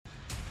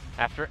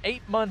After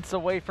 8 months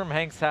away from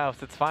Hank's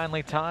house, it's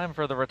finally time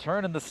for the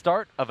return and the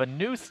start of a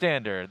new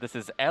standard. This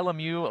is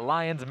LMU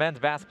Lions men's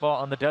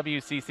basketball on the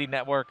WCC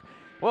network.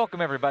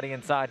 Welcome everybody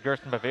inside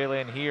Gersten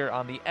Pavilion here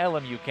on the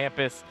LMU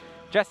campus.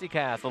 Jesse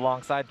Cass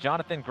alongside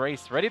Jonathan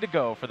Grace ready to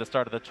go for the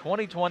start of the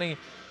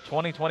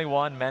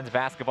 2020-2021 men's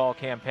basketball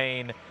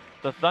campaign.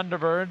 The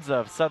Thunderbirds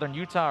of Southern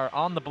Utah are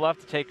on the bluff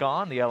to take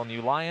on the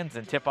LMU Lions,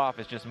 and tip-off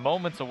is just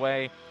moments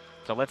away.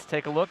 So let's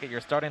take a look at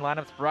your starting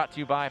lineups brought to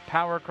you by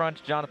Power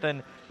Crunch.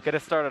 Jonathan, get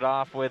us started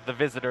off with the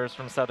visitors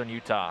from Southern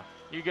Utah.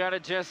 You got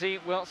it, Jesse.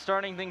 Well,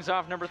 starting things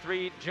off, number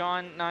 3,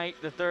 John Knight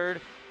III,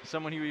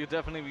 someone who you'll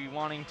definitely be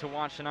wanting to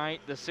watch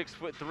tonight. The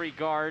 6'3"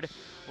 guard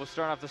will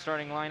start off the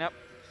starting lineup.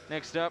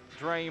 Next up,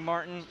 Dre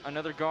Martin,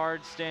 another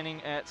guard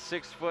standing at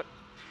 6 foot,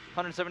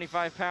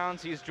 175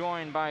 pounds. He's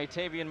joined by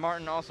Tavian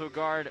Martin, also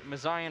guard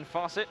Mazion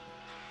Fawcett,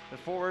 the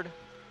forward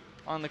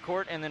on the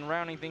court, and then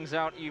rounding things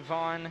out,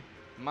 Ivan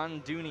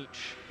Mandunic.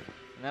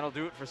 And that'll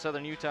do it for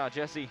Southern Utah.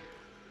 Jesse.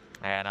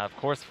 And of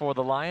course for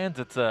the Lions,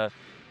 it's a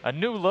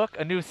new look,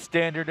 a new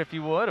standard if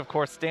you would. Of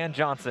course, Stan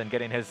Johnson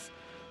getting his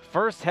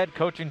first head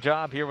coaching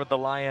job here with the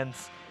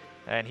Lions,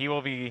 and he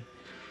will be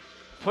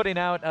putting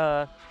out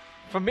a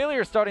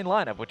familiar starting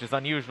lineup, which is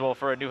unusual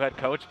for a new head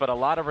coach, but a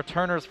lot of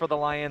returners for the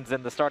Lions,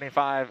 and the starting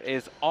five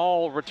is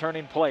all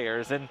returning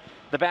players. In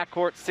the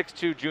backcourt,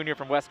 6'2" junior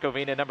from West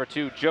Covina, number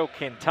 2, Joe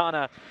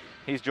Quintana.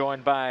 He's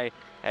joined by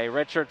a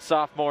redshirt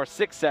sophomore,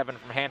 6'7"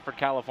 from Hanford,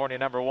 California,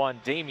 number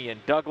 1, Damian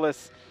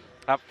Douglas.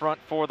 Up front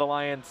for the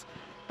Lions,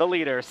 the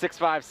leader,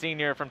 6'5"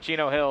 senior from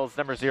Chino Hills,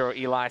 number 0,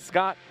 Eli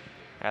Scott.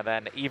 And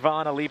then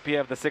Ivan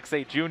Alipiev, the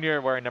 6'8"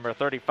 junior, wearing number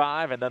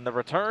 35. And then the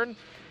return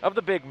of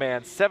the big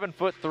man,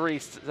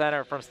 7'3"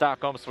 center from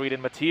Stockholm,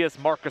 Sweden, Matthias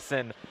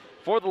Markusson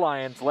for the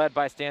Lions, led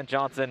by Stan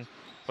Johnson,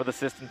 with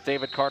assistants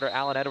David Carter,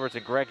 Alan Edwards,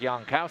 and Greg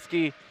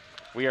Jankowski.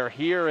 We are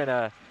here in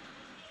a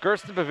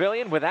Gersten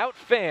Pavilion without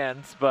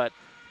fans, but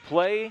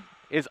play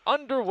is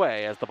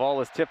underway as the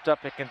ball is tipped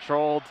up and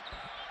controlled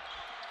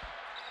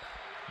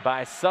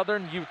by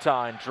Southern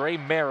Utah, and Dre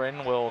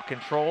Marin will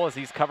control as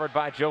he's covered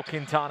by Joe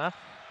Quintana.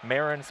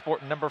 Marin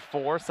sporting number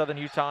 4, Southern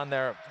Utah in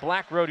their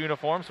black road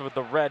uniforms with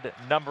the red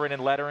numbering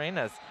and lettering,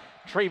 as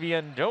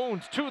Travian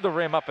Jones to the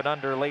rim, up and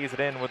under, lays it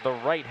in with the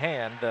right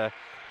hand. The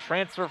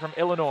transfer from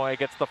Illinois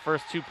gets the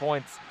first 2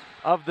 points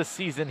of the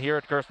season here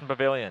at Gersten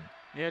Pavilion.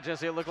 Yeah,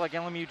 Jesse, it looked like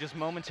LMU just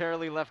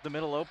momentarily left the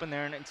middle open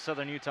there, and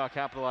Southern Utah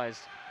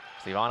capitalized.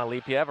 Ivan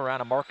Alipiev around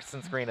a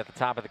Markusson screen at the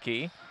top of the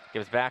key.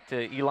 Gives back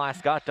to Eli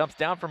Scott, dumps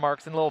down for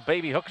Markusson. Little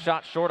baby hook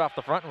shot short off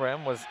the front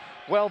rim. Was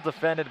well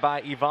defended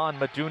by Ivan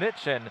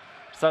Mandunic, and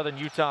Southern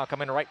Utah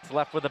coming right to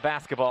left with the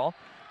basketball.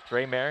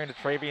 Dre Marin to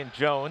Travian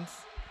Jones.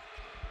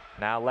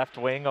 Now left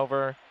wing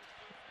over.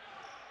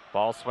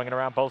 Ball swinging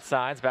around both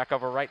sides. Back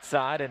over right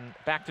side and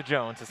back to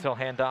Jones. It's still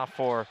handoff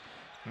for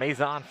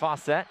Mazion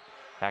Fawcett.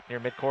 Back near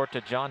midcourt to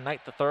John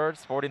Knight III,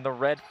 sporting the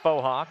red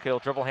faux hawk. He'll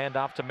dribble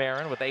handoff to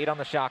Marin with 8 on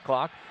the shot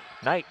clock.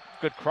 Knight,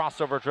 good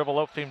crossover dribble,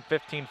 opening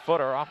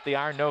 15-footer off the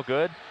iron, no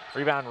good.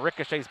 Rebound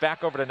ricochets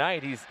back over to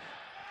Knight. He's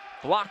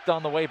blocked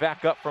on the way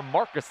back up from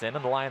Markusson,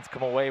 and the Lions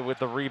come away with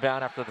the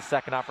rebound after the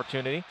second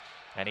opportunity.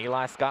 And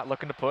Eli Scott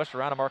looking to push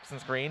around a Markusson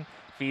screen.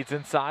 Feeds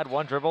inside,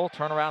 one dribble,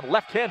 turnaround,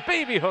 left hand,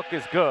 baby hook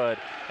is good.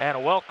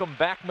 And welcome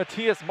back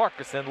Matthias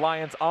Markusson.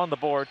 Lions on the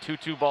board,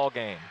 2-2 ball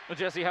game. Well,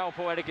 Jesse, how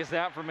poetic is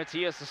that for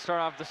Matthias to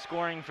start off the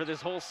scoring for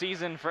this whole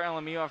season for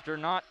LMU after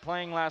not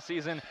playing last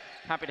season.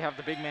 Happy to have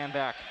the big man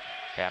back.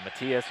 Yeah,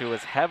 Matthias, who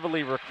was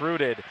heavily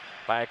recruited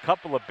by a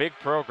couple of big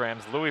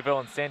programs, Louisville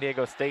and San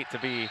Diego State to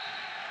be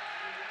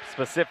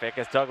specific,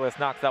 as Douglas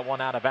knocks that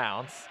one out of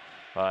bounds.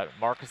 But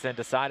Markusson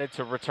decided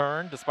to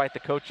return despite the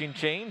coaching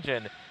change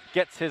and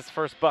gets his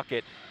first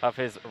bucket of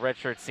his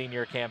redshirt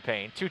senior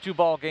campaign. 2-2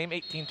 ball game,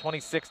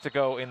 18:26 to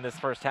go in this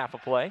first half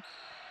of play.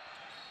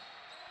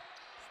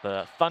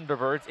 The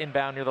Thunderbirds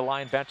inbound near the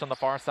line bench on the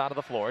far side of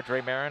the floor.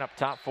 Dre Marin up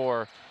top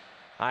for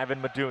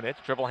Ivan Mandunic.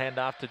 Dribble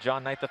handoff to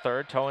John Knight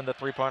III, towing the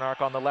three-point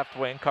arc on the left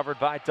wing, covered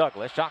by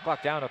Douglas. Shot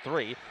clock down to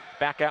 3.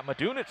 Back at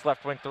Mandunic,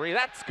 left wing 3.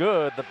 That's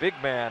good. The big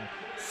man,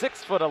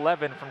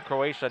 6'11" from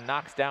Croatia,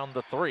 knocks down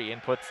the 3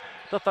 and puts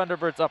the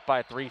Thunderbirds up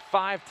by 3,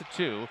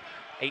 5-2.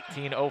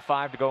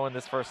 18:05 to go in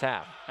this first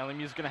half.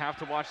 LMU's going to have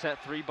to watch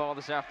that 3 ball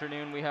this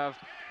afternoon. We have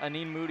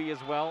Aneen Moody as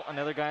well,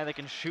 another guy that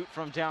can shoot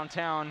from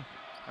downtown.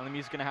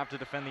 LMU's going to have to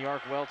defend the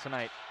arc well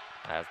tonight.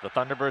 As the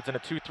Thunderbirds in a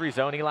 2-3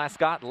 zone, Eli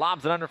Scott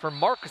lobs it under for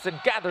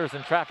Markusson, gathers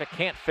in traffic,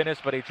 can't finish,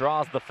 but he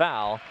draws the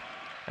foul.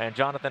 And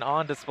Jonathan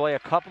on display a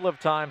couple of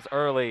times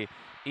early.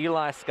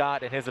 Eli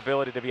Scott and his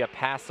ability to be a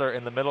passer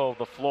in the middle of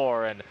the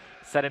floor and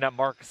setting up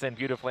Markusson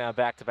beautifully on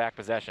back-to-back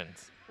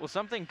possessions. Well,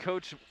 something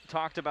Coach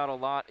talked about a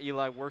lot,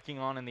 Eli, working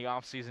on in the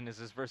offseason is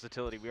his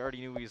versatility. We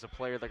already knew he's a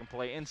player that can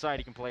play inside,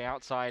 he can play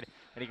outside,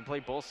 and he can play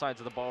both sides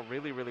of the ball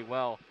really, really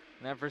well.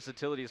 And that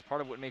versatility is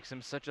part of what makes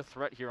him such a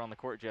threat here on the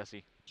court,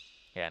 Jesse.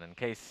 Yeah, and in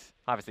case,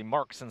 obviously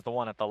Markusson's the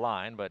one at the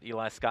line, but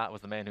Eli Scott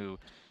was the man who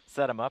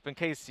set him up. In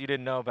case you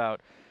didn't know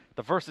about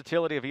the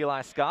versatility of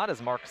Eli Scott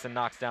as Markuson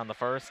knocks down the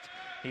first.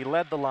 He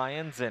led the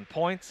Lions in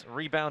points,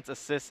 rebounds,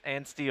 assists,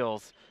 and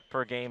steals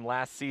per game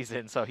last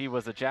season, so he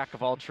was a jack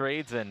of all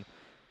trades and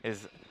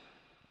is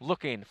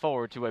looking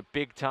forward to a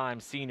big-time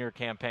senior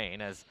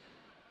campaign as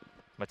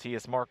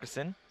Matthias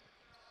Markuson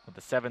with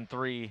the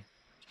 7'3"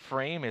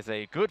 frame is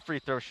a good free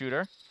throw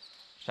shooter.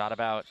 Shot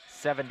about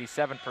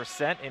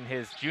 77% in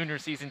his junior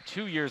season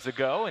 2 years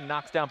ago and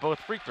knocks down both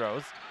free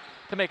throws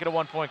to make it a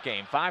 1-point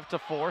game.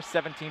 5-4,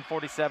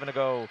 17:47 to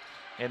go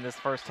in this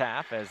first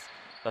half as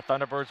the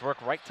Thunderbirds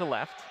work right to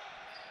left.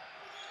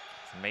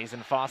 It's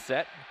Mason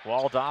Fawcett,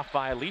 walled off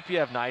by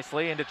Lipiev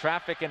nicely into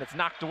traffic, and it's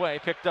knocked away,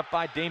 picked up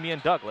by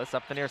Damian Douglas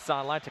up the near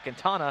sideline to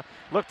Quintana.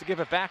 Looked to give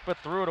it back, but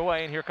threw it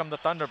away, and here come the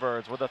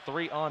Thunderbirds with a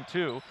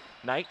 3-on-2.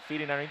 Knight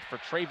feeding underneath for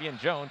Travian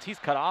Jones. He's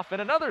cut off,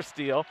 and another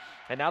steal.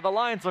 And now the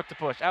Lions look to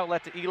push.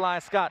 Outlet to Eli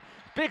Scott.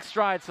 Big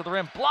strides to the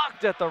rim,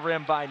 blocked at the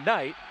rim by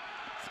Knight.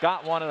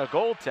 Scott wanted a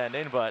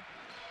goaltending, but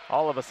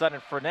all of a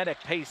sudden frenetic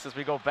pace as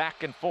we go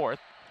back and forth.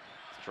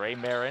 Dre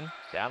Marin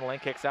down the lane,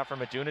 kicks out for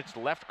Majunic,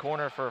 left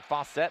corner for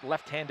Fawcett.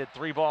 Left-handed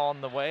three ball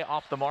on the way,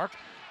 off the mark.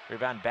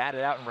 Rebound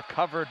batted out and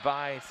recovered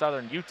by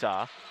Southern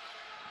Utah.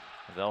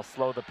 They'll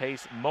slow the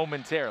pace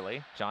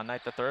momentarily. John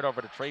Knight III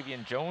over to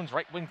Travian Jones,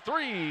 right wing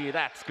three,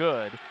 that's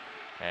good.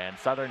 And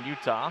Southern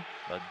Utah,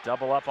 the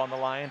double up on the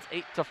Lions,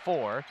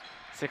 8-4,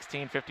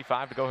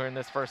 16:55 to go here in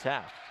this first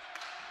half.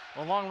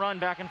 A long run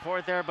back and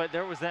forth there, but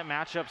there was that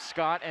matchup,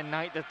 Scott and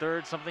Knight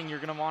III, something you're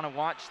gonna wanna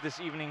watch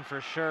this evening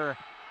for sure.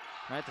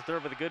 Knight III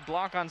with a good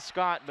block on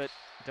Scott, but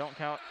don't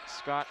count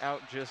Scott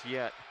out just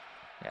yet.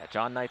 Yeah,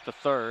 John Knight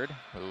III,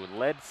 who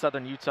led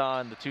Southern Utah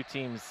in the two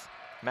teams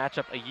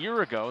matchup a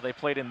year ago. They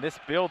played in this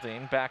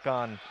building back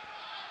on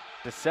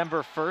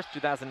December 1st,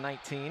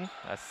 2019.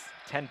 A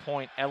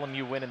 10-point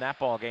LMU win in that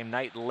ball game.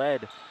 Knight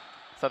led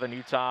Southern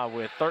Utah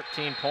with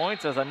 13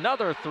 points as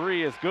another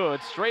three is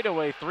good.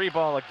 Straightaway three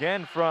ball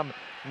again from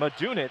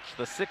Majunic,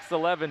 the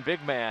 6'11"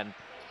 big man,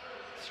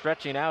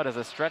 stretching out as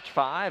a stretch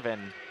five,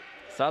 and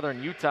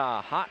Southern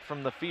Utah hot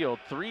from the field.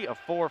 3 of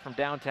 4 from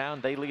downtown.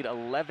 They lead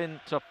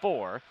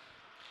 11-4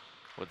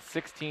 with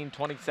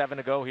 16:27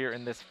 to go here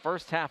in this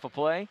first half of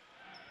play.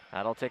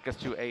 That'll take us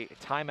to a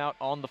timeout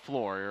on the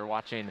floor. You're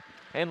watching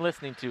and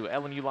listening to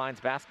LMU Lions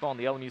basketball on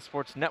the LMU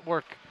Sports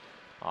Network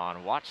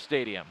on Watch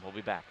Stadium. We'll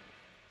be back.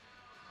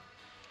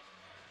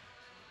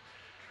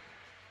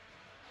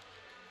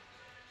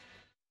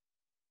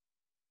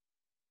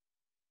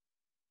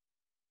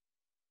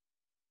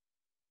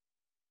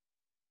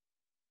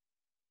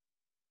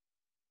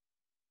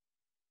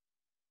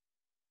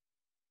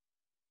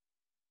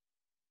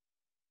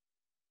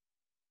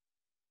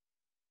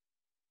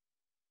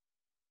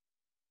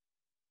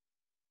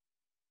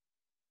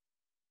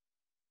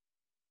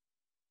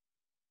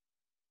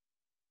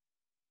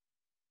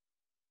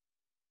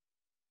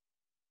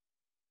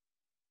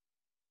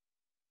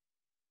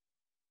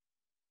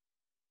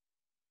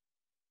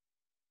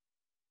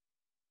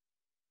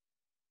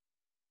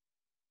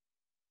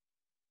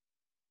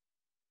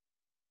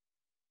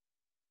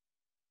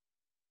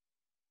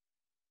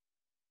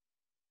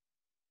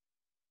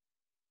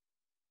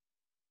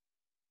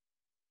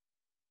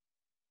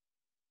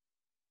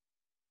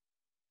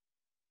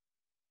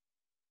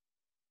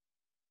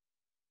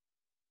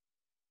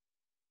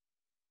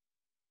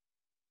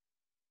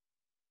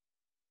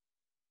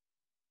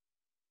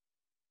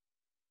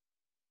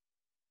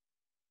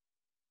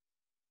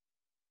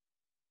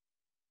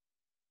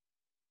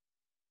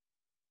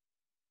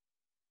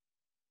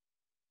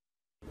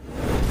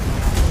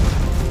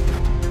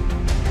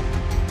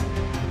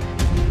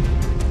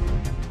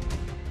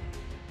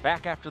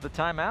 Back after the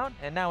timeout,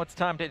 and now it's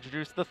time to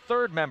introduce the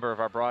third member of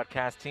our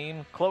broadcast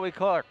team, Chloe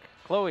Clark.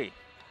 Chloe.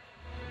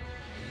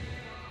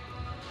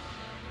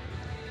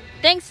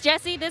 Thanks,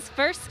 Jesse. This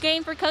first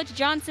game for Coach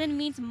Johnson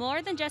means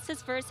more than just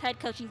his first head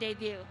coaching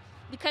debut,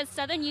 because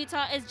Southern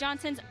Utah is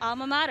Johnson's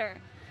alma mater.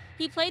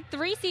 He played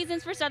 3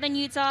 seasons for Southern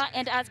Utah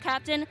and, as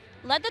captain,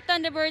 led the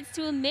Thunderbirds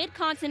to a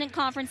mid-continent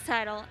conference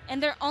title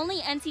and their only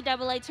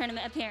NCAA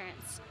tournament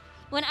appearance.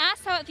 When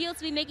asked how it feels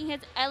to be making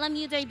his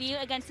LMU debut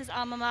against his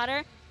alma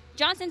mater,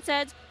 Johnson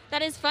said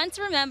that is fun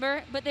to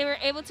remember, but they were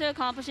able to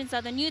accomplish in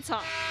Southern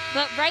Utah.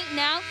 But right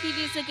now, he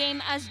views the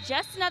game as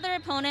just another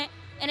opponent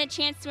and a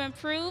chance to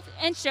improve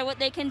and show what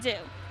they can do.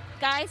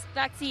 Guys,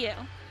 back to you.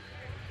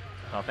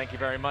 Well, thank you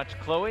very much,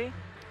 Chloe.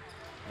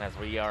 As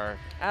we are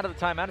out of the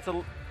timeout, it's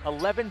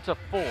 11-4.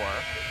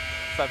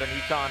 Southern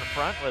Utah in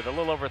front with a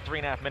little over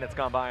 3.5 minutes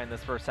gone by in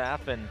this first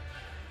half. And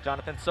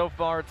Jonathan, so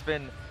far it's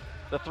been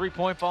the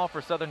three-point ball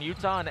for Southern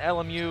Utah, and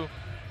LMU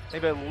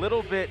maybe a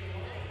little bit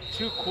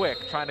too quick,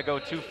 trying to go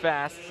too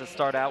fast to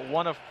start out.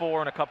 1 of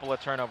 4 and a couple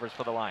of turnovers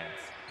for the Lions.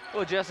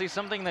 Well, Jesse,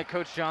 something that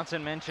Coach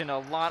Johnson mentioned a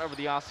lot over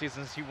the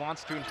offseason is he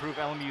wants to improve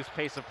LMU's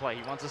pace of play.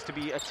 He wants us to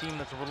be a team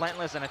that's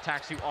relentless and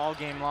attacks you all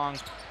game long.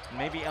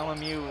 Maybe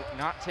LMU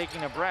not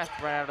taking a breath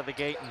right out of the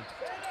gate and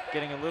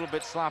getting a little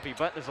bit sloppy,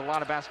 but there's a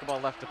lot of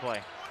basketball left to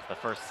play. The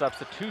first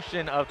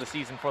substitution of the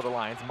season for the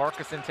Lions.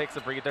 Markuson takes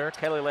a breather.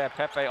 Kelly Leah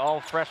Pepe,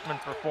 all freshman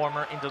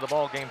performer, into the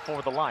ball game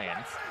for the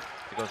Lions.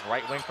 It goes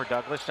right wing for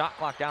Douglas. Shot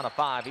clock down to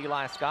 5.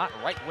 Eli Scott,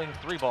 right wing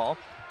 3-ball.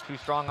 Too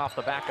strong off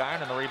the back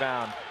iron, and the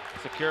rebound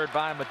secured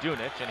by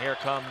Madunic. And here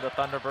come the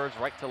Thunderbirds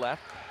right to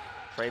left.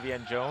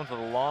 Travian Jones with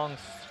long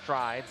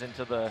strides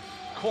into the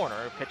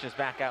corner. Pitches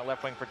back out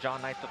left wing for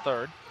John Knight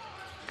III.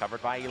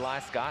 Covered by Eli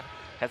Scott.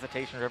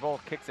 Hesitation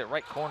dribble, kicks it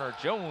right corner.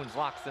 Jones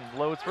locks and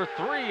loads for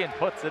 3 and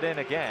puts it in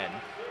again.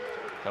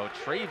 So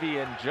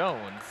Travian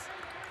Jones,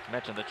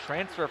 mentioned the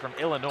transfer from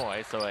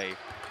Illinois, so a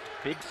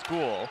big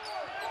school.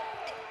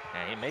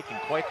 And he's making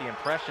quite the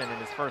impression in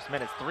his first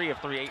minutes. 3 of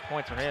 3, 8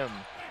 points for him.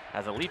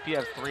 As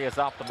Alipiev's 3 is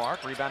off the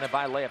mark, rebounded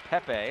by Lea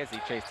Pepe as he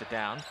chased it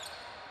down.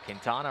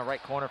 Quintana,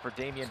 right corner for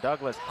Damian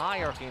Douglas,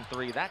 high arcing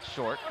 3, that's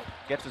short.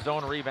 Gets his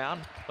own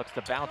rebound, looks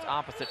to bounce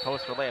opposite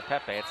post for Lea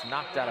Pepe. It's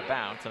knocked out of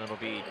bounds, and it'll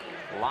be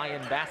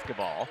Lion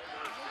basketball.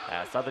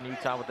 Southern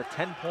Utah with a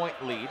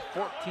 10-point lead,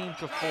 14-4,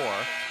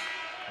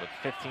 with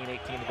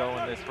 15-18 to go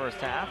in this first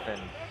half.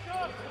 And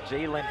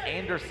Jalen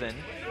Anderson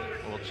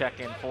will check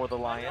in for the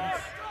Lions.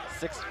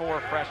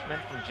 6'4" freshman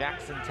from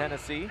Jackson,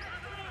 Tennessee.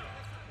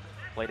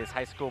 Played his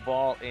high school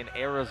ball in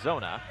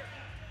Arizona.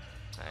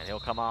 And he'll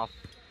come off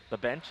the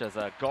bench as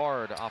a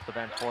guard off the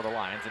bench for the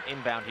Lions. An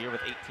inbound here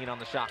with 18 on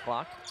the shot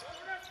clock.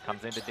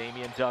 Comes into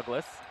Damian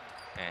Douglas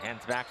and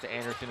hands back to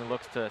Anderson, who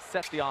looks to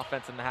set the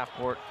offense in the half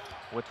court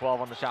with 12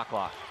 on the shot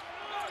clock.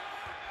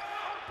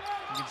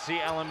 You can see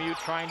LMU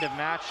trying to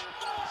match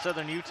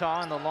Southern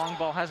Utah, and the long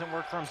ball hasn't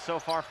worked for him so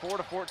far.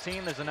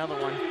 4-14, there's another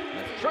one.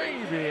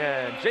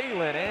 Travian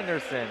Jalen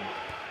Anderson,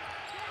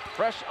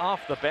 fresh off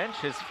the bench.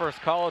 His first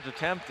college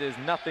attempt is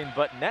nothing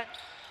but net,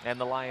 and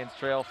the Lions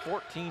trail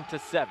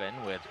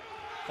 14-7 with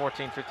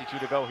 14:52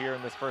 to go here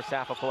in this first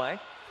half of play.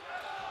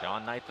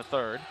 John Knight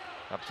III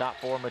up top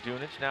for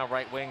Madunic, now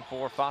right wing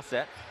for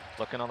Fawcett.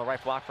 Looking on the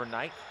right block for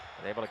Knight,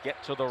 and able to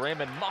get to the rim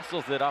and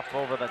muscles it up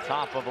over the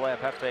top of Lea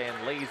Pepe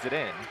and lays it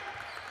in.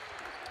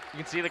 You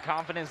can see the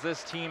confidence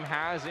this team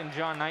has in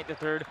John Knight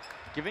III,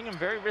 giving him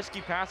very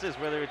risky passes,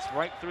 whether it's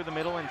right through the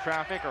middle in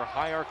traffic or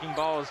high arcing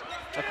balls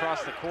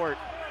across the court.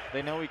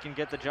 They know he can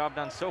get the job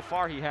done. So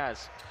far he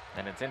has.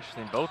 And it's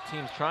interesting, both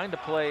teams trying to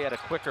play at a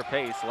quicker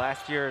pace.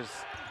 Last year's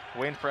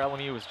win for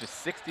LMU was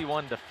just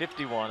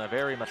 61-51, a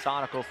very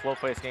methodical,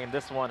 slow-paced game.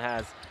 This one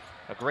has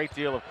a great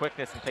deal of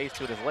quickness and pace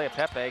to it as Lea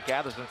Pepe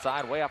gathers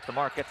inside, way off the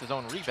mark, gets his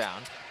own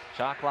rebound.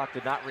 Shot clock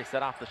did not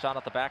reset off the shot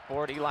off the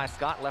backboard. Eli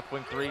Scott, left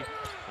wing 3,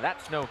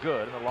 that's no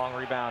good. And the long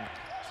rebound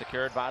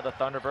secured by the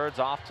Thunderbirds,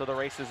 off to the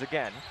races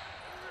again.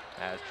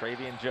 As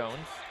Travian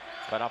Jones,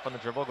 but up on the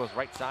dribble, goes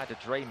right side to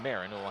Dre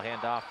Marin, who will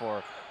hand off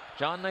for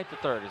John Knight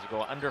III as we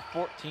go under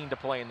 14 to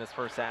play in this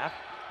first half.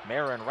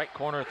 Marin, right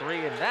corner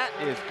 3, and that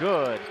is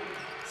good.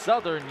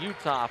 Southern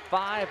Utah,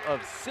 5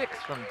 of 6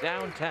 from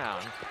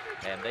downtown,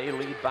 and they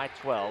lead by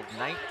 12,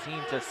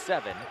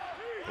 19-7,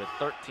 with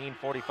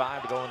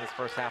 13:45 to go in this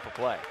first half of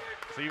play.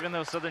 So even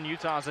though Southern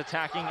Utah is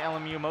attacking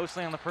LMU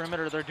mostly on the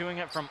perimeter, they're doing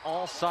it from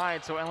all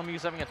sides, so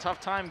LMU's having a tough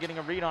time getting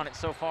a read on it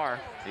so far.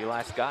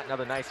 Eli Scott,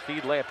 another nice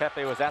feed. Lea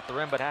Pepe was at the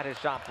rim, but had his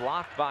shot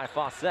blocked by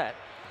Fawcett.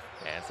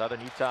 And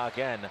Southern Utah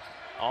again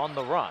on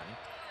the run.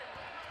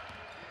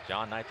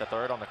 John Knight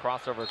III on the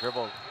crossover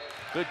dribble.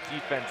 Good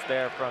defense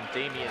there from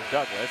Damian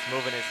Douglas,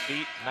 moving his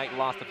feet. Knight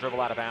lost the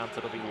dribble out of bounds, so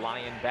it'll be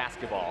Lion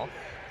basketball.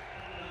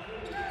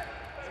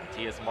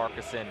 Matthias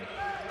Markuson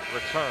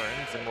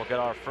returns, and we'll get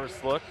our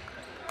first look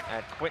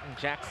at Quentin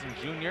Jackson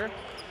Jr.,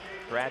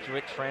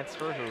 graduate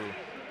transfer who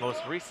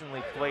most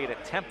recently played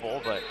at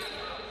Temple, but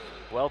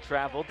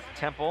well-traveled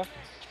Temple,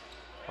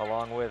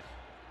 along with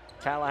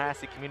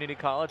Tallahassee Community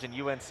College and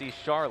UNC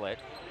Charlotte.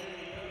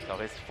 So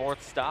his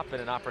 4th stop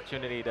and an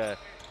opportunity to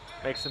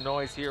make some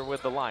noise here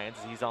with the Lions.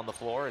 He's on the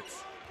floor.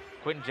 It's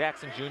Quentin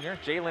Jackson Jr.,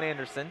 Jalen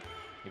Anderson,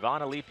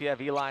 Ivan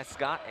Alipiev, Eli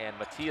Scott, and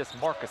Matthias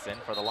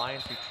Markuson for the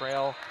Lions, who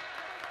trail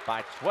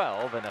by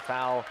 12, and a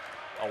foul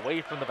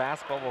away from the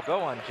basketball will go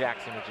on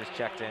Jackson, who just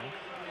checked in.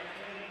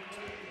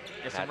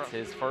 That's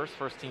his first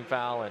team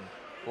foul, and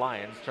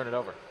Lions turn it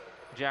over.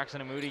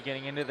 Jackson and Moody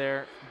getting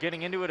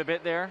into it a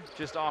bit there,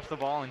 just off the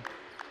ball, and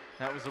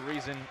that was the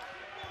reason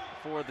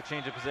for the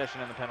change of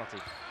possession and the penalty.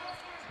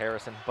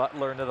 Harrison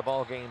Butler into the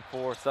ball game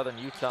for Southern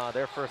Utah,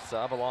 their first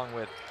sub, along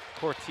with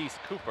Cortese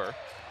Cooper.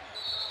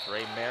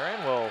 Dre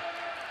Marin will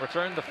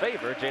return the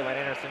favor. Jalen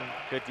Anderson,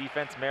 good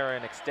defense.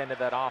 Marin extended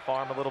that off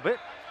arm a little bit,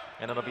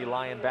 and it'll be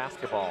Lion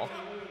basketball.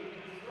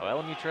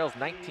 LMU trails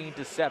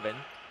 19-7.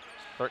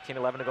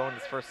 13-11 to go in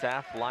this first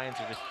half. Lions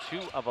are just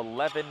 2 of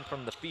 11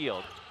 from the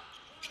field.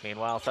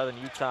 Meanwhile, Southern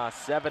Utah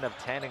 7 of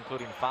 10,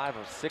 including 5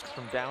 of 6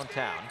 from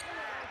downtown.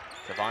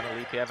 Savannah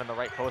Alipiev in the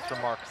right post for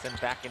Markuson,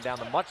 backing down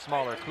the much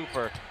smaller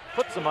Cooper,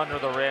 puts him under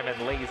the rim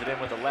and lays it in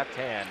with the left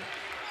hand.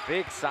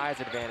 Big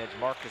size advantage.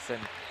 Markuson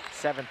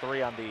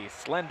 7'3" on the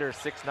slender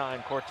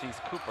 6'9" Cortese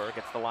Cooper,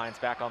 gets the Lions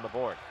back on the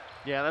board.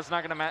 Yeah, that's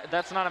not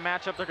a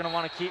matchup they're gonna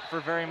want to keep for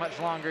very much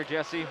longer,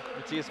 Jesse.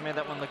 Matthias made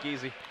that one look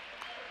easy.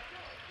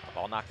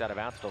 Ball knocked out of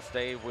bounds. It'll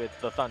stay with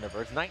the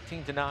Thunderbirds.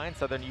 19-9,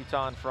 Southern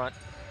Utah in front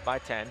by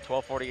 10.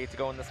 12:48 to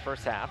go in this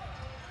first half.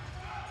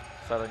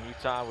 Southern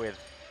Utah with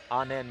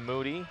Anen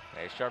Moody,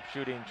 a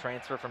sharpshooting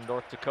transfer from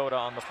North Dakota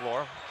on the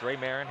floor. Dre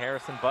Marin,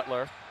 Harrison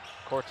Butler,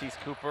 Cortez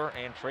Cooper,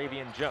 and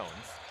Travian Jones.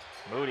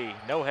 Moody,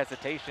 no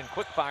hesitation,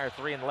 quick fire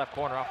three in the left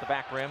corner off the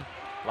back rim.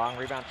 Long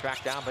rebound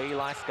tracked down by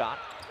Eli Scott.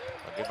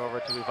 I'll give over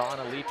to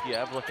Ivan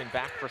Alipiev, looking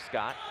back for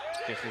Scott.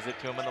 Dishes it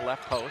to him in the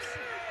left post,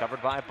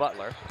 covered by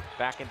Butler.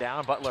 Backing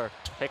down, Butler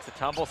takes a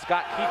tumble.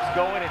 Scott keeps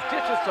going and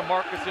dishes to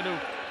Markusen, who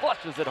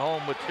flushes it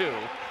home with 2.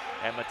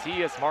 And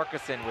Matthias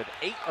Markusen with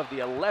 8 of the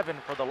 11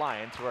 for the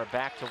Lions, who are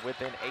back to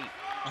within 8.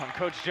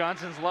 Coach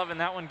Johnson's loving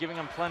that one, giving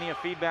him plenty of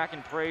feedback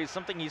and praise.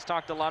 Something he's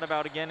talked a lot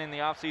about again in the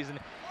offseason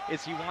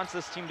is he wants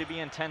this team to be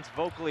intense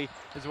vocally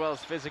as well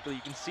as physically.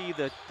 You can see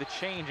the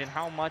change in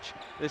how much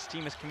this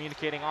team is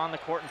communicating on the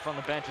court and from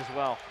the bench as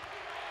well.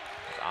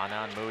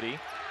 Anen Moody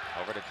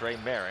over to Dre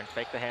Marin.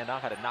 Fake the handoff,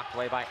 had it knocked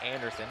away by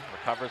Anderson.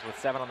 Recovers with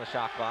 7 on the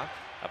shot clock.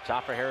 Up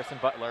top for Harrison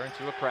Butler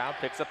into a crowd.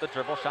 Picks up the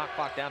dribble, shot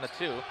clock down to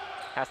 2.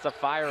 Has to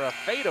fire a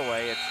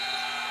fadeaway. It's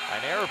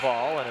an air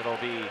ball, and it'll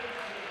be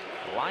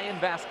Lion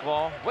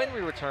basketball when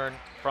we return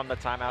from the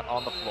timeout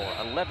on the floor.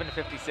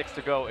 11:56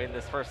 to go in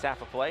this first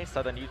half of play.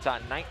 Southern Utah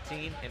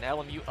 19 and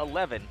LMU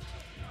 11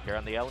 here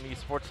on the LMU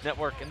Sports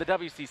Network and the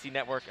WCC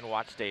Network in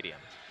Watch Stadium.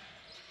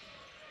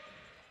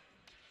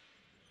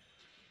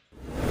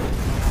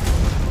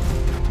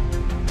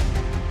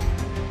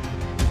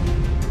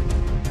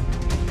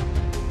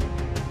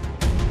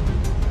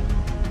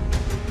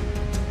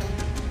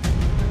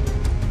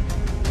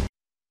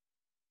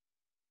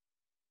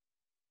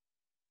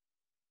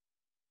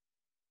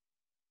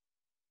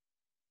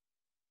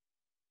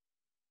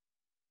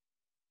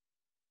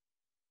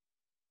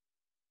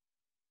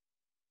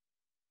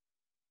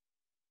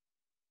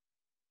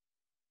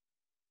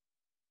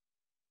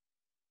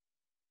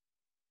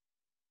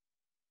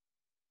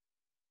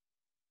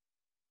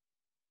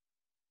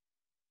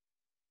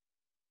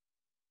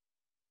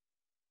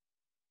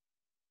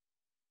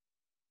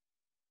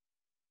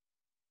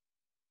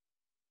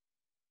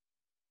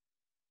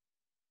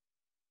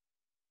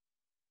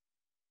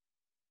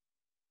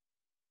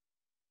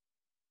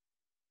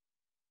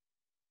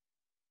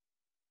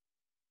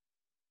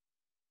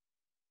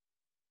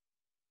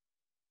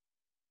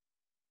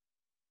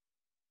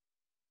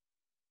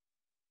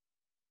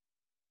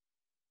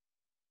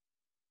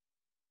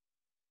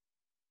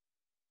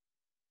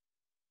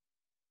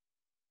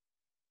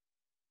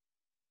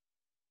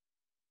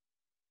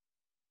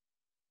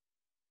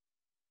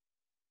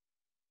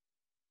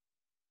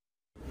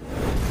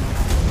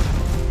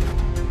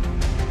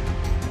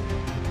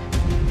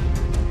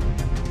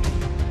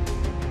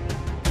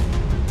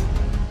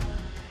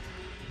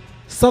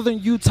 Southern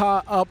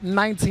Utah up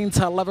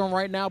 19-11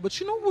 right now, but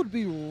you know what would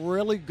be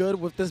really good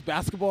with this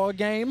basketball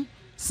game?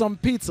 Some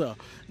pizza.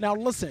 Now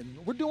listen,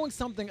 we're doing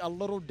something a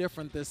little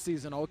different this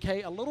season,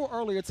 okay? A little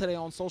earlier today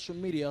on social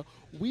media,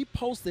 we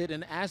posted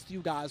and asked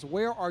you guys,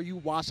 where are you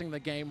watching the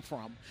game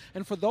from?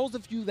 And for those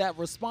of you that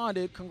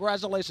responded,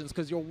 congratulations,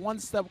 because you're one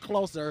step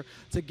closer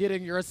to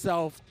getting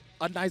yourself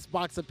a nice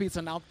box of pizza.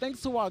 Now,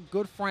 thanks to our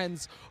good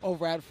friends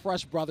over at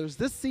Fresh Brothers,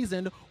 this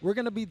season, we're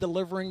going to be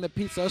delivering the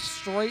pizza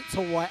straight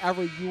to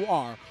wherever you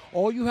are.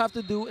 All you have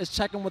to do is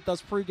check in with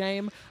us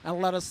pregame and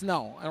let us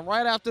know. And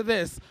right after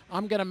this,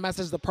 I'm going to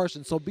message the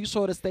person. So be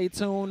sure to stay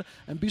tuned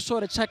and be sure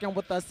to check in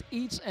with us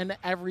each and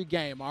every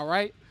game, all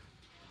right?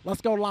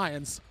 Let's go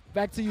Lions.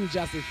 Back to you,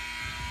 Jesse.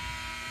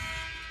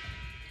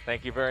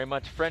 Thank you very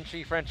much,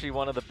 Frenchie. Frenchie,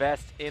 one of the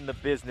best in the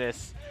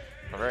business.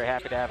 We're very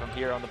happy to have him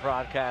here on the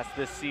broadcast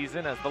this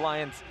season as the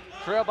Lions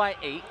trail by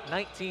 8,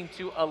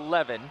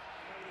 19-11.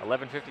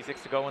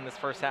 11:56 to go in this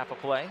first half of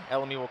play.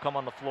 LMU will come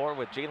on the floor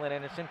with Jalen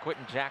Anderson,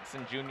 Quentin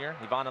Jackson Jr.,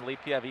 Ivan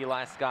Alipiev,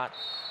 Eli Scott,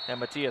 and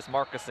Matthias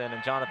Markusen.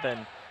 And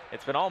Jonathan,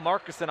 it's been all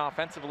Markusen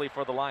offensively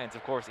for the Lions.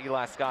 Of course,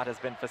 Eli Scott has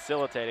been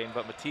facilitating,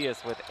 but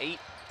Matthias with 8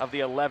 of the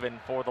 11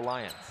 for the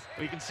Lions.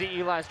 We can see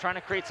Eli's trying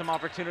to create some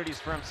opportunities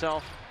for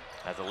himself.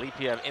 As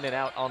Alipiev in and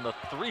out on the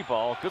 3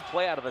 ball. Good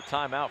play out of the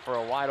timeout for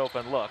a wide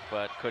open look,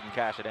 but couldn't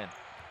cash it in.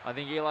 I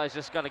think Eli's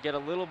just got to get a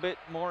little bit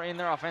more in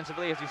there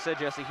offensively. As you said,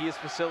 Jesse, he is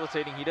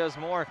facilitating. He does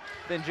more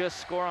than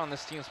just score on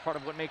this team. It's part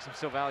of what makes him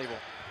so valuable.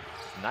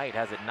 Knight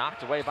has it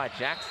knocked away by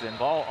Jackson.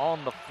 Ball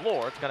on the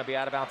floor. It's going to be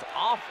out of bounds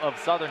off of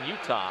Southern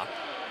Utah.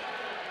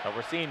 But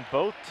we're seeing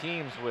both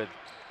teams with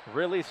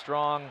really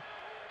strong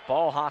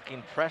ball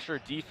hawking pressure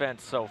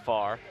defense so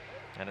far.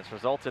 And it's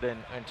resulted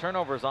in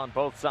turnovers on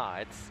both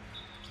sides.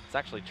 It's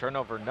actually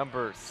turnover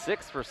number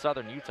 6 for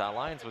Southern Utah.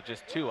 Lions with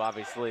just 2,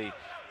 obviously.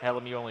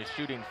 LMU only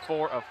shooting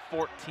 4 of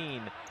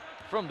 14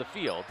 from the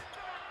field.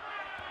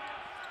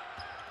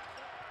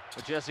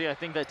 But Jesse, I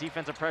think that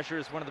defensive pressure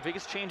is one of the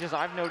biggest changes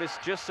I've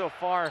noticed just so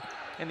far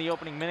in the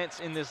opening minutes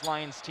in this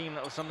Lions team.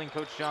 That was something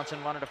Coach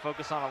Johnson wanted to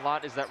focus on a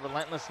lot, is that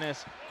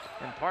relentlessness.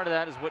 And part of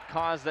that is what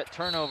caused that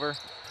turnover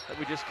that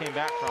we just came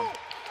back from.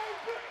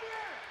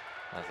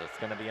 As it's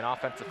going to be an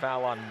offensive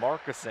foul on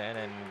Markusen,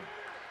 and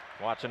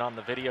watching on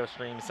the video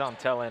stream, you saw him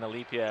telling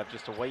Alipiev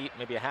just to wait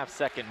maybe a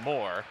half-second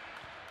more.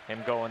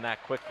 Him going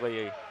that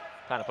quickly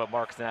kind of put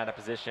Markusen out of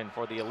position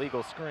for the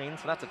illegal screen.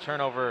 So that's a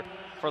turnover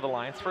for the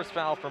Lions. First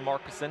foul for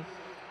Markusen.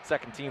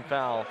 Second team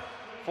foul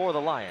for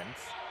the Lions.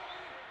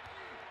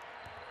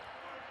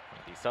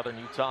 The Southern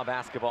Utah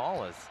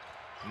basketball is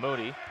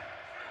Moody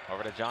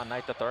over to John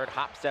Knight III.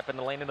 Hop step in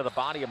the lane into the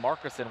body of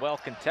Markuson. Well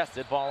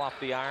contested. Ball off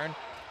the iron.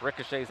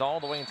 Ricochets all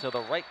the way into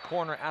the right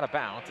corner out of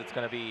bounds. It's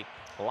going to be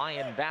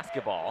Lion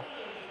basketball.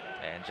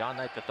 And John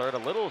Knight III a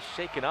little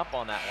shaken up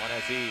on that one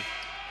as he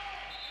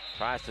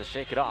tries to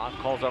shake it off.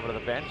 Calls over to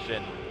the bench,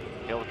 and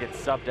he'll get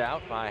subbed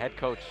out by head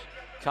coach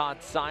Todd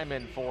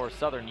Simon for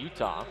Southern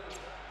Utah.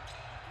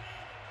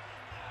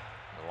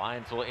 The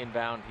Lions will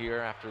inbound here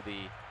after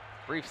the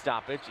brief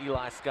stoppage.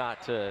 Eli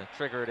Scott to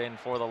trigger it in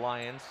for the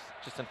Lions,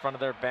 just in front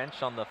of their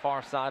bench on the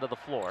far side of the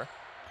floor.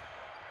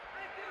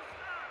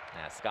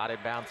 Scott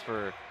inbounds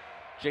for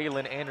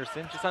Jalen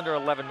Anderson. Just under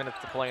 11 minutes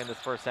to play in this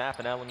first half,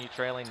 and LMU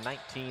trailing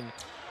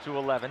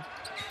 19-11.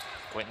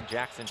 Quentin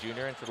Jackson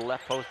Jr. into the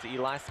left post to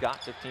Eli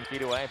Scott, 15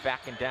 feet away,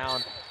 backing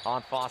down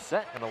on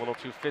Fawcett, and a little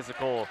too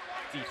physical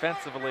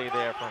defensively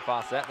there from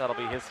Fawcett. That'll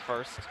be his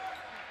first.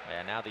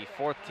 And now the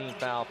 4th team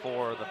foul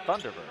for the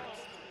Thunderbirds.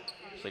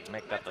 So you can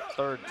make that the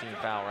 3rd team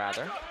foul,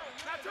 rather.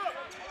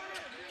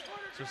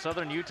 So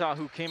Southern Utah,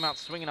 who came out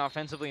swinging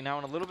offensively, now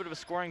in a little bit of a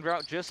scoring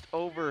drought, just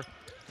over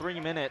 3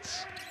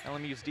 minutes.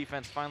 LMU's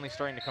defense finally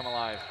starting to come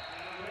alive.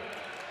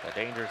 A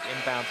dangerous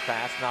inbounds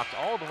pass knocked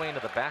all the way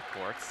into the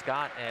backcourt.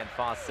 Scott and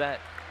Fawcett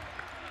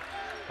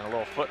in a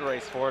little foot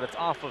race for it. It's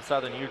off of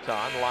Southern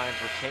Utah, and the Lions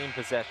retain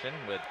possession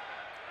with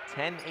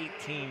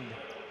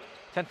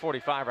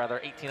 10:45 rather,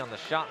 18 on the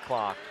shot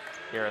clock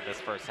here in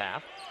this first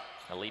half.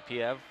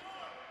 Alipiev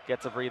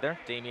gets a breather.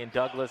 Damian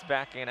Douglas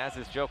back in, as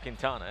is Joe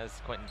Quintana, as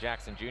Quentin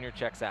Jackson Jr.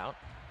 checks out.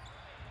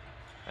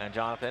 And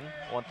Jonathan,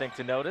 one thing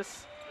to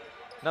notice,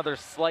 another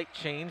slight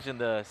change in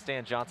the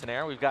Stan Johnson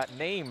era. We've got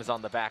names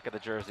on the back of the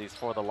jerseys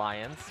for the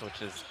Lions, which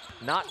has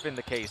not been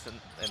the case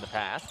in the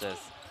past, as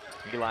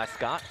Eli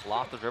Scott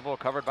lost the dribble,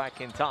 covered by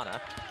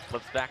Quintana.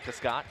 Flips back to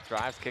Scott,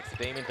 drives, kicks to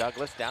Damian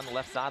Douglas down the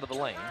left side of the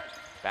lane.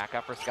 Back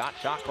up for Scott,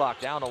 shot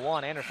clock down to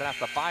 1. Anderson has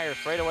to fire,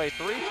 straightaway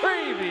three,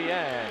 the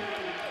end.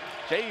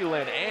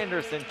 Jalen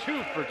Anderson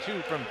 2 for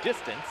 2 from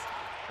distance.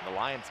 And the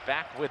Lions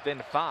back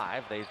within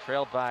 5. They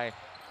trailed by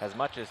as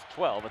much as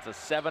 12. It's a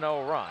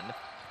 7-0 run.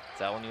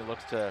 LMU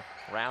looks to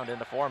round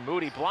into form.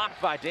 Moody blocked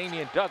by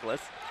Damian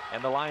Douglas,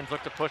 and the Lions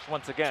look to push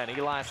once again.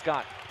 Eli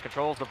Scott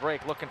controls the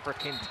break, looking for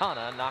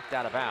Quintana, knocked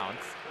out of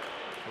bounds.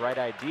 Right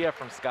idea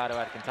from Scott, who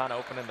had Quintana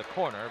open in the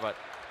corner, but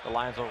the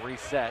Lions will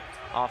reset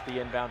off the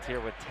inbounds here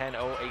with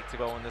 10:08 to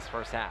go in this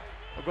first half.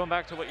 Well, going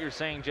back to what you're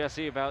saying,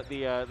 Jesse, about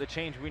the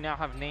change, we now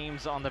have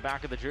names on the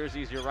back of the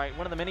jerseys. You're right.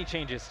 One of the many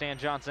changes Stan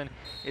Johnson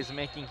is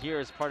making here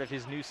as part of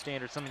his new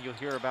standard, something you'll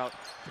hear about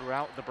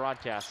throughout the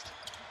broadcast.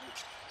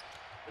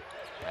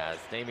 As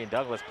Damian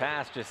Douglas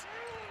pass just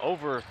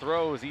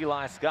overthrows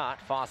Eli Scott.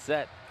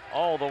 Fawcett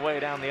all the way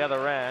down the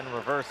other end,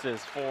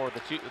 reverses for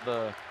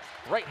the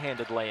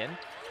right-handed lay-in.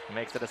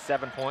 Makes it a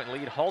 7-point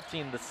lead,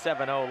 halting the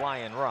 7-0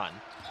 Lion run.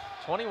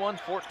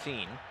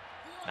 21-14,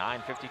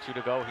 9:52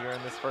 to go here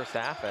in this first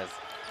half, as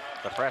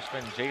the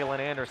freshman Jalen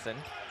Anderson,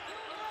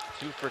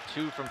 2 for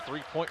 2 from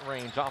three-point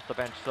range off the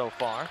bench so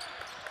far.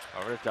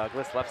 Over to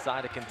Douglas, left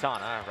side of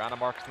Quintana, around a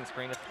Markuson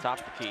screen at the top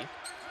of the key.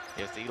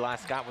 Gives to Eli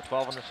Scott with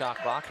 12 on the shot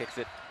clock, kicks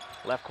it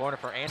left corner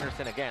for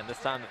Anderson again. This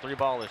time the 3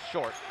 ball is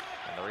short,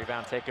 and the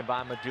rebound taken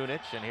by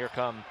Madunic, and here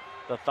come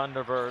the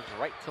Thunderbirds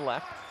right to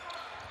left.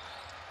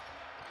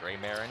 Dre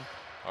Marin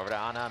over to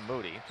Anan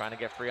Moody, trying to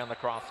get free on the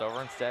crossover.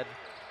 Instead,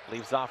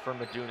 leaves off for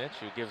Madunic,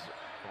 who gives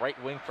right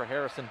wing for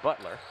Harrison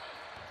Butler.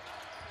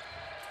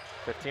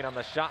 15 on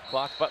the shot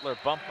clock. Butler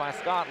bumped by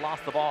Scott,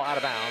 lost the ball out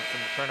of bounds,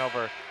 and the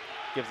turnover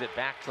gives it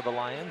back to the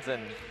Lions,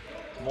 and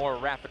more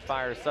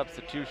rapid-fire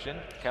substitution.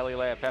 Kelly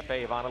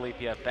Leapepe, Ivan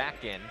Alipiev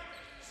back in.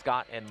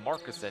 Scott and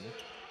Markuson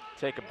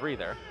take a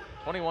breather.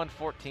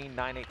 21-14,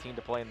 9:18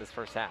 to play in this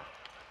first half.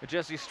 But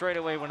Jesse, straight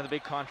away, one of the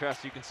big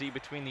contrasts you can see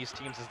between these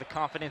teams is the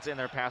confidence in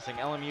their passing.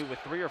 LMU with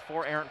 3 or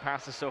 4 errant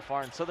passes so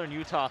far, and Southern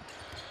Utah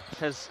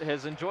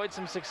has enjoyed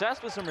some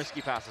success with some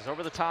risky passes.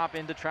 Over the top,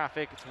 into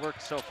traffic, it's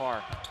worked so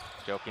far.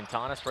 Joe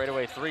Quintana,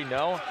 straightaway 3,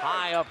 no.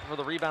 High up for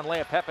the rebound,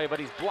 Leapepe, but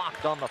he's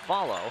blocked on the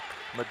follow.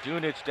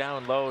 Madunic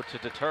down low to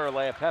deter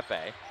Leapepe.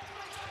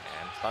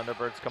 And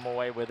Thunderbirds come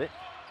away with it.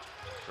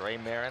 Dre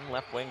Marin,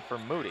 left wing for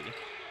Moody.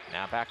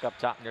 Now back up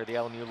top near the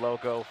LMU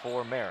logo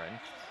for Marin.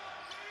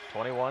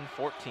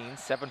 21-14,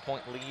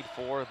 7-point lead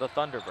for the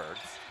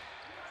Thunderbirds.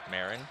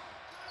 Marin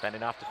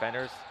fending off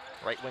defenders.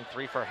 Right wing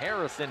 3 for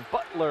Harrison.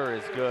 Butler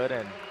is good,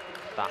 and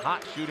the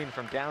hot shooting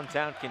from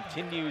downtown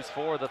continues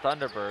for the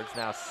Thunderbirds.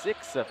 Now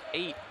 6 of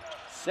 8,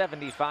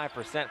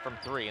 75% from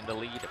 3, and the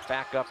lead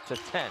back up to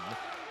 10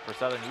 for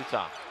Southern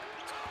Utah.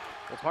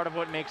 Well, part of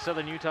what makes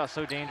Southern Utah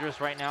so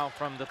dangerous right now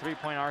from the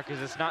three-point arc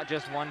is it's not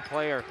just one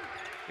player.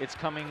 It's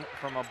coming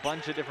from a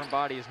bunch of different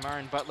bodies,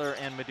 Marin, Butler,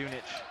 and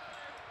Madunic.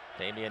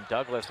 Damian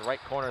Douglas,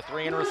 right corner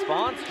 3 in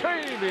response.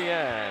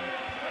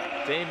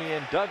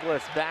 Damian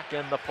Douglas back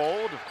in the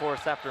fold, of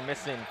course, after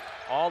missing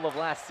all of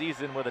last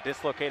season with a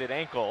dislocated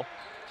ankle.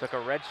 Took a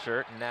red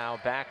shirt, and now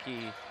back.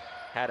 He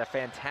had a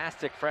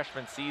fantastic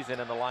freshman season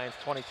in the Lions'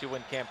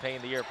 22-win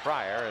campaign the year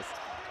prior, as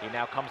He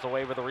now comes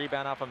away with a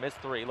rebound off a missed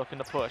three, looking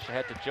to push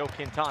ahead to Joe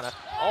Quintana,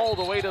 all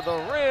the way to the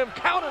rim,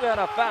 counted and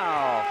a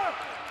foul.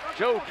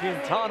 Joe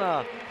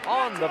Quintana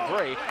on the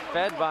break,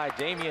 fed by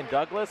Damian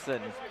Douglas,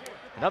 and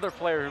another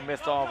player who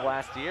missed all of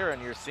last year,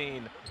 and you're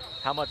seeing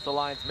how much the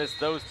Lions missed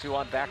those two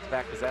on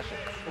back-to-back possessions.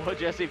 Well,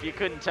 Jesse, if you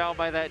couldn't tell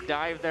by that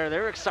dive there,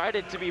 they're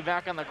excited to be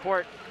back on the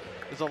court.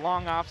 It's a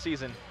long off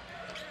season.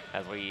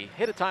 As we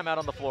hit a timeout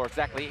on the floor,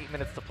 exactly 8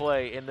 minutes to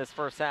play in this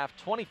first half.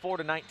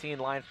 24-19,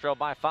 Lions trail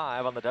by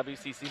 5 on the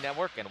WCC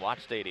Network and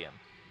Watch Stadium.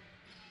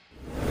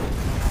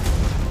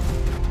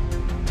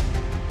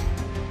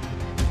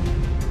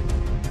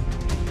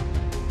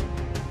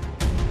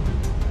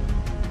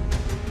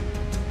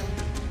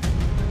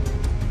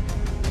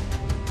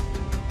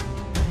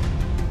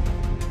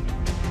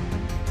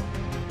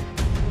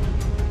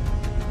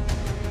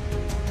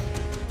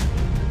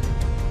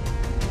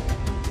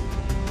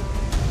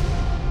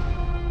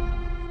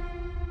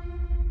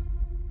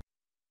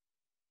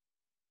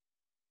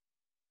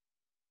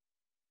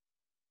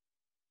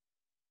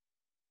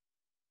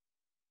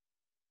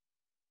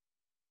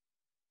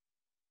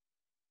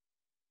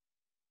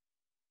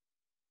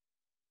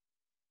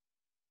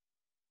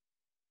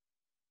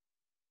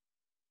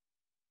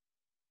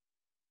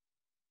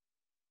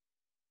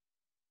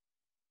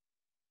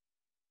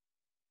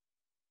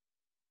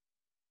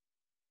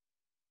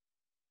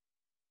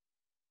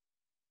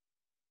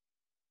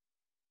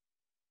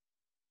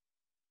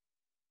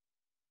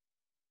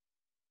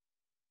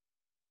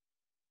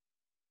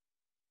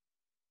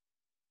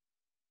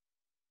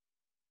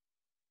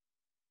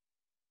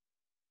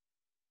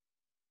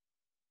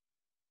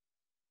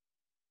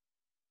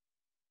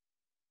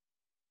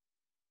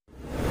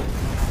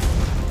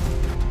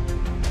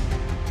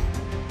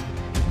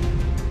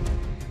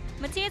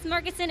 Matthias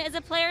Markusson is a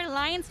player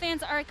Lions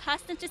fans are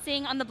accustomed to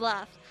seeing on the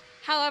Bluff.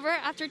 However,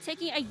 after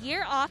taking a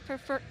year off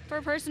for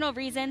personal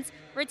reasons,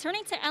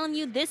 returning to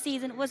LMU this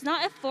season was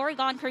not a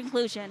foregone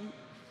conclusion.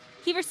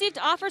 He received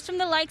offers from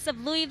the likes of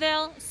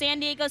Louisville,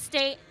 San Diego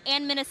State,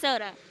 and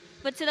Minnesota,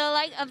 but to the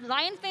like of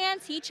Lion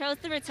fans, he chose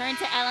to return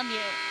to LMU.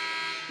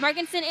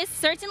 Markusson is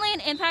certainly an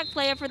impact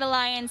player for the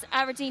Lions,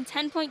 averaging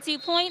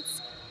 10.2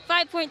 points,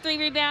 5.3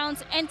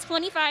 rebounds, and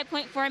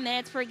 25.4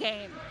 minutes per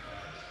game.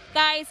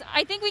 Guys,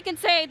 I think we can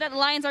say that the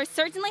Lions are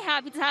certainly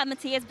happy to have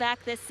Matthias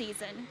back this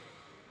season.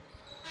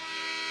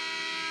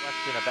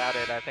 Question about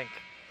it, I think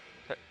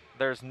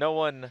there's no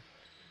one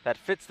that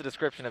fits the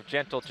description of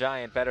gentle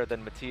giant better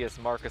than Matthias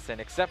Markusson,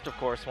 except, of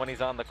course, when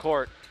he's on the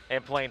court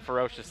and playing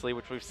ferociously,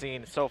 which we've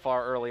seen so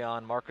far early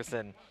on.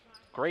 Markusson,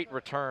 great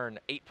return,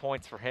 8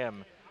 points for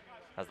him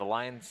as the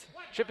Lions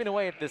chipping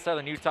away at this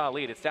Southern Utah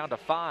lead. It's down to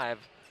 5.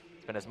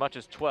 It's been as much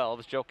as 12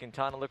 as Joe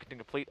Quintana looking to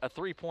complete a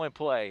 3-point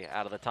play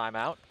out of the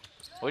timeout,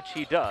 which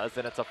he does,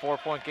 and it's a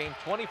 4-point game,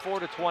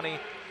 24-20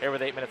 here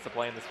with 8 minutes to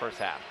play in this first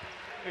half.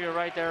 You're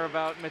right there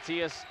about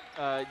Matthias,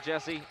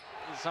 Jesse.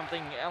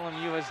 Something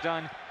LMU has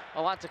done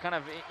a lot to kind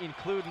of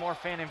include more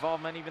fan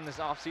involvement, even this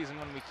offseason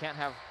when we can't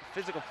have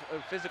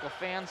physical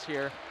fans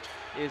here,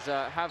 is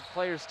have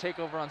players take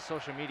over on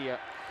social media.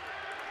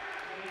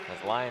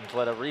 As Lions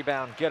let a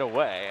rebound get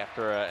away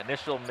after an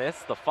initial miss,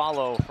 the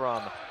follow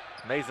from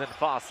Mason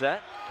Fawcett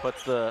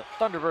puts the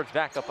Thunderbirds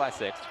back up by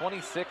 6,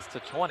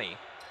 26-20.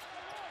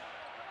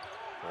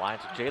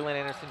 Lions with Jalen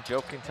Anderson,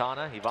 Joe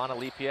Quintana, Ivana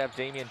Lipiev,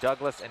 Damian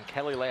Douglas, and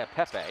Kelly Lea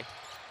Pepe.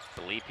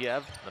 So Lipiev,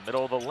 in the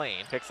middle of the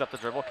lane, picks up the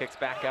dribble, kicks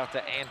back out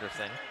to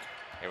Anderson.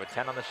 Here with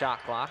 10 on the shot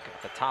clock,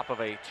 at the top of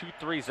a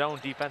 2-3 zone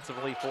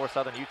defensively for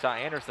Southern Utah.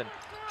 Anderson,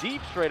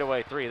 deep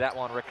straightaway three. That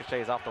one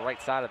ricochets off the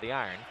right side of the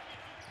iron.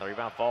 The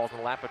rebound falls in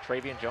the lap of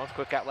Travian Jones.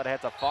 Quick outlet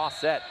ahead to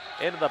Fawcett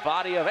into the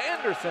body of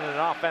Anderson, and an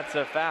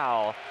offensive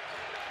foul.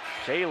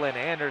 Jalen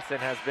Anderson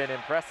has been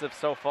impressive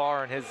so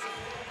far in his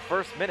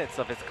first minutes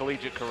of his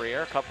collegiate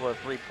career. A couple of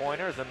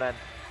three-pointers, and then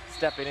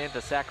stepping in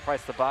to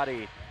sacrifice the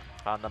body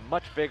on the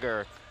much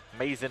bigger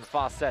Mason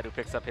Fawcett, who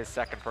picks up his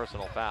second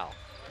personal foul.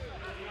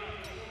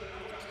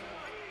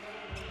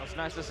 It's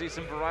nice to see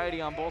some variety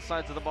on both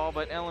sides of the ball,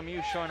 but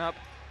LMU showing up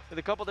with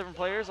a couple different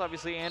players.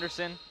 Obviously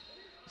Anderson,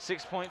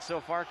 6 points so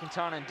far.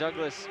 Quintana and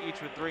Douglas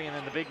each with 3, and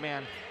then the big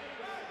man,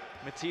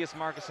 Matthias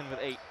Markusson, with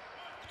 8.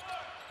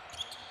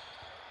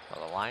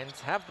 Well, the Lions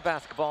have the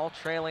basketball,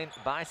 trailing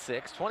by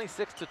 6,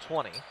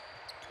 26-20.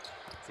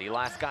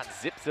 Eli Scott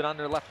zips it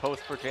under left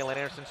post for Jalen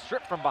Anderson,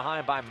 stripped from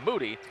behind by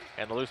Moody,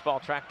 and the loose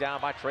ball tracked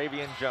down by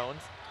Travian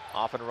Jones.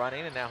 Off and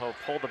running, and now he'll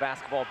pull the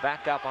basketball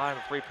back out behind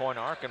the three-point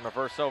arc and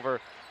reverse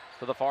over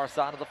to the far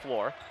side of the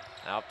floor.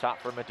 Now up top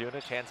for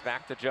Medunich, hands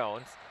back to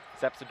Jones.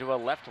 Steps into a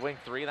left wing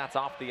three, that's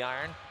off the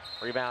iron.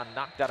 Rebound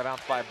knocked out of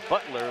bounds by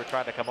Butler, who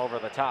tried to come over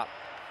the top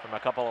from a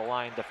couple of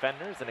line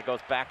defenders, and it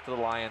goes back to the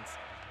Lions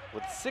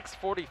with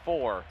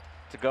 6:44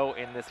 to go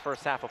in this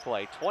first half of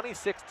play,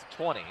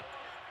 26-20.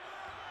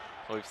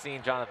 So we've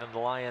seen, Jonathan, the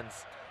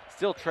Lions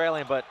still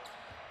trailing, but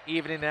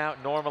evening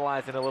out,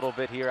 normalizing a little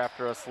bit here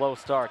after a slow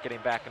start, getting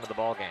back into the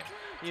ball game.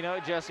 You know,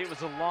 Jesse, it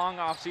was a long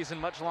offseason,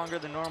 much longer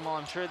than normal.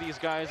 I'm sure these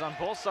guys on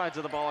both sides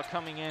of the ball are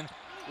coming in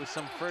with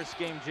some first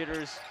game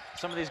jitters,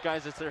 Some of these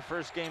guys, it's their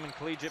first game in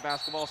collegiate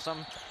basketball,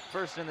 some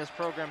first in this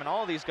program, and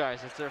all these guys,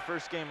 it's their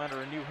first game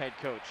under a new head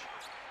coach.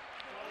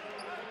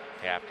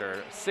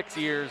 After 6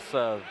 years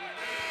of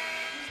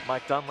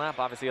Mike Dunlap,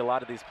 obviously a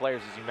lot of these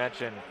players, as you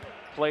mentioned,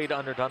 played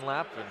under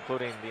Dunlap,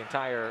 including the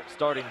entire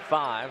starting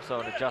 5, so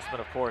an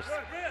adjustment, of course,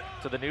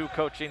 to the new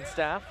coaching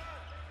staff.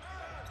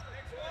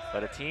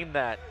 But a team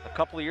that a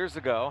couple of years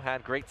ago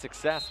had great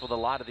success with a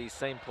lot of these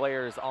same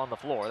players on the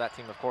floor. That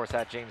team, of course,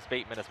 had James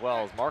Bateman as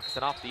well. As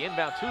Markuson off the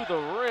inbound to the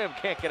rim,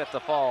 can't get it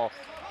to fall,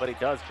 but he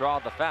does draw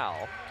the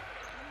foul.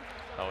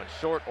 So in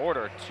short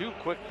order, 2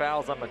 quick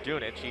fouls on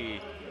Madunic.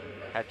 He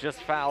had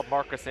just fouled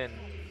Markuson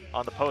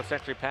on the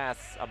post-entry pass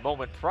a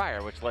moment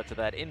prior, which led to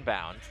that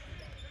inbound.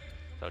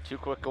 So 2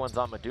 quick ones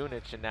on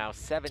Madunic, and now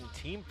 7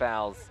 team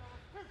fouls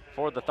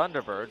for the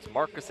Thunderbirds.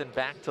 Markuson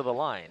back to the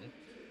line,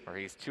 where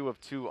he's 2 of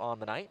 2 on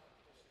the night.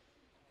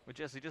 Well,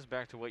 Jesse, just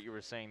back to what you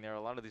were saying there,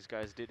 a lot of these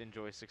guys did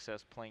enjoy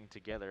success playing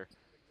together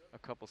a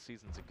couple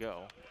seasons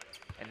ago.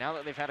 And now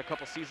that they've had a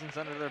couple seasons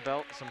under their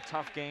belt, some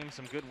tough games,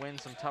 some good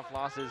wins, some tough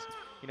losses,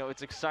 you know,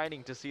 it's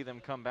exciting to see them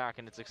come back,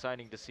 and it's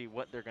exciting to see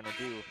what they're going to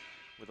do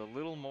with a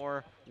little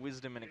more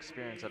wisdom and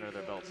experience under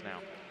their belts now.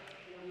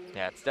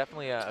 Yeah, it's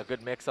definitely a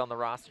good mix on the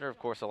roster. Of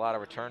course, a lot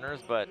of returners,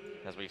 but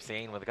as we've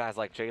seen with guys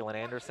like Jalen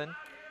Anderson,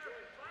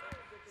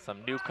 some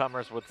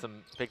newcomers with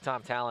some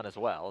big-time talent as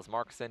well. As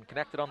Markuson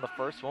connected on the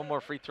first, 1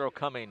 more free throw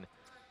coming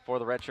for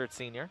the redshirt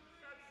senior.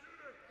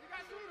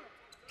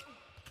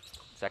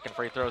 Second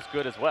free throw is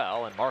good as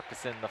well, and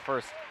Markuson, the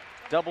first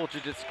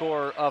double-digit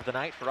scorer of the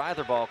night for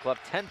either ball club.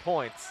 10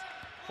 points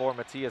for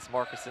Matthias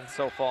Markuson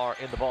so far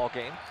in the ball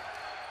game.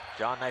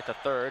 John Knight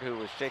III, who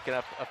was shaken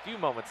up a few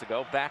moments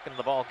ago, back in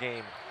the ball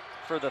game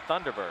for the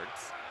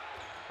Thunderbirds.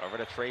 Over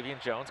to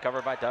Travian Jones,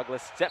 covered by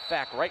Douglas. Step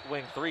back, right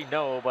wing 3,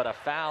 no, but a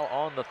foul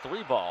on the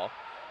 3 ball.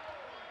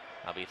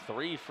 That'll be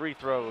 3 free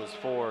throws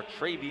for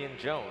Travian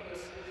Jones.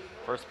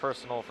 First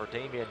personal for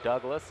Damian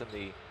Douglas, and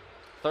the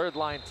 3rd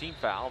line team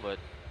foul. But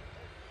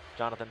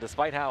Jonathan,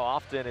 despite how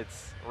often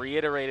it's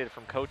reiterated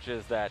from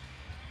coaches that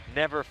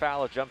never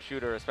foul a jump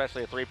shooter,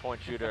 especially a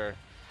 3-point shooter,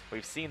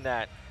 we've seen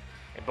that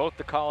in both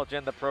the college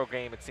and the pro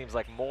game. It seems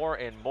like more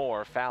and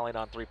more fouling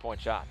on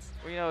 3-point shots.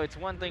 Well, you know, it's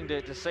one thing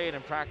to say it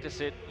and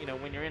practice it, you know,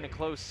 when you're in a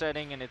close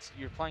setting and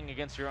you're playing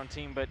against your own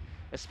team, but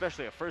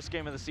especially a first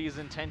game of the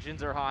season,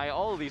 tensions are high.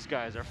 All of these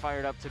guys are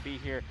fired up to be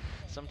here.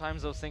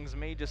 Sometimes those things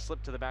may just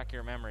slip to the back of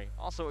your memory.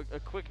 Also, a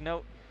quick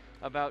note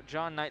about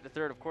John Knight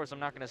III. Of course, I'm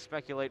not going to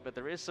speculate, but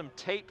there is some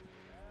tape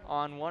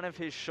on one of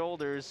his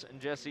shoulders.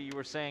 And Jesse, you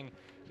were saying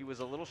he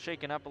was a little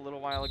shaken up a little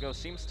while ago.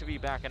 Seems to be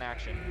back in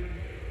action.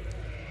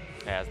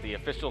 As the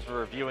officials were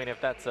reviewing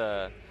if that's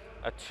a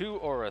 2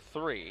 or a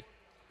 3.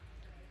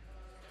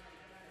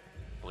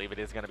 I believe it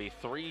is going to be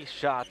 3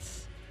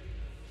 shots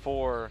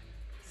for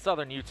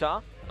Southern Utah.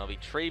 And it'll be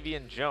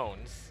Travian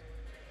Jones.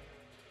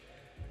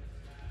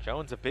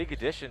 Jones, a big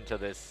addition to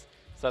this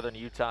Southern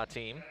Utah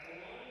team.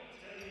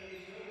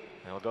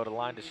 And we'll go to the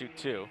line to shoot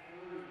 2.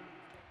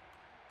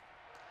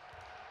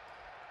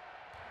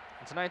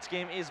 And tonight's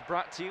game is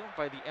brought to you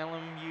by the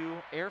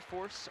LMU Air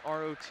Force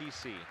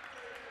ROTC.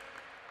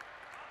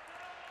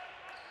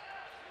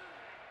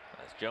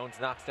 As Jones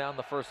knocks down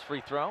the first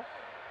free throw.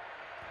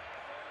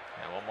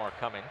 And 1 more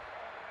coming.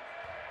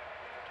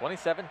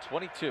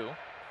 27-22.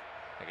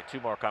 I get 2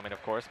 more coming,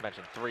 of course.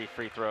 Mentioned 3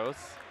 free throws.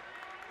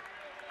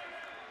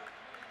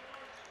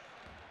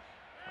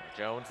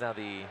 Jones now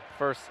the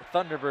first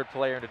Thunderbird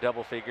player into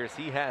double figures.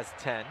 He has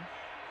 10.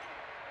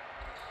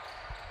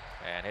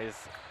 And his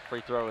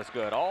free throw is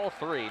good. All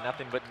 3,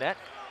 nothing but net,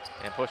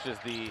 and pushes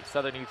the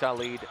Southern Utah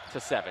lead to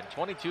 7.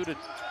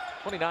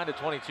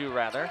 29-22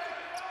 rather.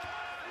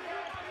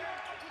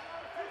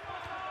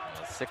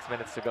 6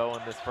 minutes to go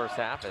in this first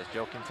half as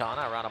Joe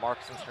Quintana around a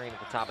Markuson screen at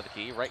the top of the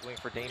key. Right wing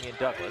for Damian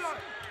Douglas.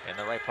 In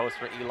the right post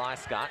for Eli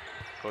Scott.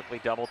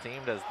 Quickly double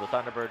teamed as the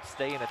Thunderbirds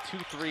stay in a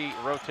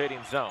 2-3 rotating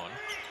zone.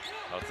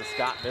 Goes to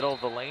Scott, middle of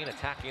the lane,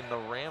 attacking the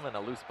rim, and a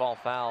loose ball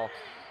foul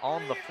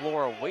on the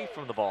floor away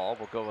from the ball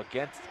will go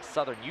against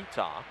Southern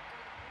Utah.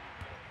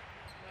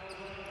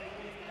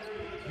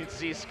 You can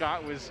see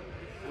Scott was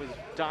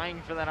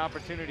dying for that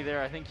opportunity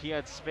there. I think he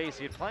had space.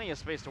 He had plenty of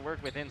space to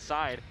work with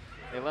inside.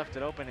 They left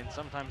it open, and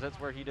sometimes that's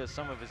where he does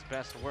some of his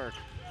best work.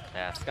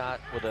 Yeah,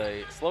 Scott with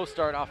a slow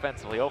start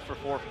offensively, 0 for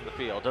 4 from the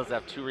field. Does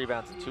have 2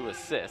 rebounds and 2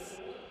 assists.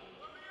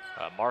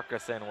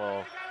 Markuson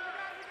will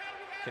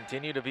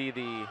continue to be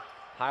the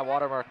high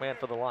watermark man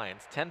for the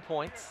Lions. 10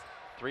 points,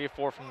 3 of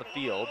 4 from the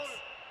field.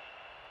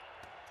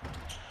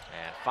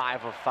 And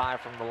 5 of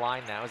 5 from the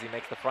line now as he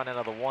makes the front end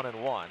of the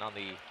 1-and-1 on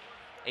the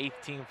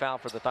 8th team foul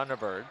for the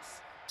Thunderbirds.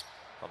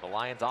 Well, the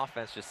Lions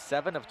offense just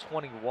 7 of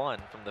 21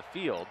 from the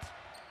field.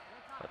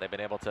 But they've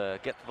been able to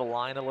get to the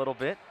line a little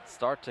bit,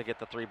 start to get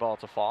the 3 ball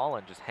to fall,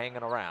 and just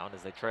hanging around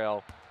as they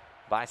trail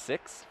by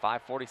 6.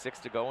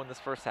 5:46 to go in this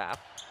first half.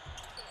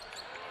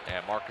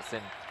 And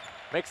Markuson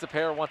makes the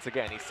pair once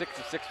again. He's 6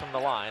 of 6 from the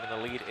line, and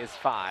the lead is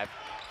 5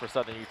 for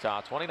Southern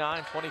Utah.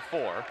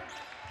 29-24.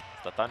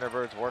 The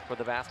Thunderbirds work with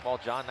the basketball.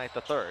 John Knight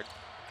III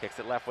kicks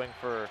it left wing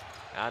for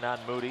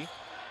Anand Moody.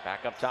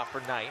 Back up top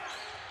for Knight.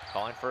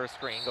 Calling for a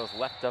screen, goes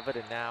left of it,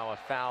 and now a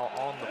foul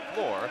on the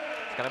floor.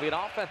 It's going to be an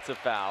offensive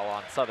foul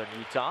on Southern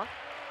Utah.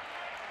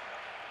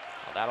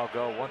 Well, that'll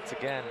go once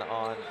again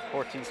on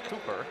Cortez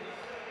Cooper,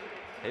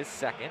 his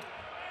second.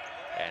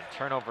 And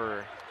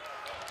turnover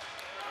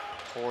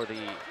for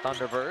the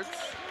Thunderbirds.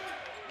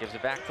 Gives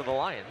it back to the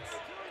Lions.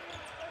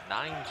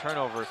 9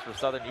 turnovers for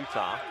Southern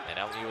Utah, and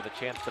LMU with a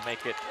chance to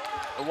make it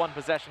a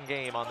one-possession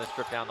game on this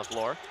trip down the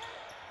floor.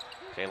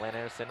 Jalen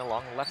Anderson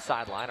along the left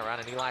sideline,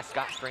 around an Eli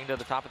Scott screen to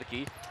the top of the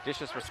key.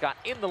 Dishes for Scott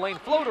in the lane,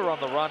 floater on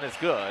the run is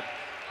good.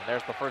 And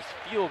there's the first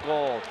field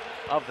goal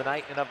of the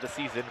night and of the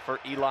season for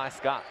Eli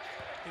Scott.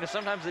 You know,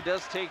 sometimes it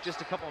does take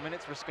just a couple of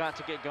minutes for Scott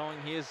to get going.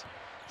 He is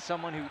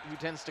someone who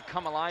tends to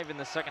come alive in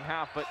the second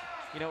half, but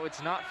you know,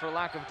 it's not for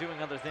lack of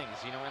doing other things.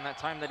 You know, in that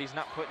time that he's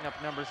not putting up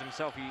numbers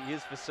himself, he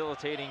is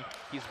facilitating,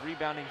 he's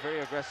rebounding very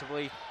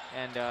aggressively,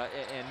 and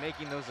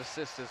making those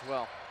assists as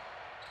well.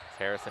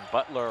 Harrison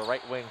Butler,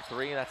 right wing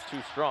 3, that's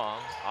too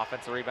strong.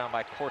 Offensive rebound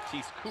by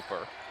Cortez Cooper.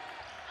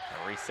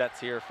 And resets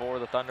here for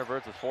the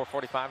Thunderbirds with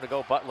 4:45 to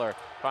go. Butler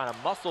trying to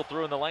muscle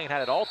through in the lane,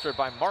 had it altered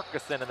by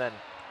Markuson, and then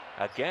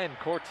again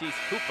Cortez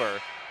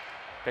Cooper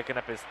picking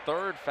up his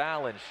 3rd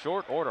foul in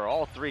short order,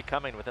 all 3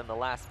 coming within the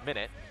last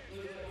minute.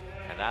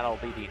 And that'll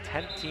be the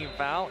 10th team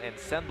foul and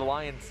send the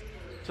Lions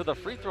to the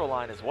free throw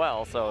line as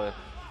well. So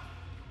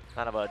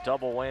kind of a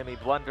double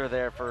whammy blunder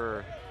there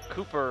for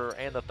Cooper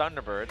and the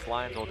Thunderbirds.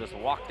 Lions will just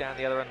walk down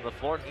the other end of the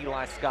floor, and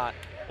Eli Scott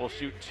will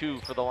shoot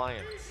 2 for the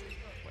Lions.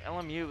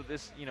 LMU,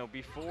 this, you know,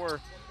 before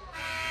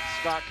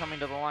Scott coming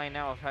to the line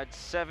now, have had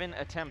 7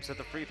 attempts at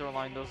the free throw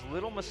line. Those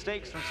little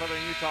mistakes from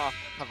Southern Utah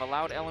have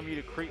allowed LMU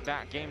to creep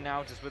back. Game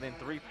now just within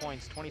 3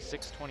 points,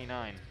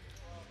 26-29.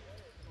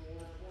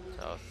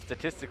 So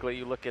statistically,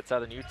 you look at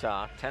Southern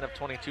Utah, 10 of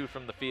 22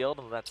 from the field,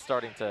 and that's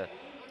starting to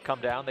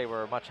come down. They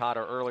were much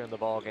hotter early in the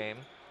ball game.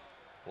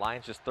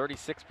 Lions just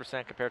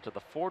 36% compared to the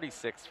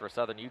 46 for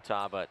Southern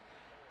Utah, but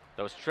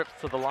those trips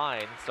to the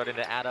line starting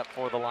to add up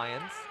for the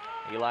Lions.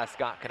 Eli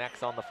Scott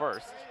connects on the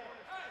first.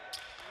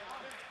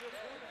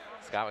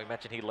 Scott, we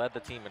mentioned he led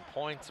the team in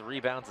points,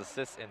 rebounds,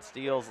 assists, and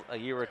steals a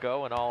year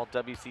ago, and all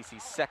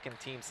WCC 2nd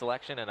team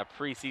selection and a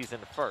preseason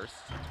first.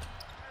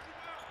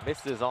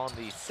 Misses on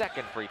the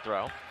 2nd free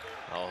throw.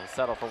 He'll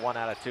settle for 1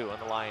 out of 2, and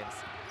the Lions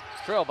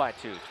trail by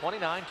 2,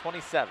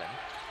 29-27.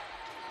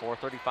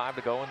 4:35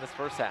 to go in this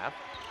first half.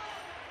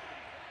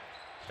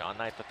 John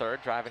Knight III,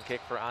 drive and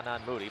kick for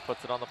Anand Moody,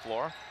 puts it on the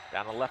floor,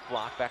 down the left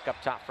block, back up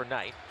top for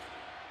Knight.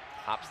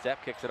 Hop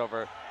step, kicks it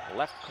over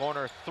left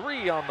corner,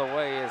 3 on the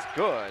way is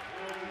good.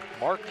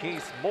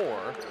 Marquise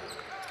Moore,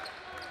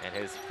 and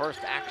his first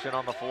action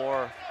on the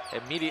floor,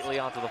 immediately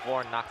onto the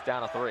floor and knocks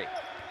down a 3.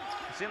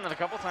 We've seen that a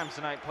couple times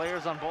tonight.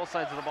 Players on both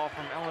sides of the ball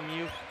from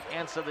LMU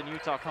and Southern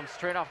Utah come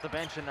straight off the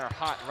bench, and they're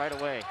hot right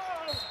away.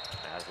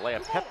 As Lea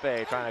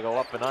Pepe trying to go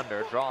up and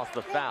under, draws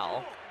the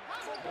foul.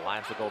 The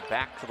Lions will go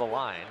back to the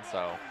line,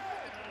 so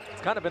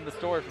it's kind of been the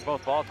story for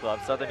both ball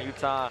clubs. Southern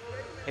Utah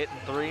hitting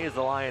 3s,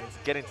 the Lions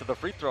getting to the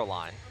free throw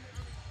line.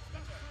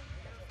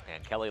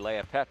 And Kelly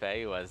Lea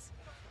Pepe, who has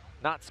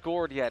not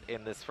scored yet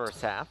in this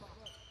first half,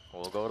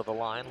 will go to the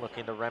line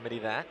looking to remedy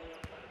that.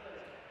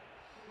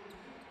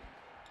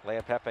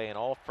 Lea Pepe, an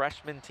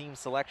all-freshman team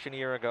selection a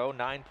year ago,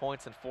 9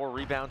 points and 4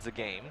 rebounds a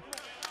game,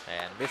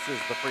 and misses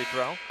the free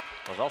throw.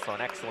 Was also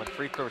an excellent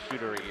free throw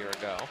shooter a year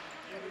ago.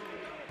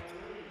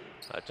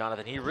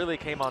 Jonathan, he really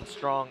came on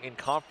strong in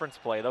conference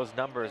play. Those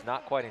numbers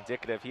not quite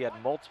indicative. He had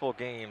multiple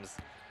games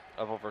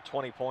of over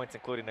 20 points,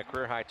 including a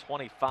career-high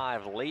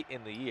 25 late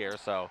in the year.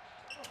 So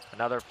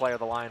another player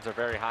the Lions are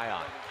very high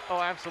on.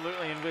 Oh,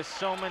 absolutely. And with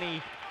so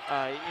many,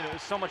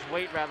 so much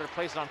weight rather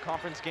placed on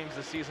conference games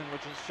this season,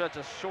 which is such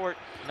a short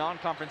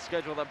non-conference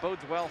schedule, that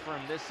bodes well for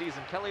him this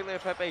season. Kelly Lea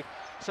Pepe,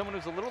 someone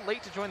who's a little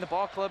late to join the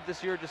ball club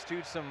this year just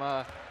due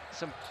to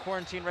some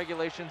quarantine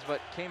regulations, but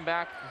came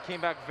back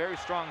very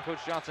strong.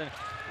 Coach Johnson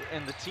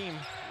and the team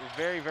were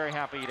very, very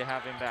happy to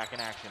have him back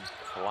in action.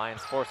 The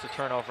Lions force a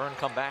turnover and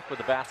come back with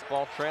the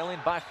basketball, trailing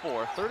by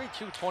 4,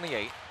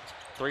 32-28.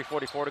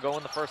 3:44 to go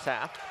in the first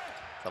half.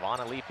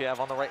 Savannah Lipiev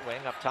on the right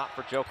wing, up top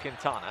for Joe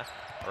Quintana.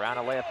 Around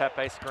a Lea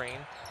Pepe screen,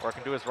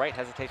 working to his right,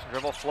 hesitation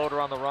dribble,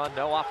 floater on the run,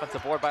 no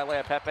offensive board by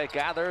Lea Pepe,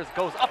 gathers,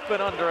 goes up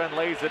and under and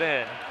lays it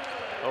in.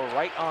 Oh,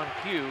 right on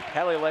cue,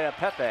 Kelly Lea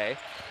Pepe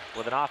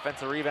with an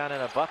offensive rebound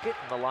and a bucket,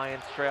 and the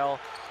Lions trail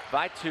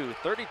by 2,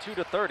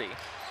 32-30.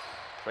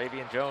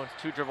 Travian Jones,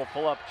 2-dribble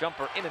pull-up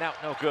jumper, in and out,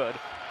 no good.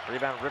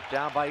 Rebound ripped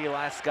down by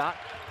Eli Scott,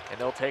 and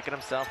they'll take it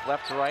himself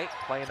left to right,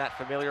 playing that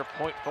familiar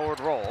point forward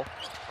role.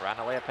 Around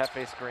a Lea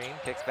Pepe screen,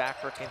 kicks back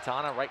for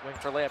Quintana, right wing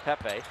for Lea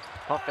Pepe.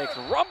 Pump fakes,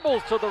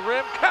 rumbles to the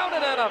rim,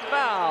 counted and a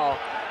foul.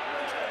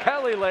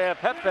 Kelly Lea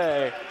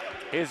Pepe,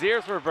 his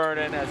ears were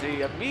burning as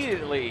he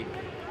immediately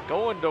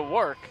going to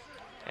work.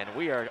 And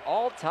we are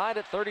all tied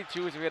at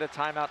 32 as we get a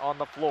timeout on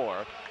the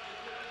floor.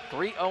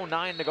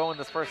 3:09 to go in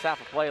this first half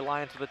of play.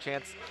 Lions with a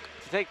chance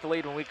to take the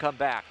lead when we come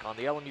back on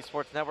the LMU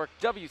Sports Network,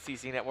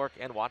 WCC Network,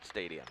 and Watch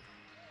Stadium.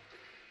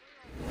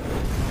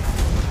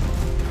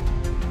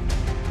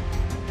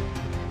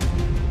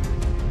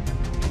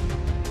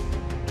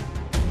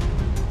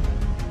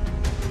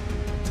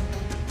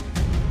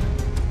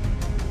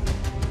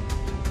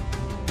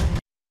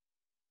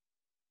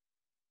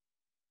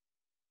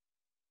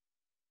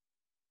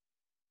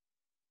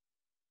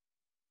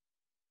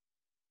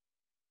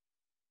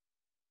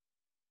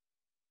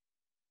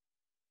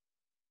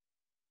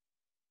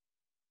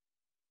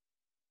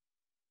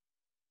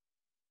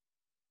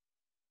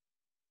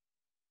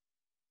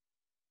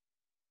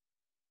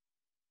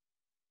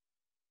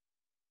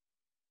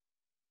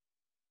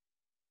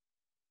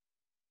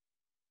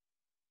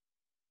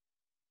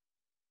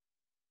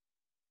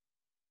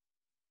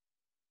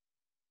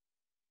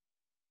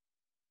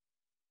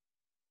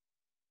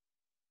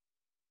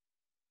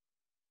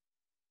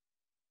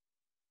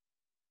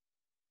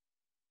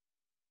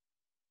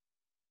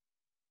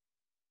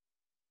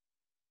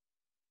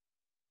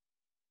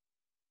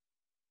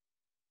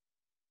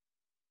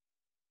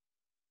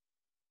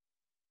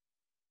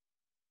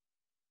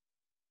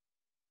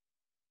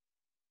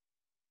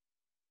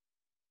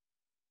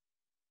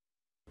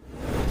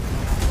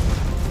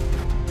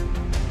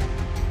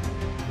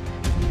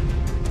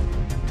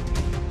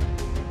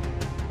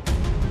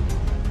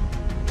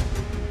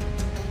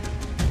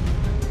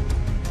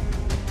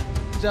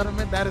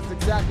 gentlemen, that is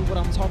exactly what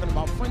I'm talking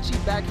about. Frenchie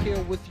back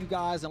here with you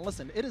guys. And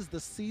listen, it is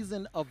the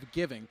season of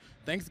giving.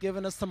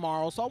 Thanksgiving is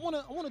tomorrow, so I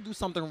want to do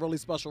something really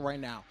special right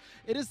now.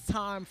 It is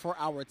time for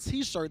our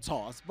t-shirt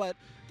toss, but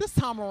this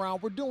time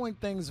around, we're doing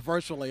things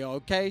virtually,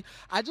 okay?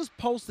 I just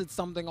posted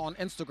something on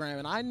Instagram,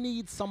 and I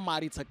need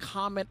somebody to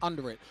comment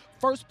under it.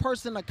 First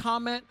person to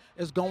comment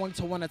is going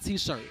to win a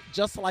t-shirt,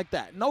 just like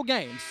that. No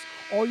games.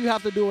 All you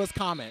have to do is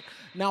comment.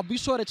 Now, be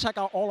sure to check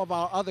out all of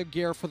our other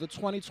gear for the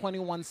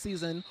 2021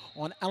 season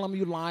on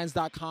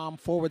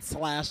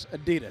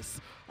lmulions.com/Adidas.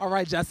 All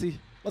right, Jesse,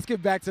 let's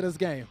get back to this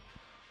game.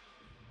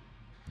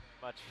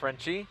 Much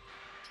Frenchie.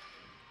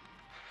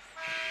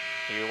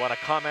 You want to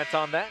comment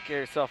on that? Get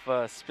yourself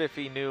a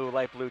spiffy new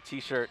light blue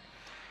t-shirt.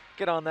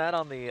 Get on that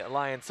on the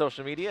Lions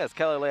social media as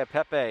Kelly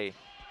Leaupepe,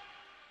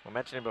 we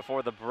mentioned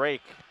before the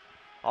break,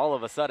 all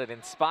of a sudden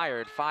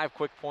inspired. 5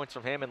 quick points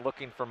from him and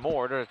looking for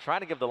more to try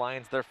to give the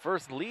Lions their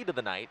first lead of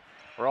the night.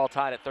 We're all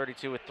tied at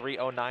 32 with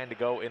 3:09 to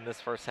go in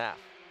this first half.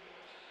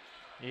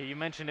 Yeah, you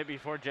mentioned it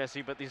before,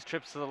 Jesse, but these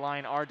trips to the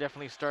line are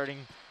definitely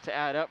starting to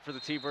add up for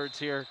the T-Birds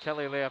here.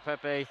 Kelly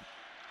Leaupepe,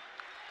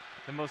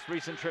 the most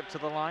recent trip to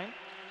the line.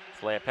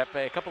 It's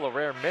Leaupepe, a couple of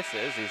rare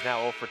misses. He's now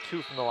 0 for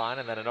 2 from the line,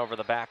 and then an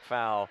over-the-back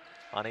foul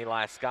on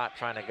Eli Scott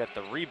trying to get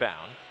the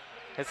rebound.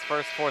 His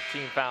first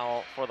 4th-team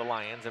foul for the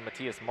Lions, and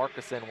Matthias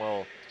Markussen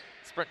will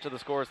sprint to the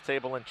scores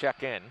table and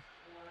check in.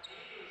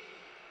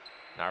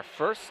 And our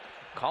first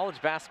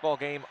college basketball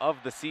game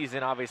of the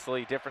season,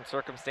 obviously different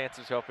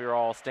circumstances. Hope you're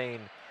all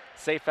staying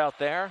safe out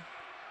there.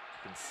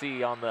 You can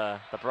see on the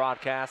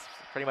broadcast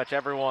pretty much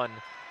everyone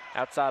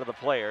outside of the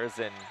players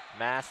in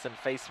masks and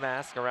face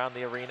masks around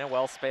the arena,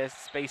 well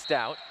spaced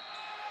out.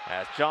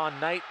 As John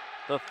Knight,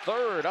 the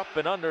third up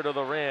and under to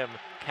the rim,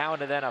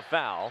 counted and a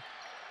foul.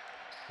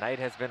 Knight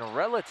has been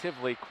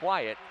relatively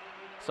quiet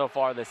so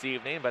far this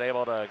evening, but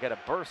able to get a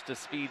burst of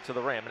speed to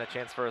the rim and a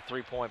chance for a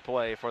 3-point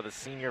play for the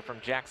senior from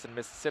Jackson,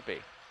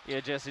 Mississippi. Yeah,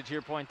 Jesse, to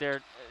your point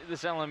there,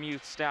 this LMU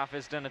staff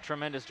has done a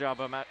tremendous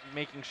job of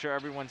making sure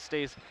everyone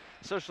stays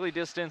socially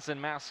distanced and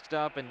masked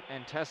up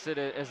and tested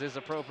as is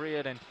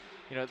appropriate. And,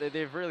 you know,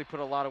 they've really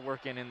put a lot of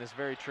work in this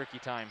very tricky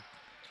time.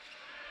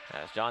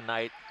 As John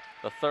Knight,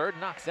 the third,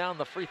 knocks down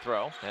the free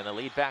throw, and the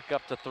lead back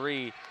up to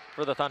 3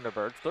 for the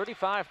Thunderbirds,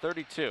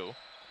 35-32.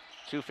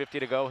 2:50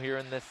 to go here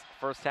in this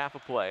first half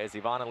of play as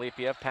Ivan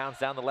Alipiev pounds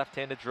down the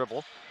left-handed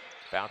dribble.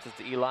 Bounces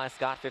to Eli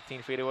Scott,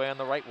 15 feet away on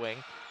the right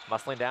wing.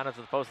 Muscling down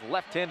into the post,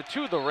 left-handed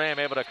to the rim,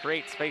 able to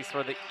create space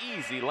for the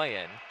easy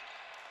lay-in.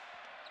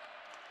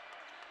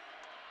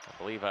 I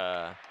believe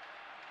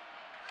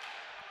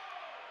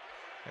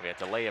maybe a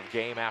delay of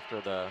game after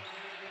the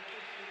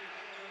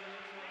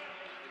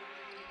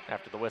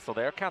whistle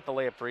there. Count the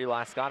layup for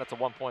Eli Scott. It's a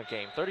 1-point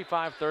game,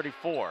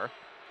 35-34.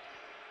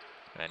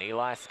 And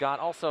Eli Scott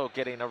also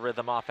getting a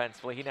rhythm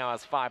offensively. He now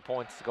has 5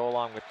 points to go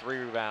along with 3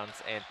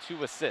 rebounds and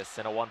 2 assists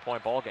in a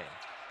 1-point ball game.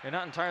 You're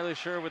not entirely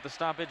sure what the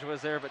stoppage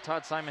was there, but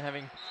Todd Simon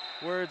having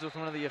words with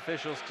one of the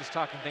officials, just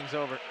talking things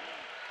over.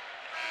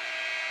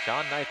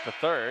 John Knight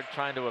III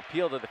trying to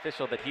appeal to the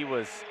official that he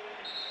was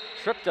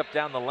tripped up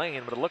down the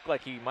lane, but it looked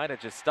like he might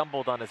have just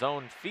stumbled on his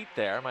own feet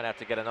there. Might have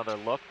to get another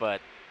look, but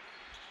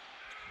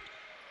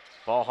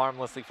ball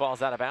harmlessly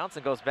falls out of bounds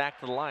and goes back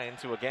to the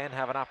Lions, who again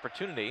have an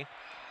opportunity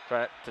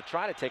to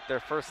try to take their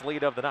first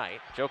lead of the night.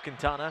 Joe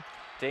Quintana,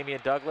 Damian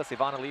Douglas,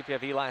 Ivan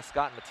Alipiev, Eli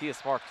Scott, and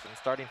Matthias Markussen,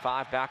 starting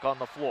 5 back on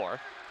the floor.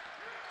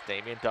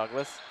 Damian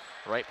Douglas,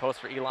 right post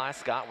for Eli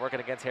Scott,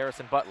 working against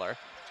Harrison Butler.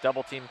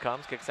 Double team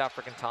comes, kicks out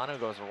for Quintana, who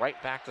goes right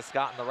back to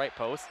Scott in the right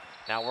post.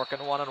 Now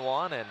working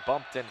one-on-one and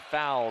bumped and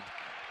fouled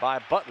by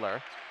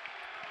Butler,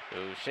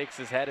 who shakes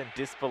his head in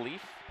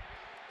disbelief.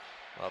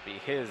 That'll be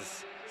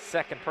his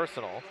second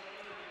personal.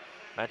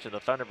 Mentioned the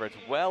Thunderbirds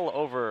well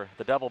over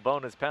the double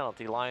bonus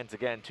penalty. Lions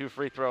again, 2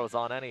 free throws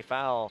on any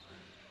foul.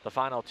 The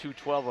final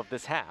 2:12 of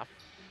this half.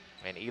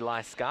 And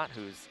Eli Scott,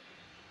 who's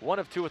 1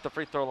 of 2 at the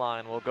free throw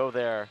line, will go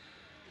there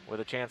with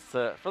a chance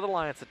for the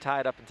Lions to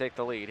tie it up and take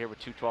the lead here with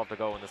 2:12 to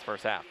go in this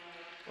first half.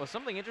 Well,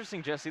 something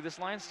interesting, Jesse, this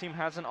Lions team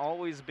hasn't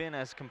always been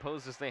as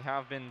composed as they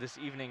have been this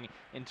evening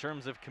in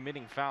terms of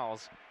committing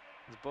fouls.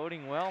 It's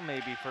boding well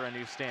maybe for a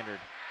new standard.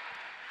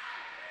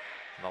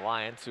 The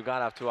Lions, who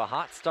got off to a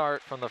hot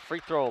start from the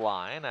free throw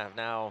line, have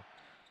now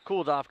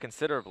cooled off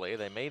considerably.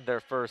 They made their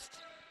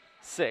first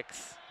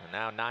 6, and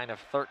now 9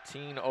 of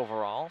 13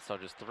 overall, so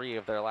just 3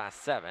 of their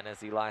last 7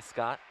 as Eli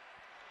Scott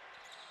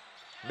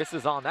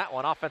misses on that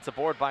one. Offensive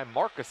board by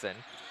Markussen.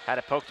 Had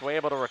it poked away,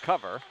 able to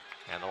recover.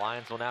 And the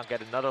Lions will now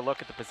get another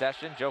look at the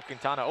possession. Joe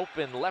Quintana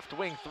open, left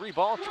wing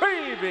 3-ball.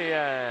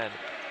 Trevian!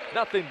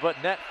 Nothing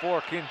but net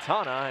for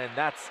Quintana, and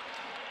that's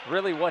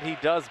really what he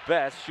does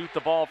best. Shoot the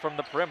ball from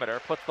the perimeter.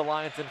 Puts the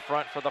Lions in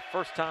front for the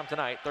first time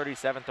tonight,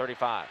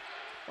 37-35.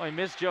 Well, he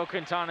missed Joe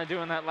Quintana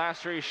doing that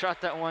last year. He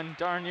shot that one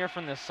darn near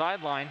from the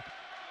sideline.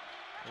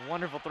 A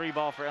wonderful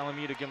 3-ball for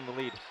LMU to give him the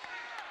lead.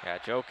 Yeah,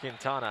 Joe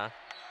Quintana,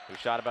 who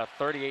shot about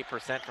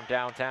 38% from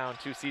downtown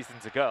 2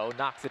 seasons ago,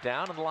 knocks it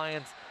down, and the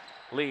Lions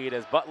lead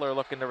as Butler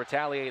looking to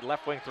retaliate.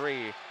 Left wing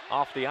 3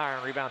 off the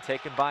iron. Rebound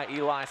taken by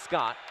Eli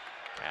Scott.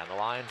 And the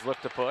Lions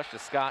look to push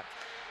as Scott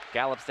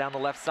gallops down the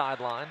left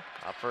sideline.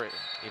 Up for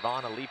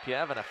Ivan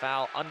Alipiev, and a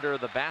foul under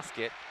the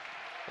basket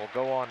will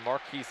go on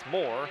Marquise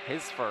Moore,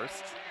 his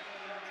first.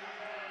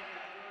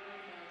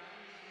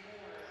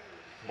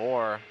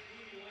 Moore,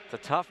 it's a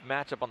tough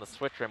matchup on the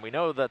switch rim. We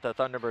know that the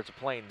Thunderbirds are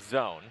playing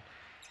zone,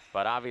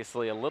 but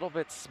obviously a little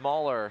bit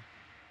smaller,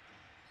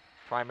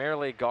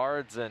 primarily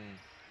guards and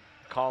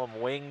call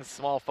them wings,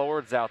 small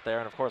forwards out there.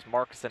 And of course,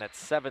 Markusen at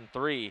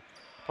 7'3",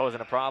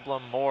 posing a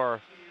problem.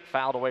 Moore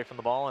fouled away from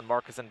the ball, and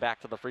Markusen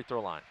back to the free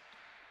throw line.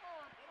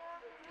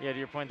 Yeah, to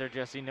your point there,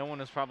 Jesse, no one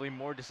is probably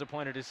more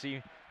disappointed to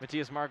see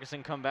Matthias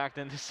Markusen come back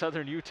than this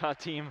Southern Utah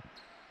team.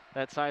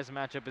 That size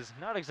matchup is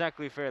not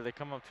exactly fair. They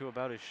come up to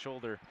about his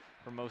shoulder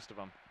for most of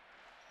them.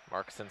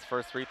 Markusen's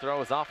first free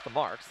throw is off the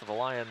mark, so the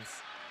Lions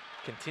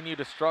continue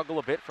to struggle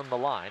a bit from the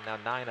line. Now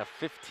 9 of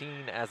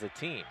 15 as a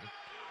team.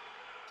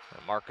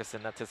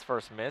 Markusen, that's his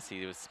first miss.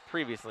 He was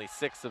previously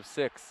 6 of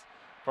 6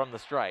 from the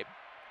stripe.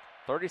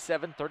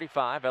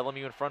 37-35,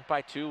 LMU in front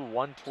by 2,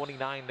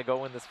 1:29 to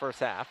go in this first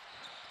half.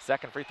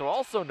 Second free throw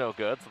also no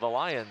good, so the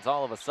Lions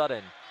all of a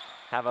sudden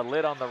have a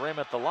lid on the rim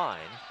at the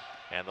line,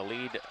 and the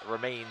lead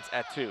remains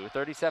at 2.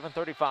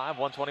 37-35,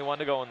 1:21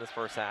 to go in this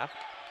first half.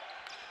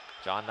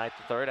 John Knight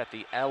III at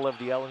the L of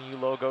the LMU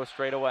logo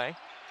straight away.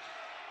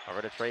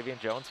 Over to Travian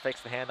Jones,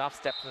 fakes the handoff,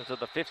 steps into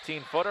the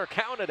 15-footer,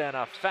 counted, and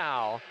a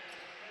foul.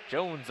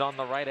 Jones on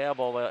the right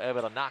elbow,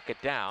 able to knock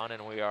it down,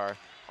 and we are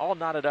all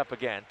knotted up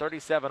again,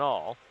 37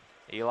 all.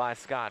 Eli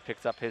Scott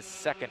picks up his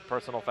second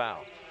personal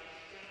foul.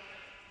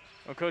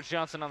 Well, Coach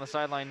Johnson on the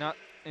sideline not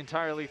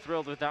entirely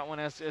thrilled with that one,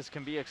 as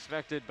can be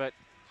expected, but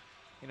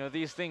you know,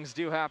 these things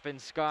do happen.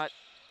 Scott,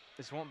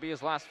 this won't be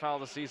his last foul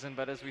of the season,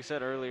 but as we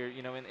said earlier,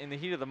 you know, in the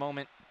heat of the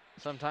moment,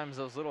 sometimes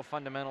those little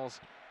fundamentals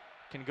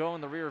can go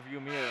in the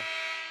rearview mirror.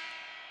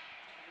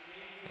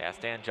 Yeah,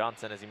 Stan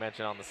Johnson, as you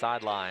mentioned, on the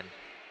sideline,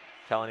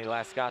 telling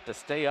Eli Scott to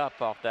stay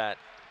up off that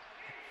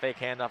fake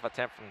handoff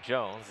attempt from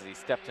Jones. As he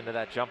stepped into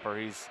that jumper,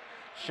 he's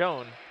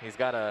shown he's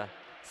got a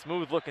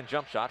smooth-looking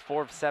jump shot,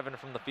 4 of 7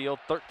 from the field,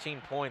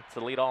 13 points to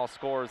lead all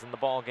scorers in the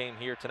ball game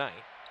here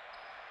tonight.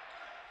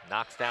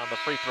 Knocks down the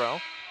free throw,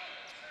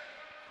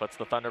 puts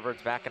the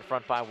Thunderbirds back in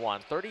front by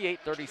 1,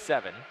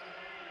 38-37.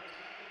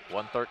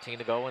 1:13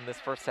 to go in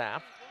this first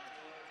half,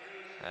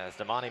 as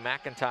Damani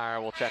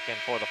McIntyre will check in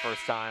for the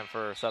first time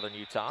for Southern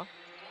Utah.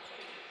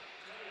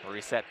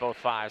 Reset both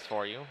fives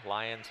for you.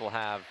 Lions will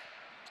have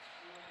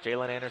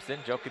Jalen Anderson,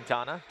 Joe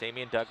Quintana,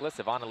 Damian Douglas,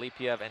 Ivan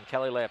Alipiev, and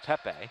Kelly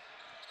Leapepe.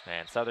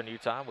 And Southern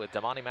Utah with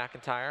Damani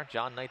McIntyre,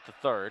 John Knight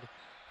III,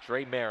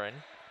 Dre Marin,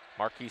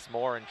 Marquise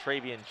Moore, and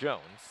Travian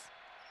Jones.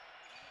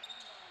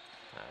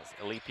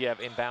 As Alipiev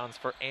inbounds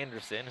for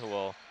Anderson, who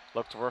will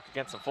look to work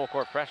against some full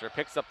court pressure,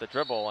 picks up the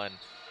dribble and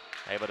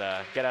able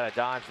to get out of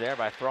dodge there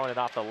by throwing it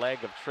off the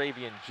leg of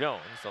Travian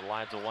Jones. The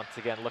Lions will once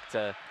again look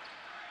to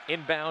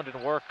inbound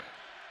and work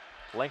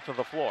length of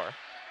the floor.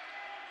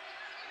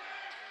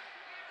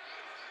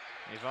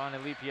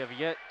 Ivan Alipiev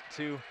yet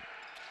to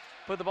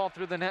put the ball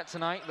through the net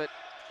tonight, but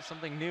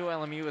something new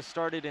LMU has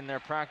started in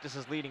their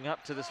practices leading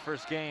up to this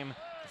first game.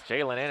 It's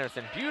Jalen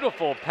Anderson,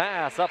 beautiful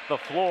pass up the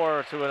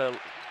floor to a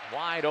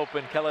wide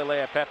open Kelly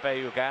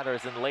Leapepe, who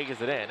gathers and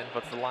lays it in and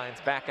puts the Lions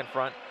back in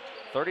front,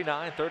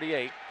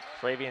 39-38.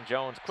 Travian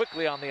Jones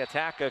quickly on the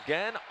attack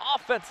again.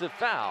 Offensive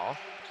foul.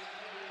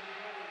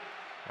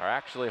 Or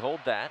actually hold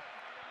that.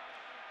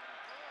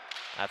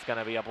 That's going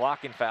to be a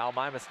blocking foul.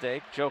 My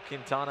mistake. Joe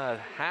Quintana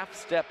half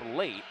step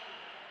late.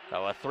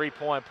 So a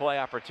three-point play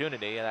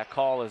opportunity. And that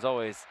call is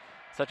always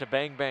such a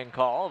bang-bang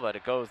call, but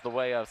it goes the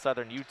way of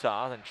Southern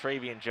Utah. And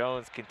Travian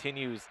Jones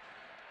continues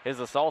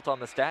his assault on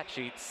the stat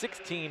sheet.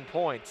 16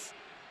 points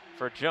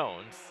for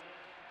Jones.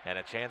 And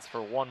a chance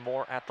for one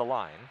more at the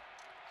line.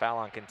 Foul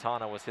on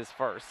Quintana was his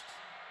first.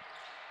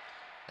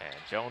 And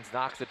Jones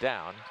knocks it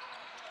down.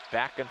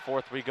 Back and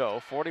forth we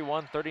go.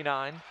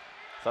 41-39.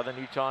 Southern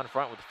Utah in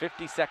front with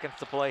 50 seconds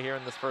to play here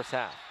in this first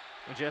half.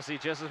 Well, Jesse,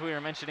 just as we were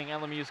mentioning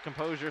LMU's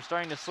composure,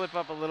 starting to slip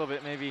up a little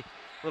bit, maybe a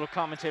little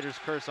commentator's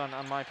curse on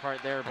my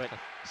part there, but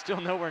still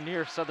nowhere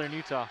near Southern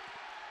Utah.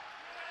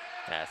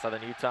 Yeah,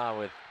 Southern Utah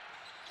with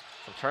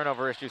some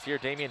turnover issues here.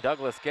 Damian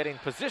Douglas getting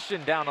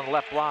positioned down on the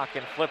left block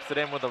and flips it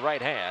in with the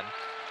right hand.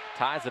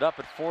 Ties it up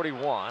at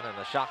 41, and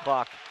the shot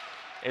clock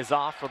is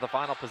off for the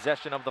final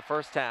possession of the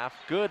first half.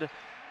 Good,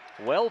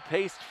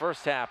 well-paced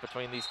first half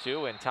between these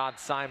two, and Todd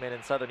Simon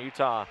and Southern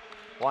Utah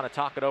want to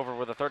talk it over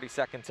with a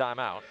 30-second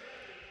timeout.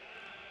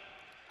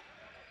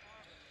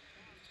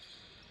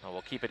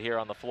 We'll keep it here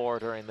on the floor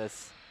during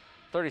this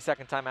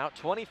 30-second timeout.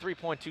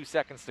 23.2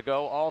 seconds to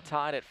go, all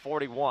tied at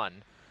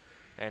 41.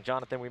 And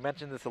Jonathan, we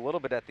mentioned this a little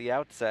bit at the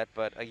outset,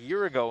 but a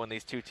year ago when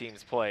these two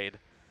teams played,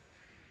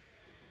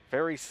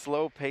 very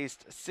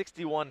slow-paced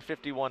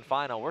 61-51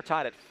 final. We're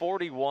tied at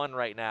 41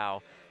 right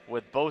now,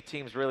 with both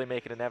teams really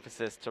making an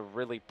emphasis to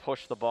really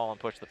push the ball and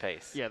push the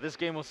pace. Yeah, this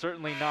game will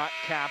certainly not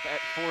cap at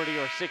 40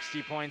 or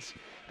 60 points.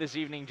 this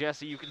evening,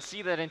 Jesse. You can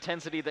see that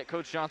intensity that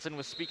Coach Johnson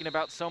was speaking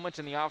about so much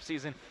in the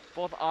offseason,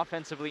 both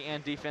offensively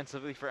and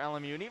defensively for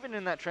LMU. And even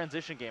in that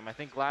transition game, I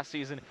think last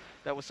season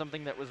that was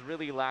something that was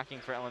really lacking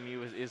for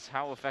LMU is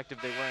how effective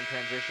they were in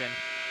transition.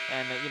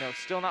 And,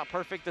 still not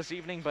perfect this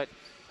evening, but,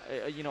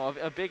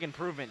 a big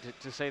improvement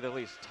to say the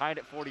least. Tied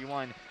at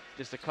 41,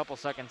 just a couple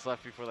seconds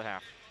left before the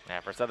half. Yeah,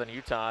 for Southern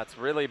Utah, it's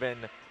really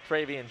been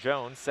Travian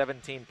Jones,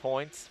 17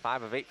 points,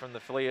 5 of 8 from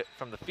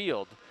the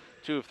field,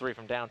 2 of 3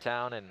 from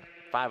downtown, and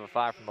 5 of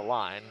 5 from the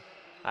line.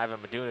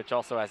 Ivan Madunic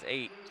also has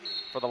 8.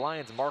 For the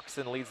Lions,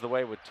 Markson leads the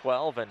way with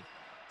 12, and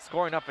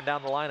scoring up and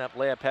down the lineup,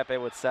 Leah Pepe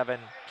with 7,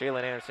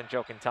 Jalen Anderson,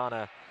 Joe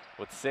Quintana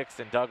with 6,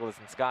 and Douglas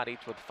and Scott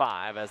each with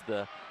 5, as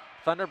the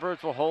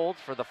Thunderbirds will hold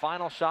for the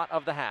final shot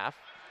of the half.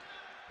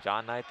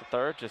 John Knight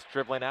III just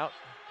dribbling out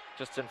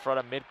just in front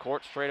of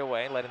midcourt straight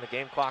away, letting the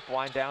game clock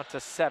wind down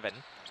to 7.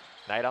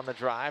 Knight on the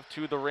drive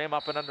to the rim,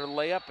 up and under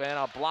layup, and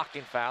a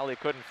blocking foul. He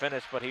couldn't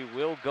finish, but he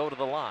will go to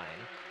the line.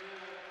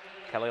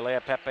 Kelly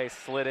Leapepe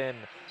slid in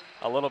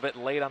a little bit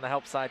late on the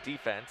help side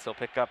defense. He'll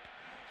pick up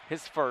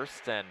his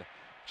first, and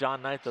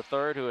John Knight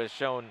III, who has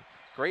shown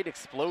great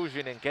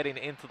explosion in getting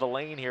into the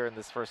lane here in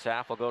this first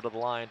half, will go to the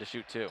line to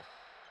shoot 2.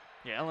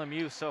 Yeah,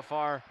 LMU so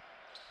far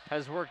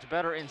has worked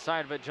better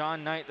inside, but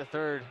John Knight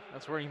III,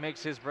 that's where he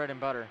makes his bread and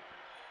butter.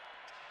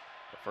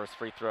 The first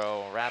free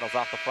throw rattles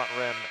off the front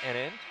rim and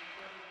in.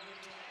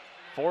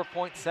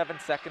 4.7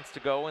 seconds to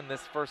go in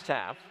this first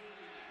half.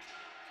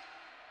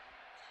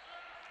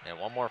 And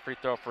one more free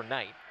throw for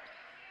Knight.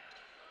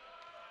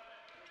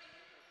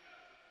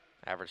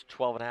 Averaged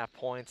 12.5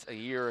 points a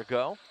year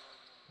ago.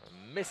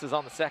 Misses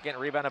on the second,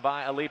 rebounded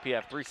by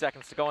Alipiev. 3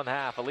 seconds to go in the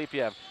half.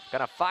 Alipiev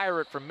gonna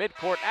fire it from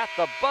midcourt at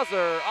the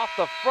buzzer, off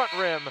the front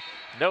rim.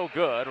 No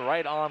good,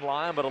 right on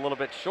line, but a little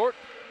bit short.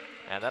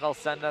 And that'll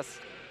send us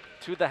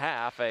to the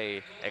half.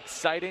 A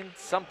exciting,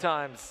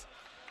 sometimes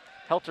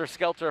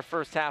helter-skelter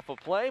first half of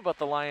play, but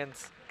the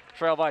Lions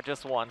trail by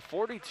just 1,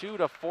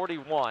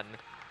 42-41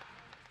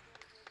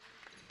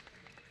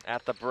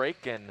 at the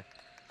break, and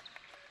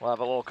we'll have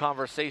a little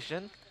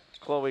conversation.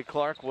 Chloe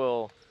Clark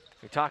will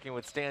be talking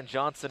with Stan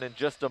Johnson in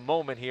just a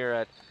moment here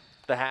at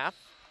the half.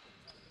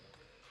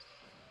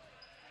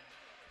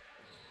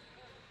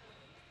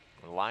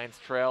 The Lions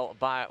trail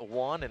by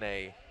 1 in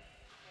a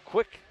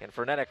quick and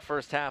frenetic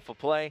first half of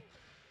play.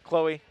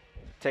 Chloe,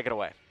 take it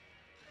away.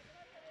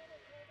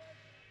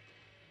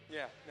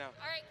 Yeah, no.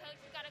 All right, Coach,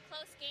 we've got a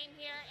close game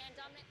here, and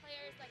dominant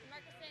players like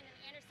Markison and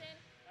Anderson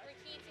were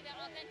key to the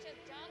offensive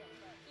jump.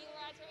 You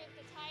guys were able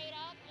to tie it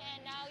up,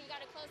 and now you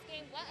got a close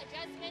game. What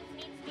adjustments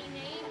need to be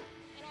made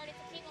in order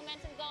to keep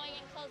momentum going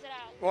and close it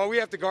out? Well, we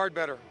have to guard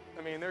better.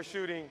 I mean, they're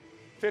shooting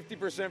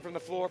 50% from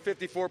the floor,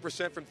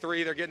 54% from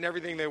 3. They're getting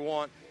everything they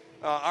want.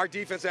 Our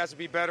defense has to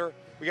be better.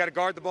 We got to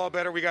guard the ball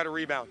better. We got to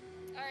rebound.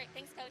 All right,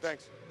 thanks, Coach.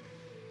 Thanks.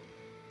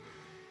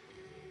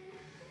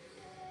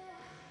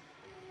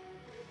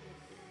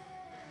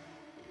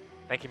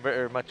 Thank you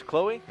very much,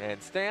 Chloe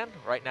and Stan.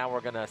 Right now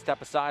we're going to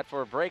step aside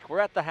for a break. We're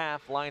at the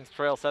half. Lions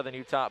trail Southern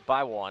Utah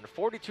by 1,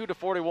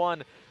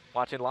 42-41.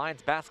 Watching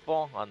Lions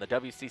basketball on the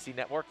WCC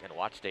Network and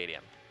Watch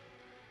Stadium.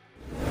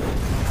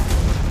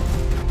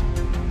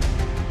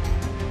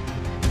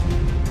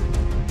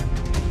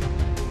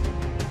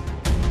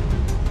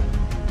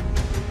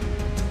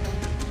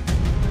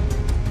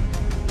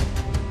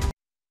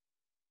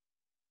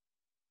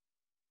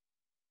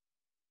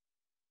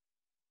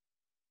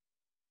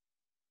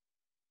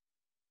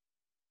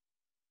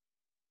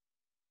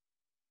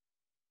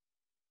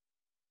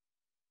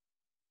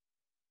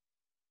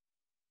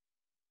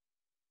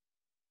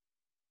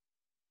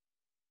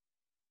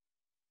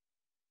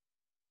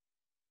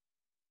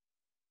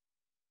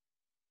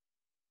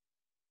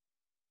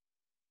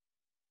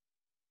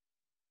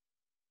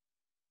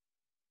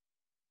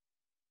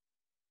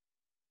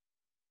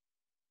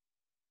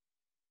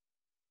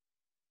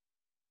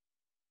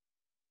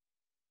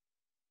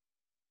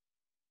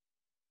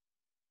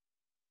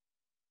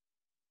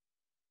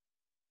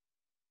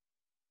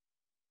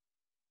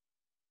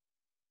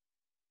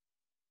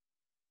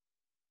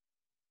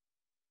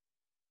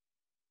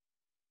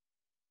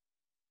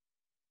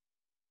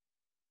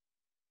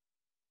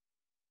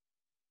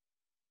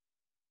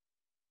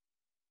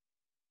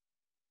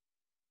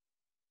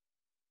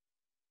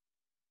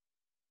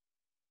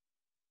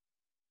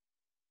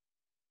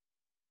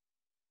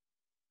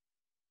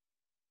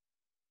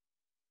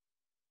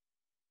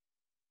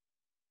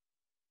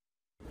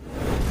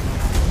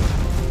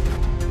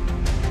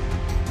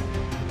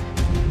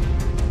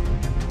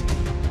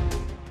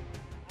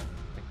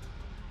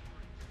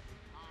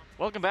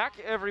 Welcome back,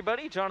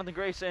 everybody. Jonathan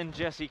Grace and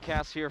Jesse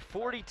Cass here.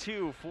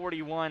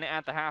 42-41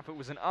 at the half. It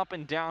was an up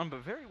and down, but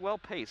very well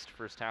paced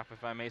first half,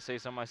 if I may say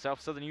so myself.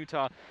 Southern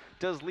Utah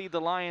does lead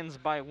the Lions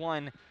by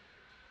 1.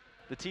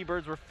 The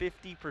T-Birds were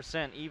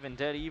 50% even,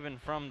 dead even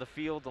from the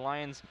field. The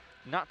Lions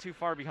not too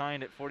far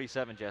behind at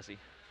 47, Jesse.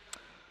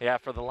 Yeah,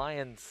 for the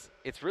Lions,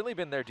 it's really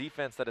been their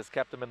defense that has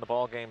kept them in the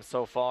ball game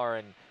so far.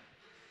 And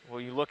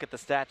when you look at the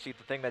stat sheet,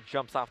 the thing that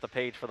jumps off the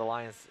page for the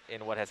Lions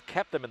in what has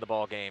kept them in the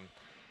ball game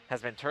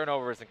has been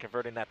turnovers and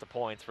converting that to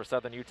points. For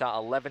Southern Utah,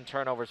 11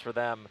 turnovers for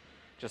them,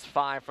 just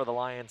 5 for the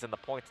Lions in the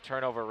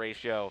points-turnover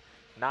ratio.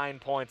 9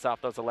 points off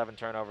those 11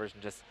 turnovers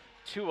and just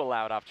 2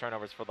 allowed off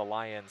turnovers for the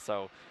Lions.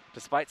 So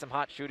despite some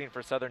hot shooting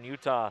for Southern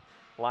Utah,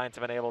 Lions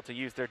have been able to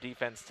use their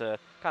defense to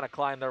kind of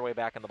climb their way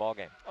back in the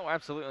ballgame. Oh,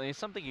 absolutely. It's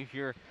something you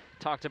hear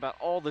talked about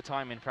all the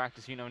time in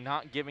practice, you know,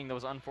 not giving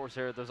those unforced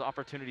errors, those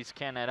opportunities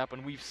can add up,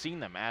 and we've seen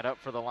them add up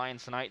for the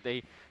Lions tonight.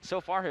 They,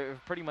 so far,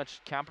 have pretty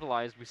much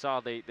capitalized. We saw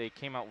they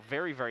came out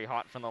very, very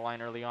hot from the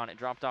line early on. It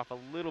dropped off a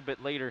little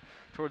bit later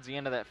towards the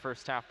end of that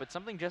first half, but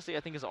something, Jesse,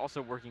 I think is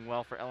also working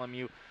well for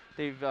LMU.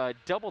 They've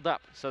doubled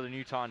up Southern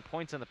Utah in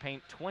points in the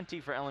paint, 20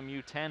 for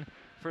LMU, 10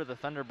 for the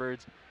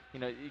Thunderbirds. You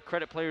know,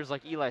 credit players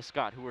like Eli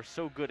Scott, who are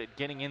so good at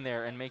getting in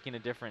there and making a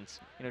difference.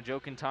 You know, Joe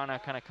Quintana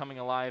kind of coming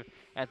alive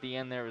at the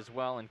end there as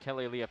well, and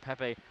Kelly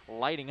Leah-Pepe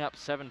lighting up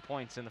 7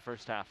 points in the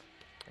first half.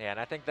 Yeah, and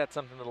I think that's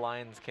something the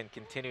Lions can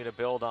continue to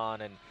build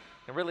on and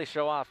really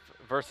show off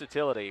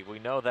versatility. We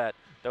know that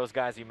those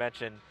guys you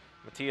mentioned,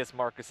 Matthias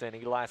Markussen,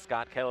 Eli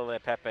Scott, Kelly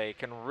Leah-Pepe,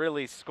 can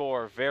really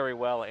score very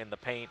well in the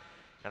paint.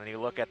 And then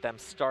you look at them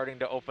starting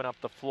to open up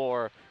the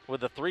floor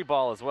with the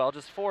 3-ball as well.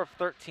 Just 4 of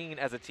 13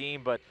 as a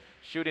team, but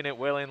shooting it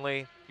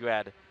willingly. You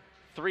had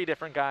 3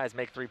 different guys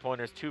make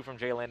 3-pointers, 2 from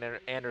Jalen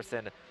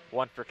Anderson,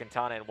 1 for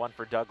Quintana, and 1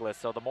 for Douglas.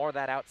 So the more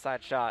that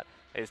outside shot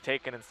is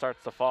taken and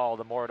starts to fall,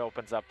 the more it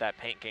opens up that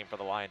paint game for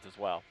the Lions as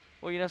well.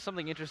 Well, you know,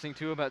 something interesting,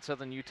 too, about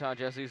Southern Utah,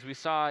 Jesse, is we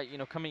saw, you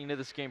know, coming into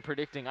this game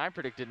I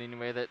predicted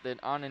anyway, that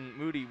Anand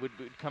Moody would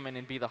come in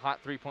and be the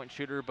hot 3-point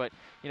shooter, but,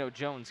 you know,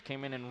 Jones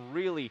came in and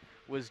really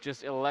was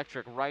just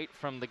electric right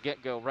from the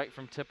get-go, right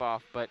from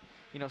tip-off. But,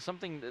 you know,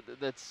 something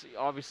that's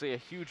obviously a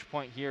huge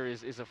point here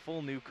is a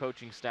full new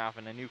coaching staff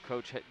and a new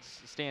coach,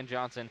 Stan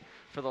Johnson,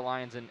 for the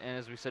Lions, and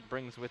as we said,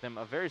 brings with him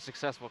a very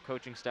successful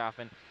coaching staff.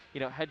 And, you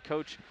know, head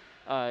coach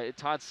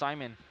Todd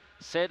Simon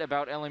said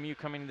about LMU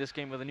coming to this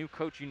game with a new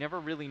coach, you never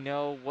really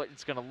know what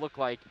it's going to look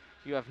like.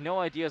 You have no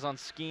ideas on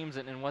schemes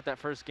and what that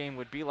first game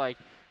would be like.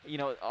 You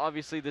know,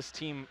 obviously this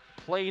team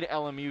played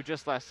LMU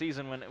just last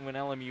season when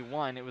LMU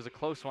won. It was a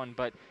close one,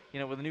 but,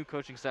 you know, with a new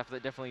coaching staff,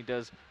 that definitely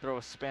does throw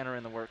a spanner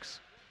in the works.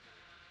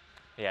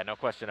 Yeah, no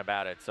question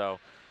about it. So,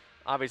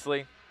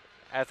 obviously,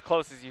 as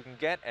close as you can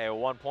get, a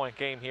 1-point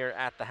game here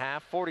at the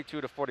half.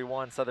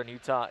 42-41, Southern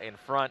Utah in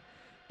front.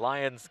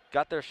 Lions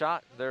got their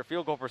shot, their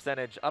field goal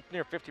percentage up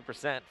near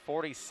 50%,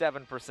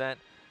 47%.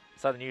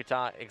 Southern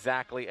Utah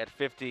exactly at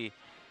 50.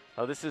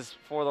 This is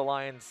for the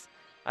Lions,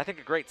 I think,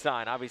 a great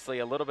sign. Obviously,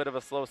 a little bit of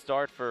a slow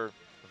start for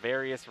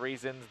various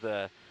reasons.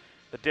 The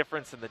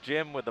difference in the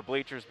gym with the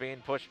bleachers being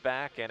pushed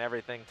back and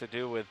everything to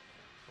do with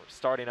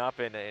starting up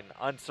in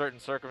uncertain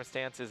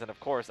circumstances. And, of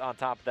course, on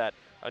top of that,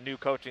 a new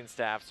coaching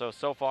staff.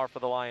 So far for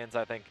the Lions,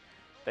 I think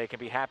they can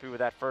be happy with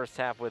that first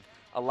half with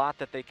a lot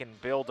that they can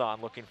build on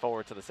looking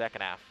forward to the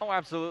second half. Oh,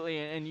 absolutely,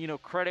 and you know,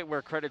 credit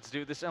where credit's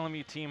due. This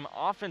LMU team,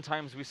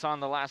 oftentimes we saw in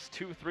the last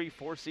 2, 3,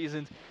 4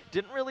 seasons,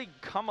 didn't really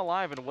come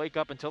alive and wake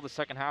up until the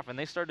second half, and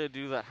they started to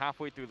do that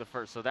halfway through the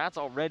first. So that's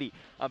already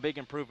a big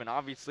improvement.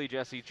 Obviously,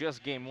 Jesse,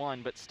 just game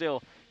 1, but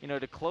still, you know,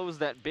 to close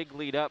that big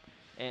lead up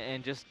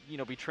and just, you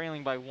know, be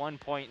trailing by 1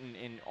 point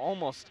and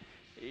almost,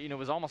 you know,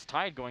 was almost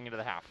tied going into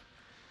the half.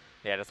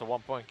 Yeah, just a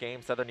 1-point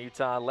game. Southern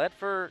Utah led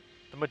for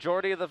the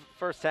majority of the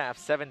first half,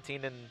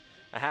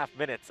 17.5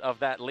 minutes of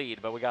that lead,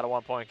 but we got a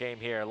 1-point game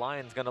here.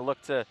 Lions going to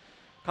look to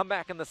come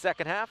back in the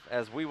second half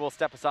as we will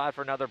step aside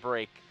for another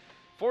break.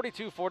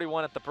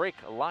 42-41 at the break.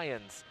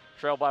 Lions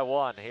trail by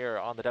 1 here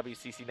on the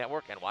WCC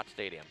Network and Watch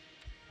Stadium.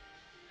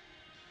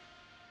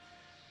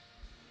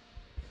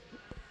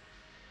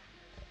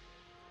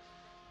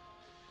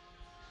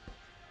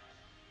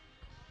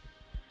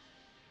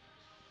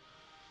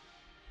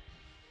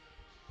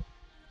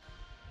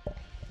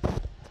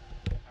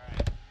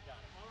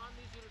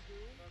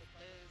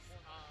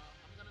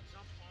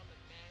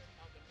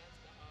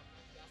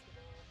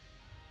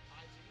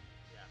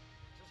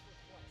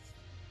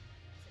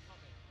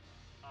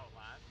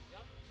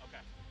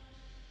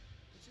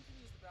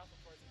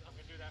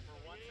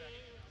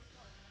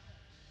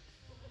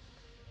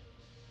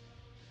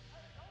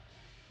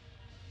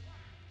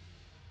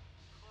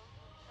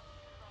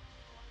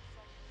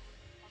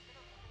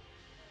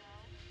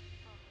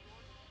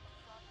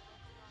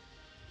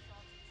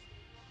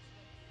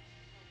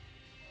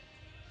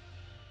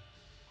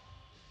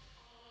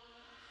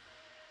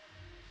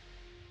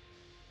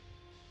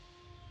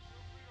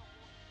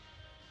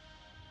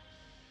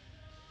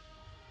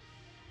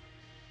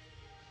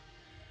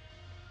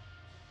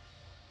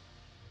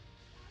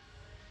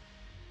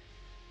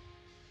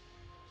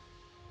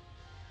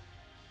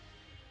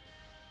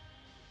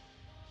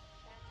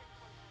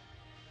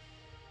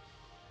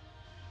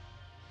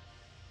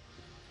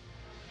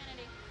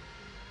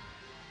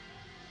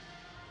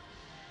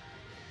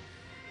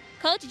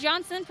 Coach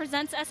Johnson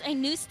presents us a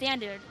new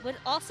standard, which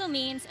also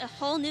means a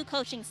whole new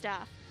coaching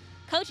staff.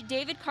 Coach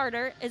David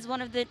Carter is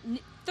one of the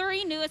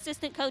 3 new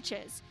assistant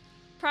coaches.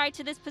 Prior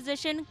to this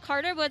position,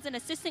 Carter was an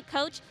assistant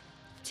coach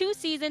 2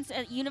 seasons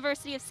at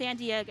University of San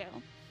Diego.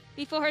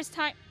 Before his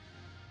time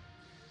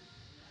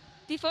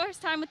Before his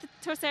time with the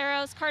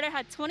Torceros, Carter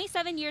had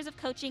 27 years of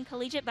coaching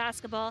collegiate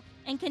basketball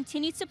and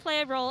continues to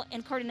play a role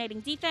in coordinating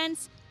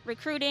defense,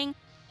 recruiting,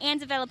 and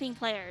developing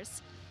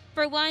players.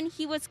 For one,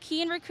 he was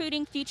key in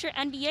recruiting future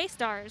NBA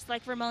stars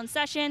like Ramon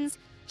Sessions,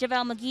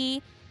 JaVale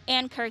McGee,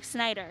 and Kirk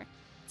Snyder.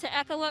 To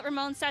echo what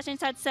Ramon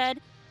Sessions had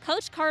said,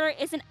 Coach Carter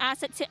is an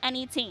asset to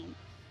any team.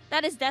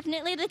 That is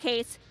definitely the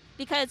case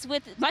because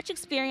with much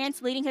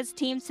experience leading his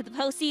teams to the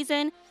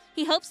postseason,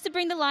 he hopes to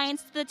bring the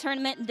Lions to the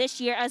tournament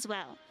this year as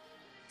well.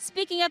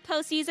 Speaking of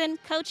postseason,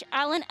 Coach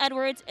Allen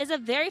Edwards is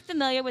very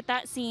familiar with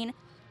that scene.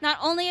 Not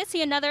only is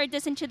he another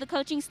addition to the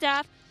coaching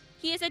staff,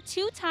 he is a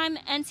two-time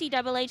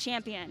NCAA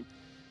champion.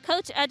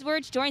 Coach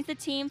Edwards joins the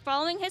team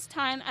following his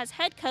time as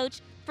head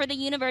coach for the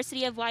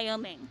University of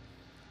Wyoming.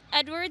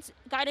 Edwards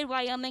guided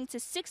Wyoming to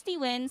 60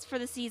 wins for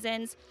the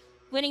seasons,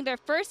 winning their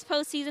first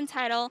postseason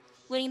title,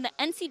 winning the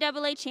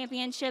NCAA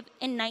championship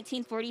in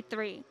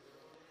 1943.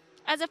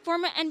 As a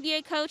former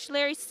NBA coach,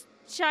 Larry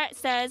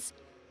says,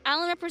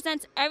 Allen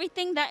represents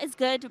everything that is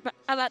good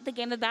about the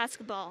game of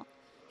basketball.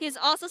 He is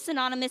also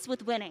synonymous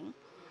with winning.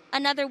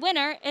 Another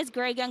winner is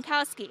Greg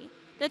Jankowski,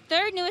 the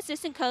third new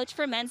assistant coach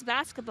for men's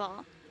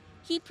basketball.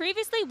 He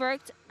previously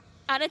worked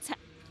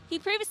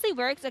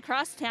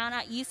across town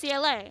at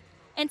UCLA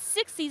and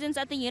 6 seasons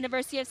at the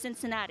University of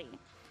Cincinnati.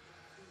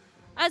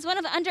 As one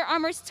of Under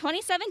Armour's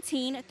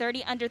 2017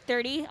 30 Under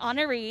 30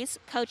 honorees,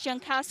 Coach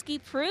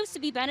Jankowski proves to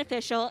be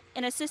beneficial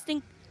in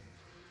assisting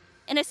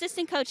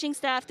coaching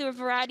staff through a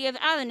variety of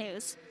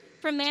avenues,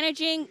 from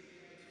managing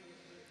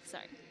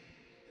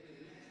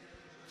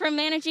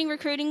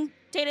recruiting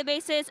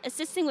databases,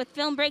 assisting with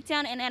film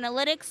breakdown and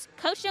analytics.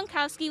 Coach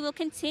Jankowski will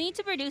continue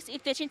to produce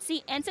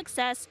efficiency and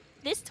success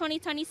this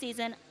 2020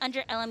 season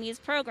under LMU's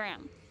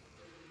program.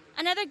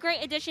 Another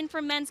great addition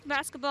for men's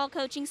basketball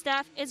coaching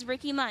staff is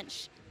Ricky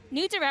Munch,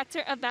 new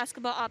director of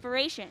basketball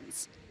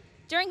operations.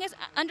 During his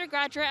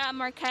undergraduate at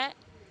Marquette,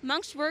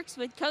 Munch works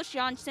with Coach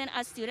Johnson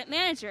as student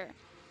manager.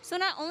 So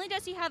not only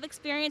does he have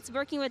experience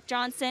working with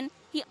Johnson,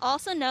 he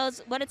also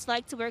knows what it's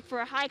like to work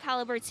for a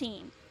high-caliber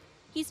team.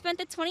 He spent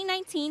the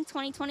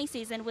 2019-2020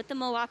 season with the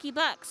Milwaukee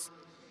Bucks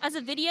as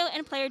a video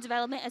and player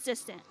development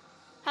assistant,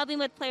 helping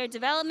with player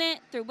development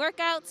through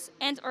workouts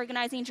and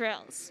organizing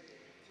drills.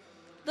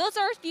 Those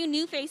are a few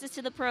new faces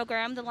to the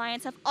program. The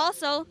Lions have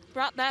also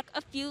brought back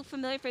a few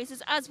familiar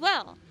faces as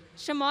well.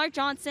 Shamar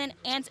Johnson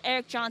and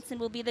Eric Johnson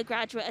will be the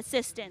graduate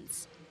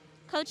assistants.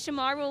 Coach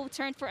Shamar will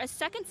return for a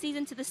second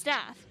season to the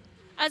staff.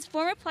 As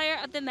former player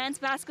of the men's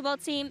basketball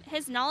team,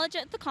 his knowledge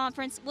at the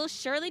conference will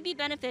surely be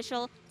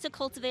beneficial to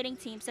cultivating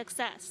team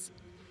success.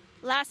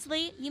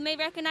 Lastly, you may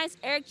recognize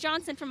Eric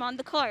Johnson from on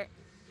the court,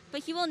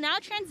 but he will now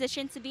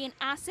transition to be an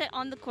asset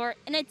on the court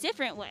in a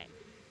different way.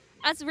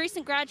 As a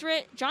recent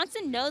graduate,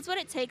 Johnson knows what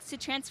it takes to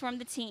transform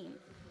the team.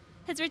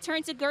 His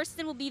return to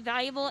Gersten will be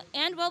valuable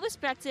and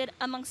well-respected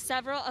among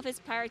several of his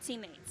prior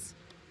teammates.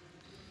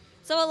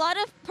 So a lot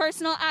of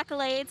personal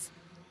accolades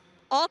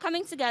all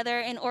coming together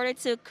in order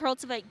to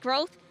cultivate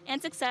growth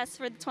and success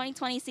for the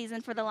 2020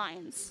 season for the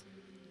Lions.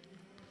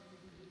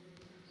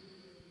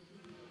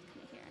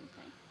 Can you hear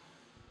anything?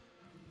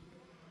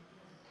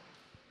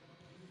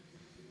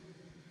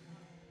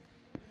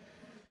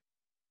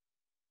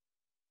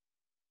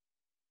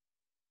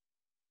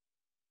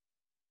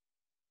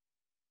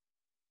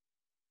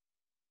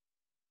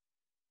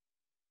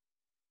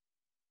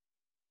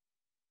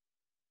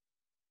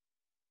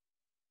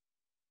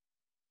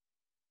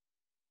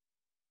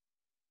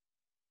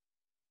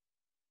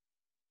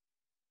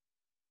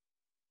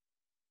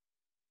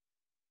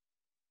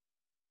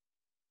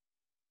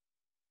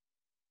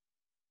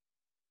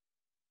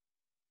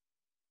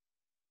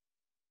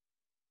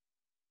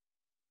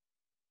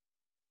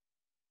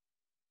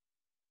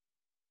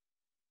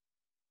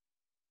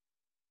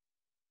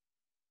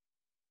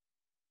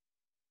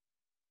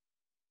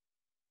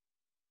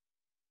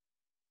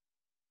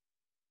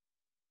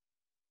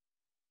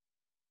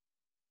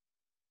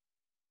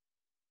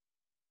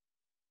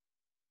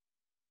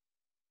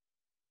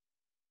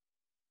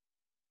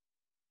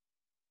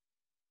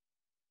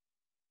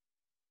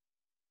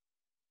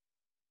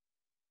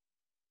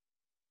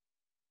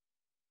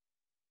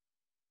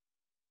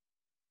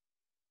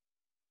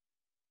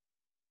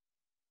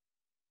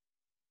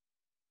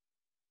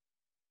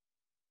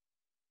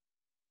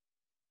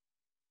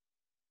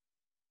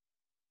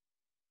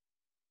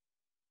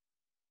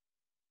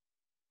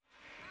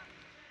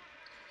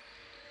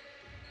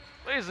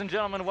 Ladies and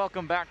gentlemen,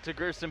 welcome back to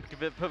Gersten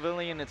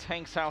Pavilion. It's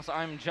Hank's house.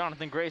 I'm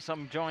Jonathan Grace.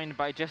 I'm joined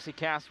by Jesse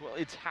Cass. Well,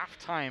 it's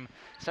halftime.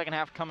 Second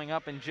half coming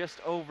up in just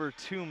over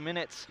 2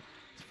 minutes.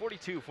 It's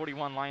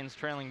 42-41, Lions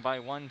trailing by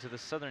 1 to the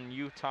Southern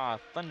Utah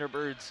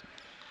Thunderbirds.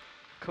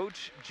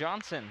 Coach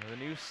Johnson, the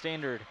new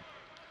standard,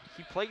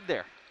 he played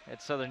there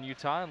at Southern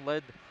Utah and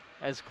led,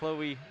 as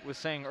Chloe was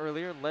saying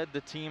earlier, led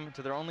the team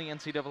to their only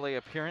NCAA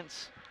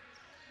appearance.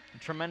 A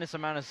tremendous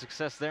amount of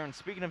success there. And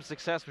speaking of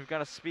success, we've got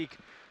to speak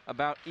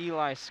about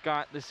Eli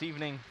Scott this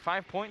evening.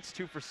 5 points,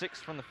 2 for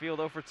 6 from the field,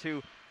 0 for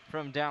 2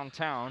 from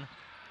downtown.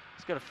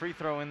 He's got a free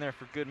throw in there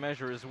for good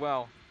measure as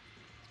well.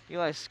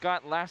 Eli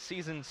Scott last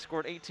season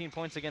scored 18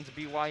 points against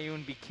BYU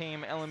and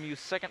became LMU's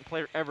second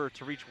player ever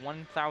to reach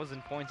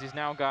 1,000 points. He's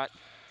now got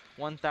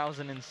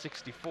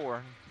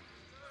 1,064.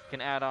 Can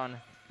add on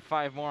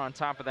 5 more on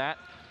top of that.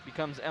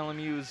 Becomes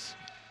LMU's,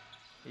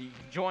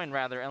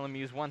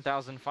 LMU's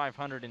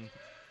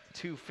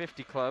 1,502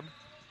 club.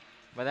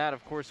 By that,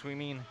 of course, we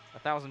mean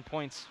 1,000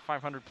 points,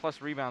 500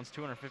 plus rebounds,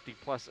 250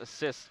 plus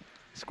assists.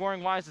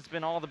 Scoring-wise, it's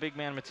been all the big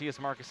man, Matthias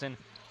Markussen.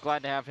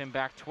 Glad to have him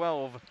back.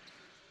 12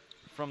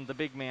 from the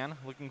big man.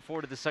 Looking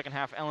forward to the second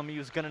half. LMU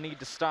is going to need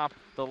to stop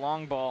the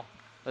long ball.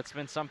 That's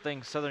been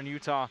something Southern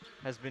Utah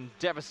has been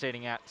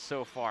devastating at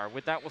so far.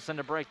 With that, we'll send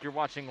a break. You're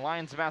watching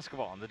Lions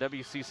basketball on the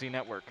WCC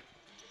Network.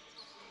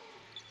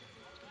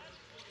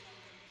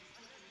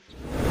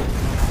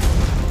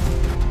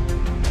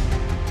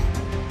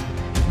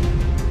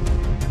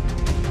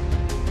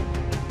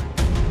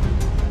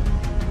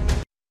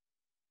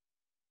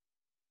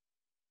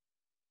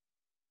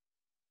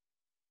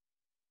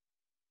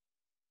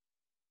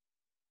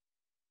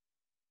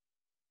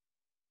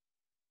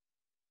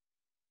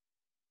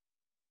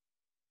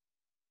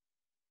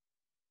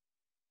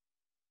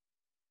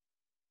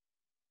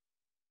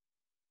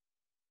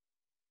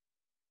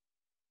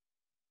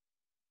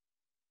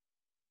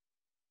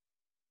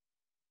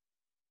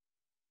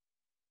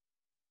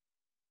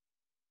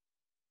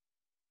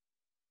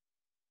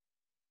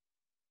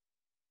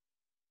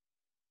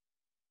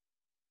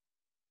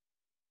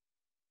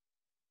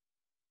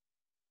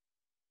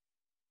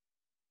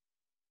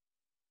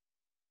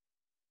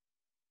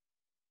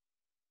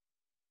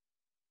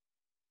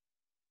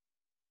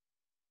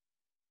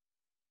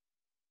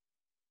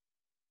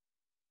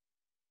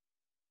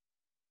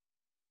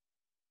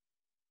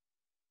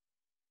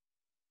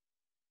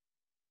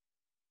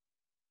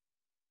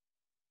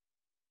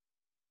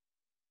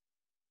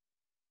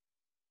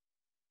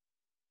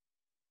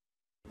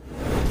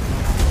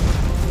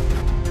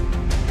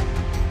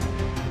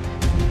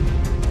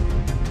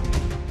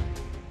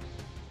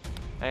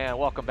 And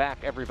welcome back,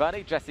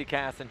 everybody. Jesse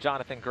Cass and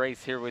Jonathan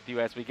Grace here with you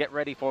as we get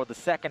ready for the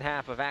second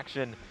half of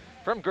action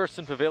from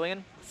Gerson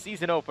Pavilion.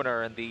 Season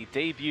opener and the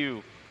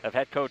debut of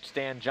head coach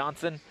Stan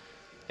Johnson.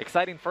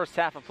 Exciting first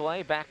half of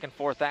play, back and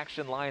forth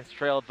action. Lions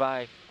trailed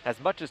by as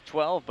much as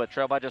 12, but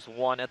trailed by just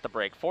 1 at the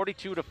break.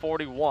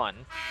 42-41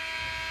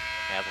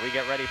 as we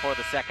get ready for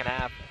the second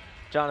half.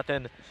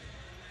 Jonathan,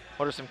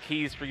 what are some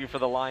keys for you for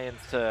the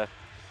Lions to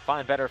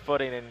find better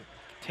footing and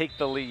take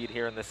the lead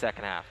here in the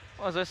second half?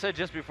 Well, as I said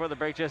just before the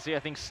break, Jesse, I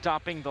think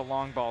stopping the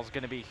long ball is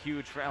going to be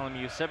huge for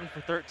LMU. 7 for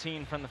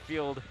 13 from the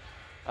field,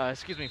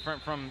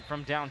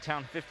 from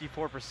downtown,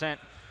 54%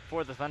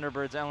 for the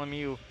Thunderbirds.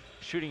 LMU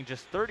shooting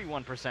just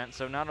 31%,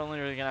 so not only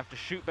are they going to have to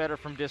shoot better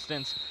from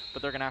distance,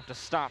 but they're going to have to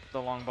stop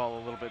the long ball a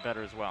little bit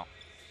better as well.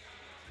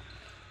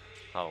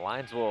 Well, the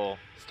Lions will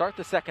start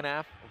the second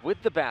half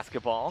with the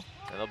basketball,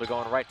 and they'll be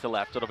going right to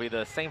left. It'll be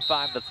the same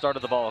 5 that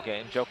started the ball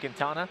game. Joe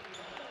Quintana,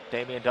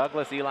 Damian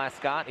Douglas, Eli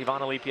Scott,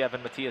 Ivan Alipiev,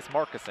 and Matthias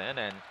Markussen.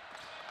 And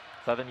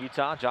Southern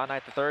Utah, John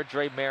Knight III,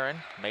 Dre Marin,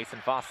 Mason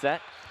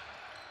Fawcett,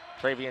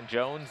 Travian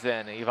Jones,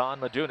 and Ivan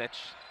Madunic.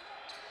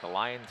 The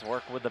Lions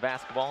work with the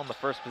basketball in the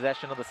first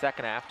possession of the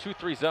second half.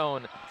 2-3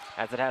 zone,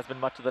 as it has been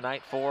much of the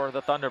night for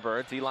the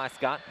Thunderbirds. Eli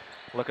Scott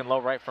looking low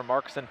right for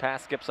Markussen.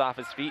 Pass skips off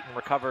his feet and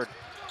recovered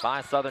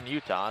by Southern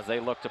Utah as they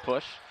look to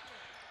push.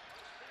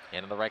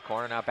 Into the right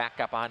corner, now back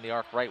up behind the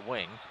arc right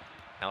wing.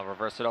 Now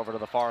reverse it over to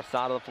the far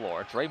side of the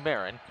floor. Dre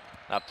Marin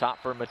up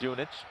top for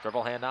Madunic.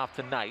 Dribble handoff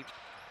to Knight.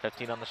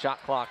 15 on the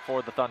shot clock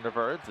for the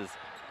Thunderbirds as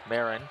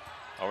Marin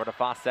over to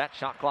Fawcett.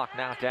 Shot clock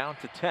now down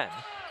to 10.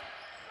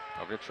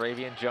 Over to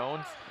Travian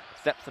Jones.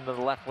 Steps into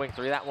the left wing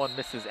 3. That one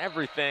misses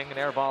everything. An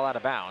air ball out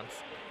of bounds.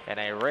 And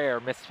a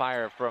rare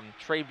misfire from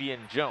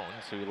Travian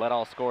Jones, who led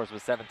all scorers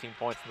with 17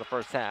 points in the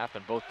first half.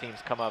 And both teams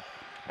come up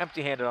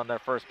empty-handed on their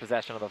first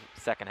possession of the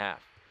second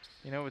half.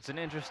 You know, it's an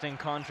interesting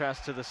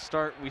contrast to the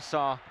start we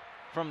saw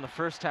from the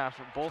first half.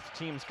 Both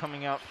teams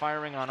coming out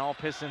firing on all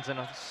pistons and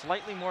a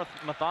slightly more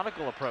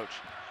methodical approach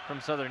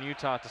from Southern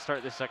Utah to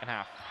start this second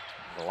half.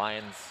 The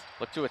Lions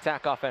look to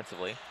attack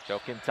offensively. Joe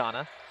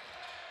Quintana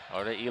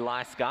over to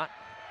Eli Scott.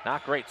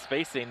 Not great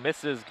spacing.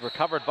 Misses,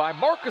 recovered by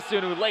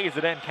Markussen, who lays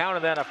it in.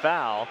 Counted, then a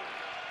foul.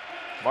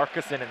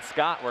 Markussen and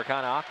Scott were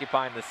kind of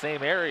occupying the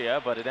same area,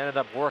 but it ended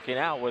up working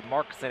out with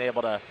Markussen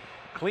able to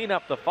clean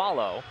up the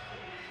follow.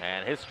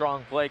 And his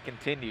strong play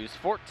continues.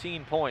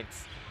 14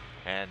 points.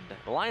 And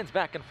the Lions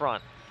back in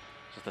front.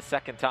 Just the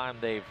second time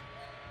they've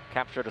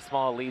captured a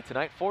small lead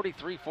tonight.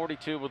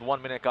 43-42 with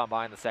 1 minute gone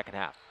by in the second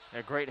half.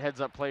 A great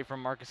heads-up play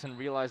from Markussen,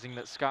 realizing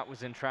that Scott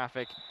was in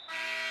traffic.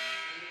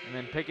 And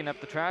then picking up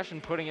the trash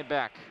and putting it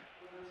back.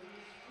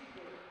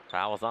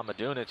 Fouls on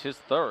Madunic, his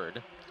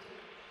third.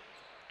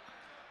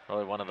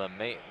 Really one of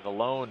the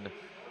lone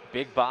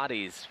big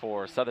bodies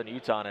for Southern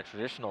Utah in a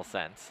traditional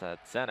sense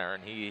at center.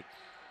 And he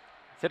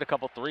hit a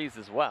couple threes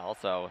as well,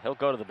 so he'll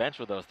go to the bench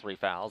with those 3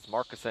 fouls.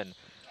 Markussen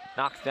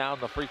knocks down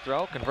the free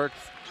throw, converts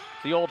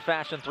the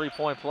old-fashioned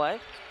three-point play.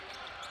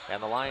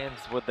 And the Lions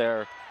with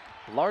their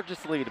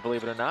largest lead,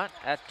 believe it or not,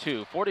 at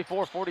 2.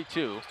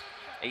 44-42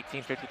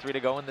 18:53 to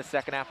go in the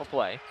second half of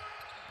play.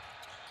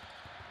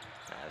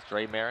 As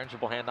Dre Marin,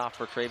 dribble handoff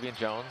for Travian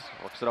Jones.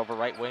 Works it over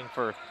right wing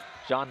for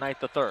John Knight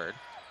III.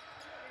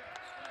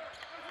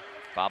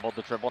 Bobbled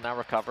the dribble, now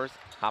recovers.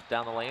 Hop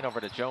down the lane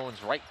over to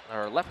Jones, right,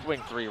 or left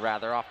wing three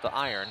rather, off the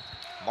iron.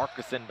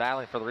 Marcuson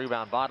battling for the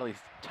rebound. Bodley's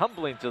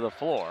tumbling to the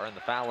floor, and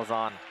the foul is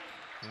on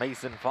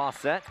Mason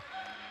Fawcett.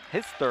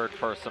 His third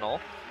personal.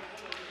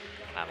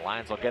 And the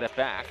Lions will get it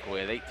back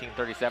with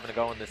 18:37 to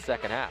go in the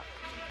second half.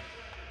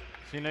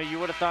 So, you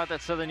would have thought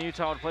that Southern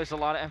Utah would place a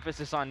lot of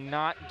emphasis on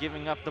not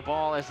giving up the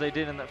ball as they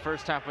did in the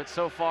first half, but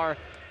so far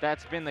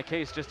that's been the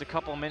case just a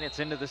couple minutes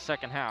into the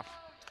second half.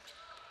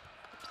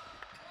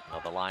 Well,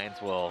 the Lions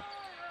will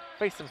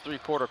face some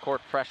three-quarter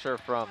court pressure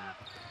from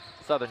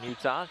Southern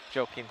Utah.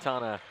 Joe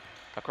Quintana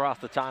across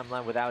the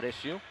timeline without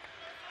issue.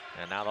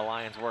 And now the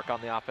Lions work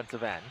on the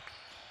offensive end.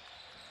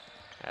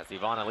 As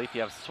Ivan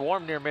Alipiev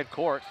swarmed near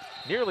midcourt,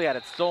 nearly had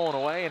it stolen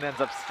away and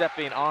ends up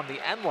stepping on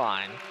the end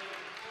line.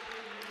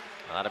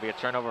 Well, that'll be a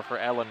turnover for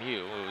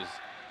LMU. It was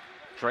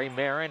Dre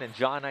Marin and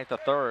John Knight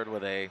III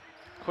with a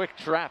quick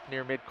trap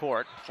near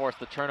midcourt. Forced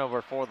the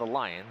turnover for the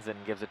Lions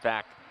and gives it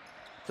back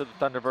to the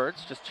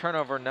Thunderbirds. Just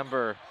turnover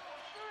number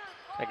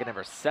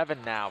 7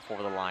 now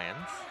for the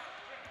Lions.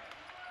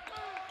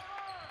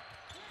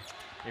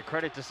 Your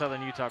credit to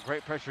Southern Utah.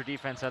 Great pressure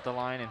defense at the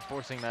line and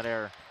forcing that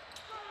error.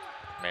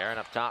 Marin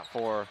up top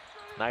for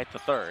Knight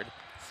III.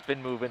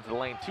 Spin move into the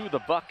lane to the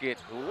bucket,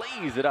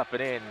 lays it up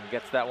and in,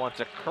 gets that one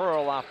to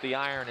curl off the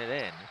iron and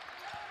in.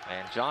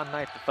 And John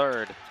Knight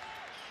III,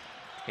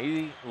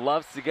 he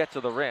loves to get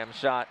to the rim.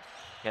 Shot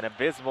an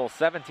abysmal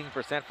 17%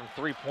 from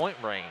three-point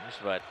range,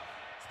 but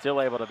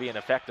still able to be an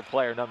effective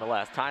player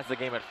nonetheless. Ties the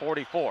game at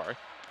 44.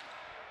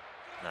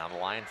 Now the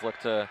Lions look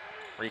to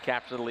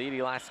recapture the lead.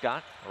 Eli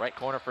Scott, right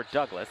corner for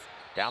Douglas.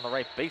 Down the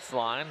right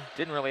baseline.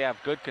 Didn't really have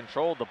good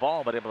control of the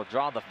ball, but able to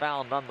draw the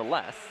foul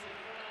nonetheless.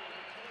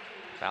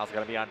 Foul's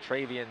going to be on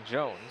Travian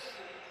Jones.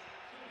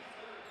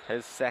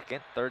 His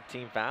second, third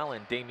team foul,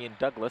 and Damian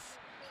Douglas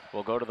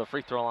will go to the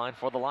free throw line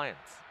for the Lions.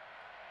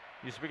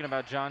 You're speaking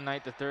about John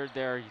Knight III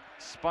there. He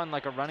spun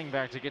like a running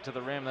back to get to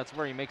the rim. That's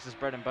where he makes his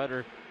bread and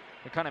butter.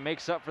 It kind of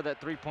makes up for that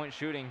three-point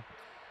shooting.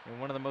 And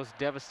one of the most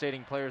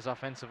devastating players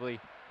offensively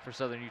for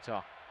Southern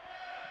Utah.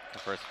 The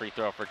first free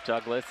throw for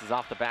Douglas is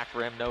off the back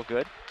rim, no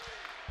good.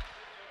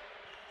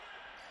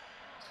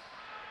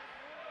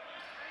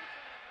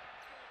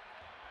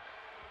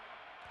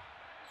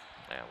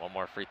 And one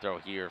more free throw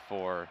here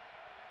for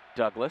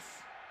Douglas.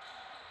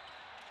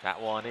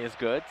 That one is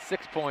good.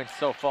 6 points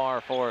so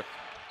far for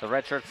the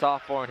redshirt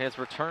sophomore in his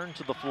return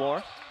to the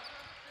floor.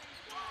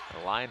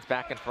 The Lions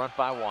back in front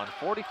by one,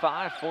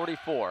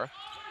 45-44.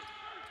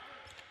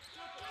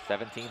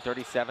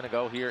 17:37 to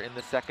go here in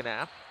the second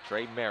half.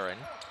 Dre Marin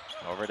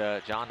over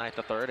to John Knight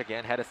III.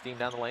 Again, head of steam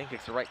down the lane,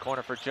 kicks the right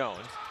corner for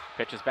Jones.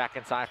 Pitches back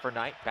inside for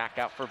Knight, back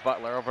out for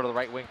Butler, over to the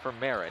right wing for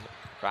Marin.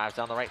 Drives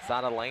down the right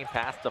side of the lane,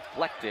 pass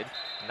deflected,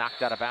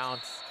 knocked out of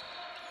bounds.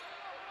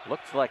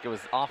 Looks like it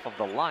was off of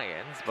the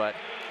Lions, but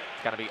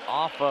it's gonna be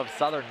off of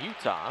Southern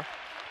Utah.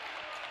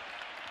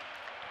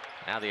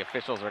 Now the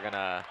officials are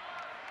gonna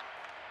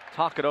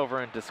talk it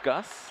over and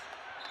discuss.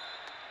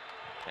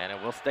 And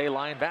it will stay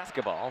Lion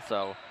basketball,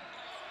 so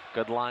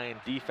good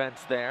Lion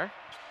defense there.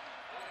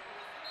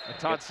 And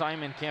Todd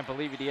Simon can't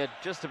believe it. He had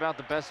just about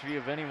the best view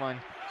of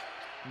anyone.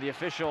 And the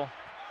official,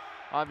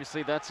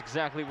 obviously that's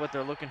exactly what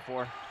they're looking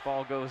for.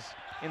 Ball goes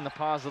in the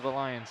paws of the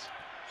Lions.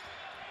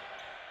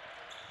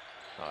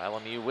 So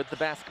LMU with the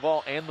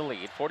basketball and the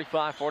lead,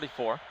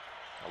 45-44.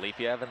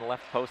 Alipiev in the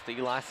left post to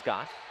Eli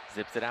Scott.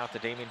 Zips it out to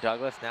Damian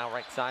Douglas, now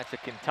right side to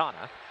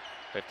Quintana.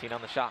 15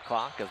 on the shot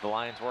clock as the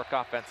Lions work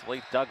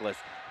offensively. Douglas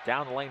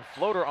down the lane,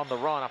 floater on the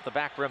run, off the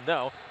back rim,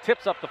 no.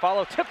 Tips up the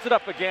follow, tips it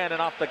up again,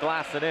 and off the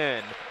glass and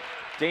in.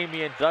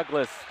 Damian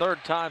Douglas,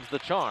 third time's the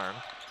charm.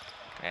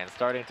 And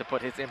starting to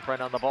put his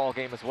imprint on the ball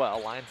game as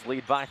well. Lions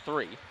lead by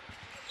 3.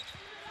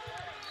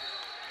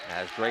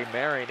 As Dre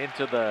Marin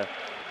into the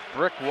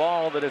brick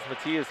wall that is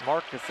Matthias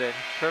Marcuson,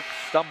 trips,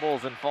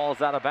 stumbles, and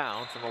falls out of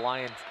bounds, and the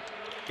Lions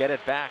get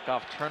it back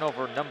off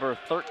turnover number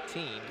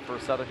 13 for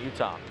Southern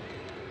Utah.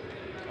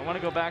 I want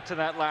to go back to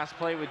that last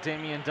play with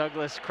Damian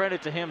Douglas.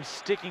 Credit to him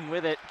sticking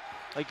with it.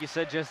 Like you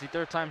said, Jesse,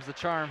 third time's the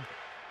charm.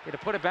 He had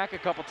to put it back a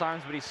couple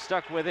times, but he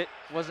stuck with it.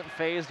 Wasn't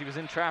phased. He was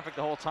in traffic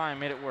the whole time,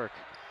 made it work.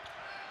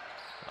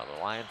 Well,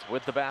 the Lions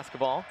with the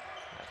basketball.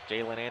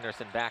 Jalen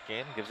Anderson back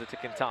in, gives it to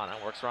Quintana,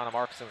 works around a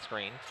Marcuson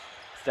screen,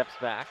 steps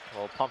back,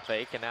 a little pump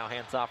fake, and now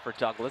hands off for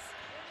Douglas.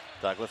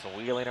 Douglas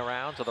wheeling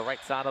around to the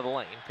right side of the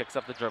lane, picks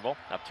up the dribble.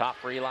 Up top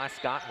for Eli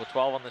Scott with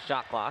 12 on the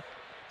shot clock.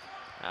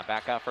 Now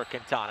back out for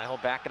Quintana, he'll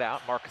back it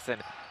out.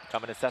 Marcuson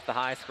coming to set the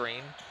high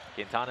screen.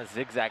 Quintana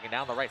zigzagging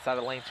down the right side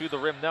of the lane to the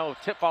rim, no.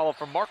 Tip follow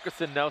from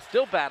Marcuson, no.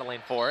 Still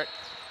battling for it.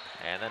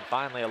 And then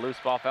finally a loose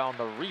ball foul on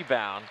the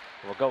rebound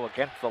will go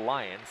against the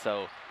Lions.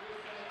 So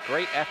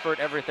great effort,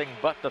 everything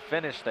but the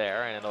finish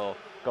there, and it'll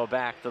go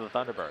back to the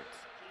Thunderbirds.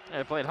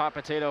 They played hot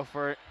potato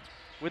for it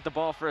with the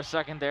ball for a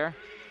second there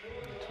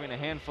between a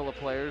handful of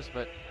players,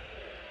 but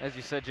as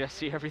you said,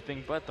 Jesse,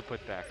 everything but the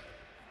putback.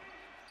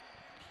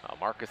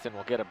 Marcuson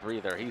will get a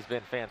breather. He's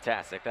been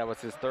fantastic. That was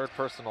his 3rd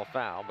personal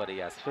foul, but he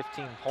has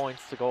 15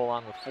 points to go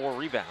along with 4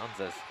 rebounds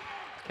as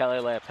Kelly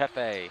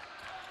Leapepe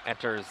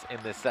enters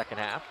in this second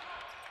half.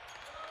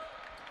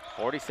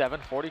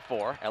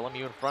 47-44,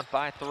 LMU in front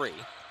by 3. It's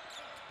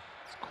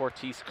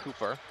Cortez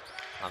Cooper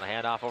on the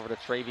handoff over to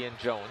Travian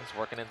Jones,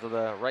 working into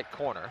the right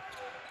corner.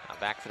 Now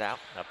backs it out,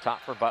 up top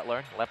for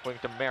Butler, left wing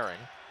to Marin.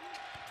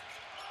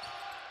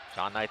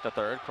 John Knight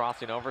III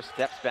crossing over,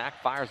 steps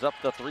back, fires up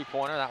the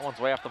 3-pointer. That one's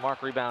way off the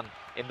mark, rebound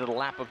into the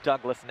lap of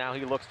Douglas. Now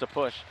he looks to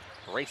push,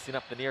 racing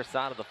up the near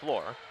side of the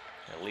floor.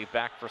 They leave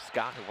back for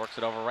Scott, who works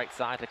it over right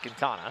side to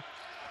Quintana.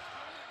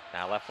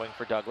 Now left wing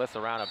for Douglas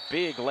around a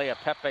big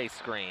Leapepe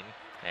screen.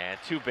 And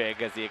too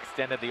big as he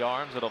extended the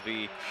arms. It'll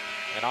be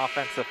an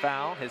offensive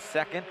foul, his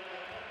 2nd.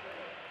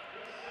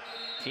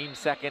 Team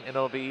 2nd, and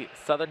it'll be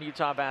Southern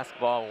Utah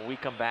basketball when we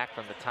come back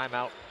from the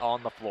timeout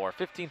on the floor.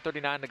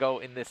 15:39 to go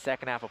in this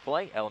second half of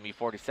play. LMU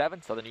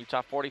 47, Southern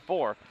Utah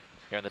 44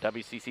 here on the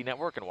WCC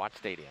Network and Watch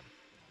Stadium.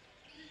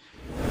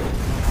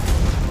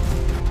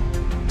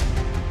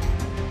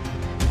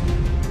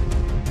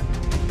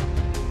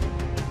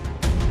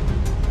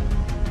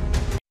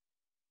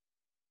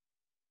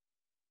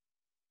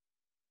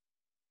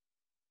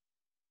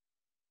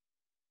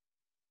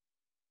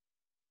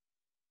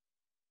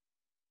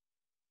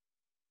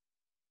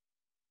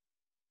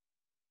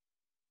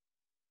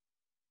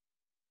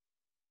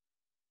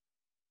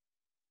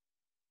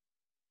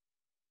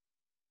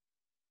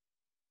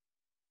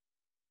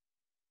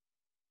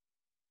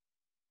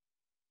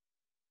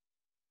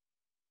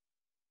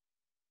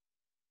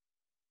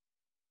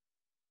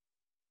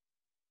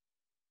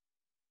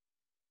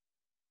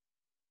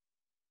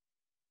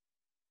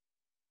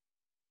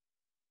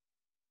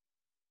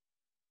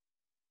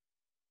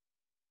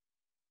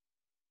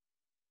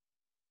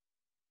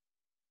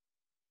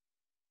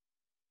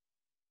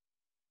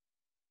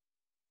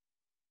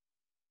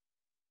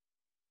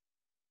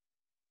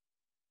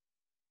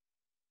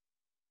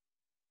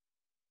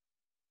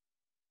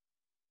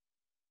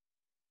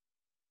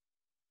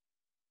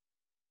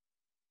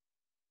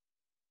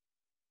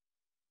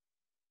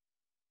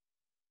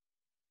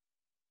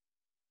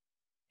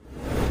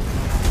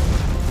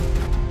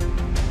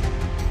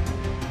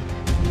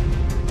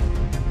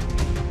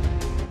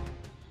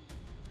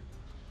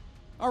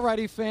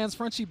 Alrighty, fans,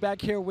 Frenchie back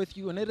here with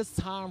you, and it is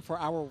time for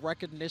our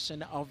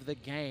recognition of the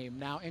game.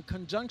 Now, in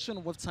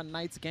conjunction with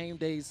tonight's game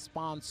day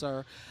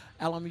sponsor,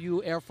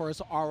 LMU Air Force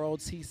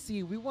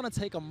ROTC, we want to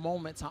take a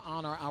moment to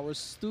honor our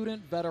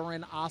student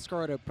veteran,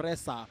 Oscar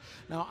Represa.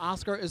 Now,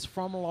 Oscar is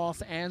from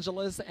Los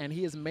Angeles, and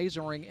he is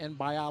majoring in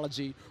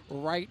biology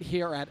right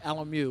here at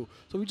LMU.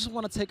 So we just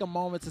want to take a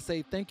moment to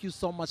say thank you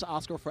so much,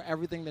 Oscar, for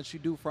everything that you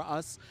do for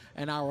us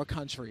and our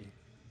country.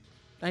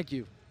 Thank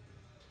you.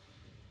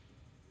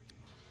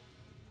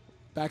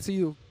 Back to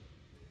you.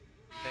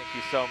 Thank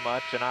you so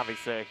much, and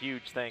obviously a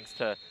huge thanks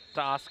to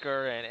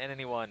Oscar and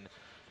anyone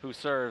who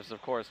serves,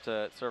 of course,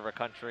 to serve our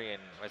country.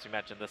 And as we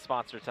mentioned, the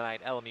sponsor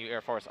tonight, LMU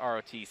Air Force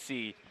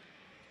ROTC.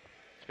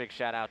 Big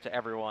shout out to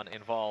everyone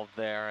involved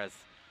there. As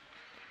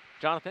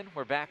Jonathan,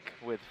 we're back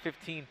with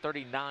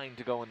 15:39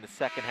 to go in the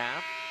second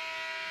half.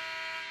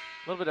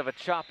 A little bit of a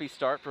choppy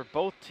start for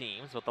both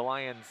teams, but the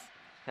Lions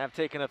have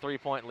taken a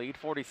 3-point lead,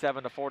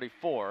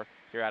 47-44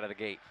 here out of the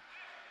gate.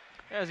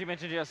 As you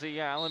mentioned, Jesse,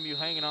 yeah, LMU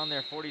hanging on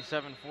there,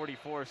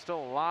 47-44. Still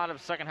a lot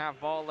of second half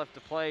ball left to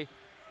play.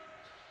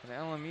 And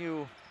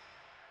LMU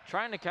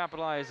trying to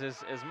capitalize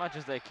as much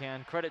as they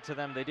can. Credit to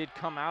them, they did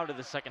come out of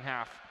the second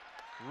half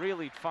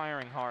really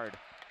firing hard.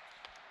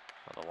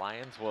 Well, the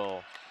Lions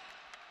will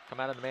come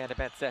out of the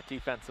man-to-man set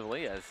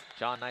defensively as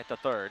John Knight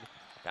III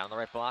down the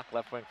right block,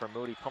 left wing for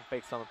Moody, pump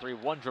fakes on the 3,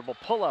 one dribble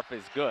pull-up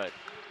is good.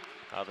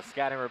 The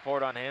scouting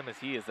report on him is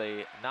he is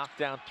a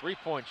knockdown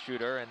 3-point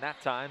shooter, and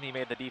that time he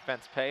made the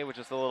defense pay with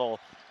just a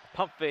little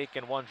pump fake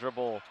and one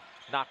dribble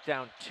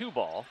knockdown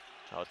 2-ball.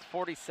 It's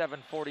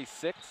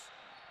 47-46,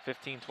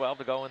 15-12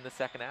 to go in the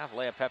second half.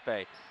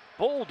 Leapepe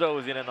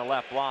bulldozing in the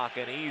left block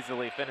and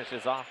easily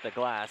finishes off the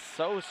glass.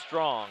 So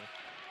strong,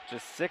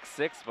 just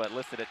 6'6", but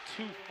listed at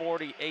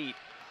 248.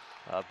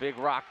 A big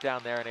rock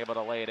down there and able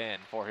to lay it in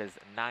for his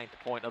 9th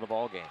point of the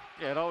ball game.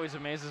 Yeah, it always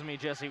amazes me,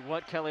 Jesse,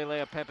 what Kelly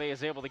Leapepe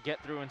is able to get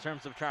through in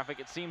terms of traffic.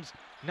 It seems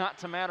not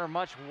to matter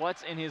much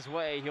what's in his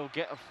way. He'll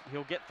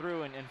get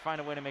through and find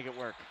a way to make it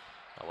work.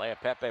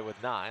 Leapepe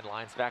with 9,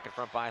 lines back in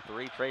front by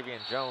 3. Travian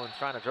Jones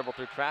trying to dribble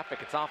through traffic.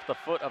 It's off the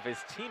foot of his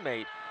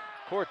teammate,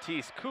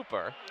 Cortez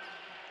Cooper.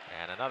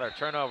 And another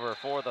turnover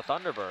for the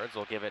Thunderbirds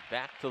will give it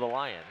back to the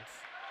Lions.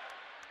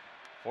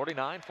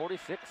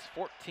 49-46,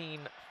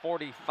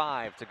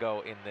 14:45 to go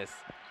in this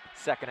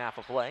second half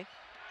of play.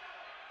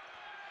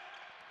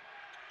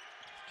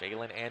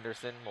 Jalen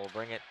Anderson will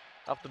bring it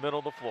up the middle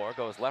of the floor,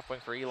 goes left wing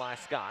for Eli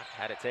Scott,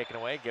 had it taken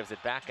away, gives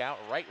it back out,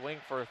 right wing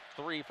for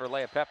 3 for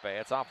Leapepe.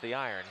 It's off the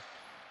iron,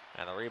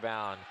 and the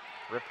rebound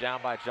ripped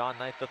down by John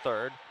Knight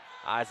III.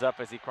 Eyes up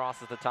as he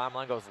crosses the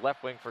timeline, goes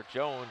left wing for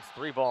Jones.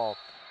 3-ball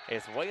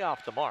is way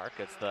off the mark.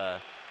 It's the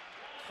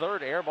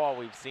 3rd air ball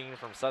we've seen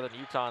from Southern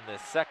Utah in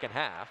this second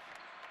half.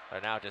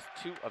 They're now just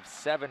 2 of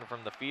 7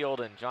 from the field,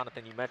 and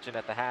Jonathan, you mentioned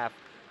at the half,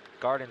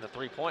 guarding the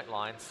three-point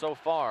line. So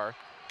far,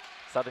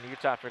 Southern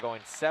Utah, after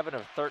going 7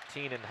 of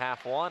 13 in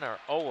half one, are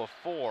 0 of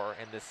 4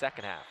 in the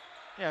second half.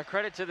 Yeah,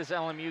 credit to this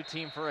LMU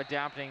team for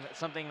adapting. That's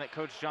something that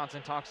Coach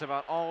Johnson talks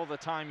about all the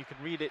time. You can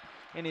read it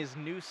in his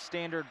new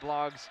standard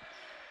blogs.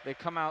 They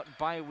come out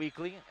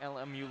bi-weekly,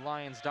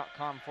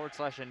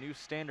 lmulions.com/a new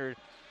standard.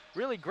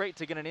 Really great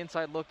to get an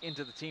inside look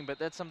into the team, but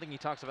that's something he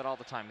talks about all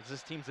the time, is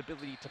this team's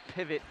ability to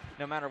pivot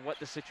no matter what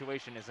the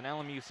situation is, and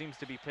LMU seems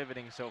to be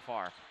pivoting so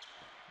far.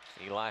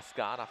 Eli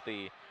Scott off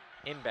the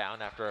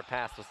inbound after a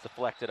pass was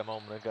deflected a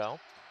moment ago.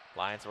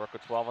 Lions work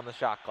with 12 on the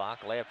shot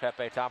clock. Lea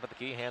Pepe top of the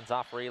key, hands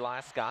off for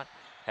Eli Scott.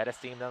 Head of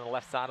steam down the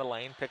left side of the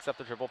lane, picks up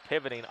the dribble,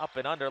 pivoting up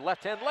and under.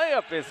 Left-hand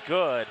layup is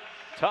good.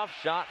 Tough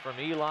shot from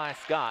Eli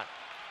Scott,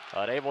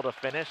 but able to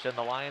finish, and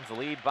the Lions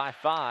lead by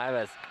 5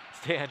 as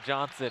Stan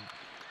Johnson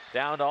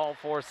down to all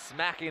fours,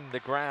 smacking the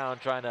ground,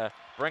 trying to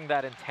bring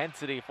that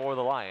intensity for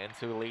the Lions,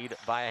 who lead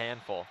by a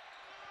handful.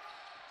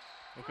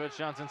 Well, Coach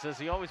Johnson says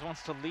he always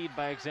wants to lead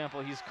by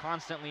example. He's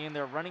constantly in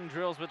there running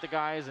drills with the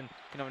guys and,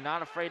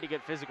 not afraid to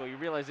get physical. You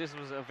realize this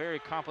was a very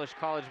accomplished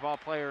college ball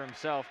player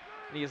himself,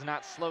 and he has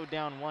not slowed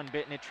down one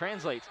bit, and it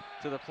translates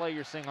to the play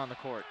you're seeing on the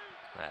court.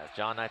 As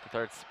John Knight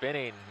III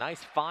spinning,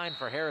 nice find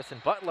for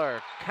Harrison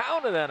Butler.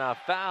 Counted and a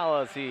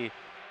foul as he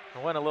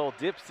went a little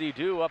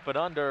dipsy-do up and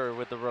under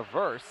with the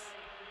reverse.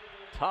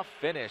 Tough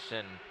finish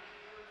and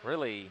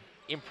really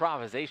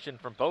improvisation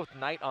from both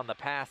Knight on the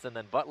pass and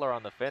then Butler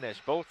on the finish.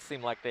 Both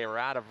seemed like they were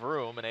out of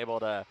room and able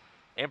to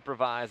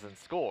improvise and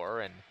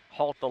score and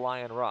halt the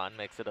Lion run.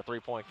 Makes it a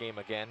three-point game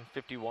again,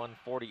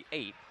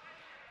 51-48,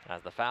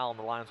 as the foul on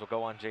the Lions will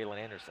go on Jalen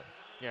Anderson.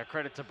 Yeah,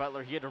 credit to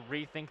Butler. He had to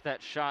rethink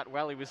that shot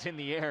while he was in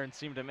the air and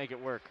seemed to make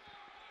it work.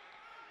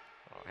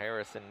 Well,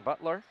 Harrison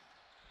Butler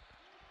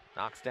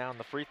knocks down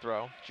the free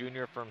throw.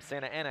 Junior from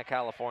Santa Ana,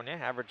 California,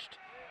 averaged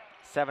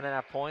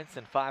 7.5 points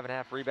and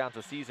 5.5 rebounds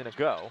a season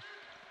ago.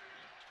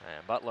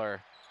 And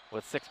Butler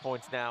with 6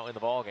 points now in the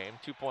ballgame.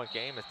 2-point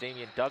game as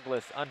Damian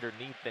Douglas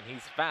underneath, and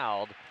he's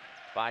fouled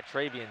by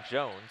Travian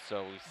Jones.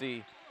 So we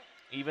see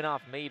even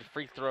off made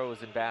free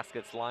throws and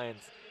baskets,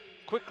 Lions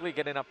quickly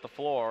getting up the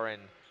floor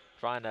and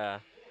trying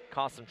to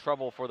cause some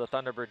trouble for the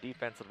Thunderbird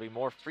defense. It'll be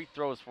more free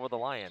throws for the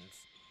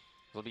Lions.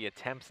 It'll be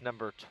attempts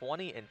number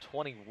 20 and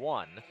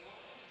 21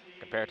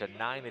 compared to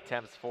 9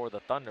 attempts for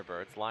the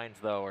Thunderbirds. Lions,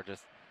 though, are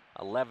just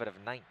 11 of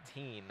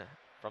 19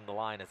 from the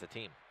line as a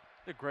team.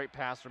 A great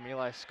pass from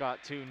Eli Scott,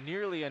 too.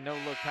 Nearly a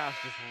no-look pass,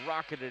 just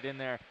rocketed in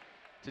there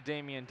to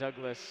Damian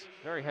Douglas.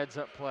 Very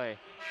heads-up play.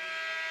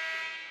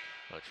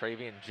 Well,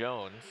 Travian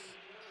Jones,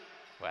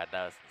 who had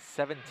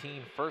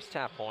 17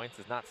 first-half points,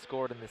 has not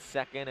scored in the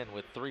second, and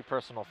with 3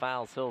 personal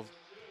fouls, he'll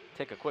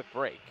take a quick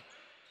break.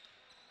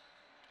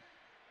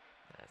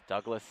 As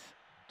Douglas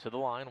to the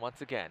line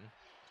once again.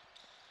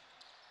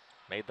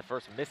 Made the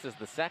first, misses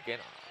the second.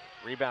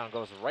 Rebound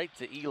goes right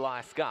to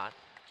Eli Scott.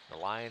 The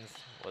Lions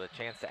with a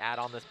chance to add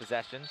on this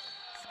possession.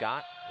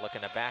 Scott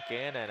looking to back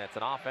in, and it's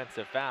an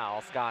offensive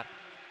foul. Scott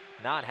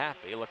not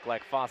happy. Looked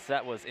like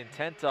Fawcett was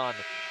intent on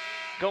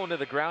going to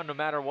the ground no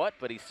matter what,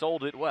 but he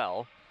sold it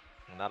well.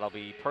 And that'll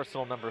be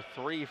personal number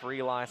 3 for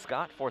Eli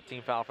Scott.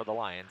 14th foul for the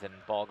Lions, and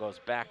ball goes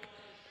back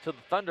to the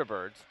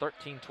Thunderbirds.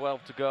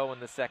 13-12 to go in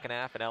the second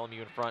half, and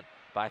LMU in front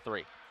by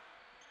 3.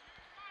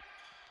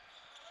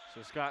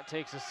 So Scott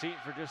takes a seat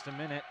for just a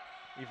minute.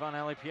 Ivan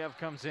Alipiev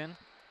comes in.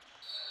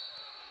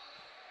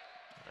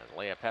 And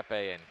Lea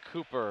Pepe and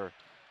Cooper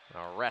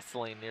are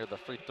wrestling near the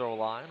free throw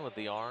line with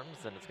the arms,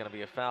 and it's going to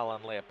be a foul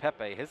on Lea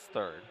Pepe, his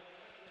third.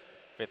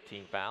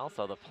 15 foul,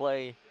 so the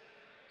play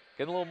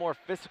getting a little more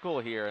physical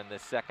here in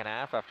this second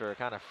half after a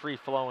kind of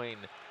free-flowing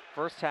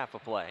first half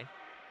of play.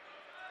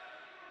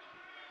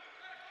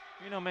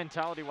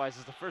 Mentality-wise,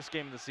 it's the first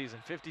game of the season,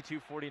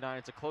 52-49.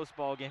 It's a close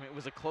ball game. It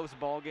was a close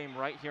ball game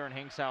right here in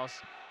Hanks House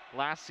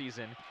last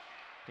season.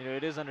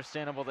 It is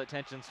understandable that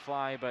tensions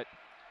fly, but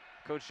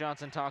Coach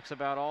Johnson talks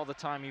about all the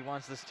time he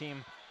wants this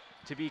team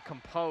to be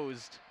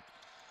composed,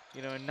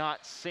 and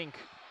not sink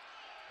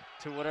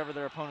to whatever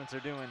their opponents are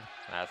doing.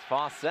 As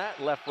Fawcett,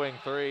 left wing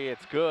 3,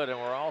 it's good, and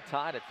we're all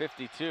tied at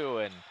 52.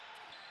 And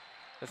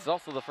this is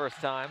also the first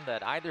time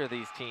that either of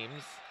these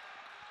teams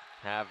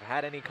have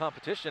had any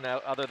competition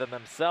out other than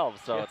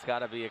themselves. So It's got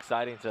to be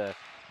exciting to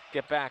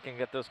get back and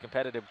get those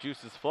competitive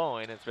juices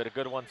flowing. It's been a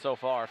good one so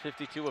far,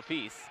 52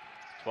 apiece.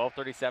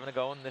 12:37 to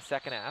go in the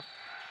second half.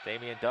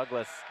 Damian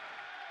Douglas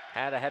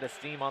had a head of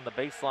steam on the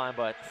baseline,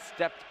 but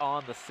stepped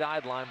on the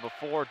sideline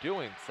before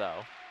doing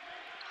so.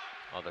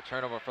 Well, the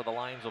turnover for the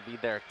Lions will be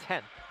their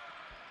 10th.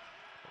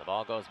 The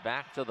ball goes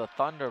back to the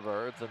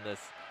Thunderbirds in this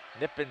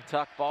nip and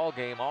tuck ball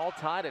game, all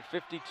tied at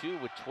 52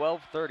 with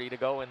 12:30 to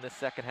go in this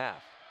second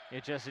half.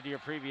 Yeah, Jesse, to your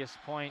previous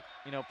point,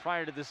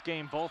 prior to this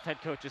game, both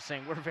head coaches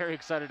saying we're very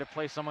excited to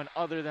play someone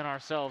other than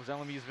ourselves.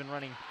 LMU's been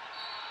running.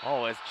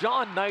 Oh, as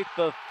John Knight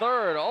III,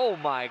 oh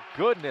my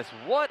goodness,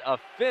 what a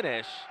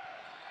finish.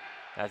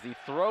 As he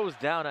throws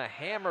down a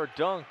hammer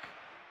dunk.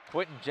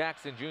 Quentin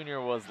Jackson Jr.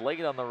 was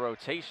late on the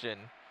rotation.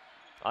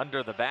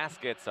 under the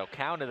basket, so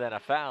counted then a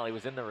foul. He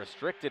was in the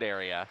restricted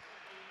area.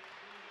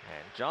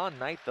 And John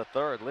Knight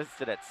III,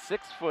 listed at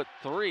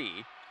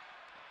 6'3",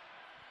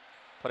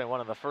 putting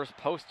one of the first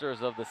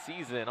posters of the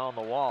season on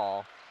the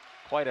wall.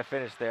 Quite a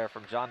finish there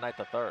from John Knight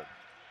III.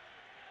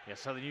 Yeah,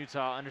 Southern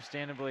Utah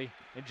understandably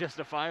and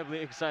justifiably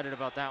excited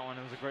about that one.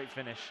 It was a great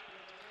finish.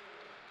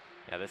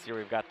 Yeah, this year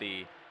we've got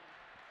the,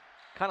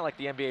 kind of like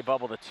the NBA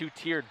bubble, the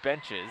two-tiered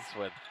benches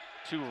with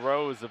 2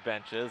 rows of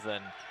benches,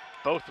 and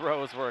both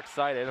rows were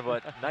excited,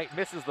 but Knight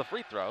misses the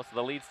free throw, so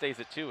the lead stays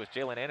at 2 as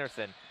Jalen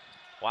Anderson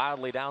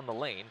wildly down the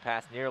lane.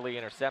 Pass nearly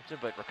intercepted,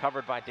 but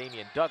recovered by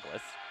Damian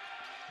Douglas.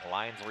 The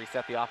Lions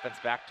reset the offense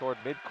back toward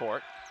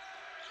midcourt.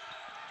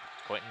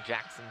 Quentin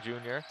Jackson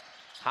Jr.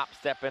 hop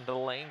step into the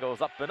lane, goes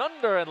up and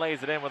under and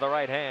lays it in with the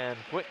right hand.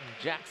 Quentin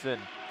Jackson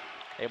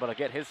able to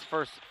get his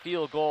first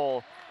field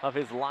goal of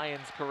his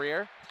Lions career.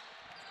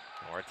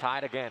 And we're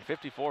tied again,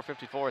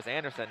 54-54 as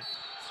Anderson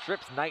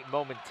strips Knight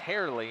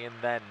momentarily and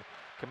then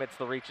commits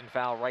the reach and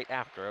foul right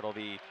after. It'll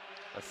be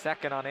a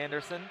second on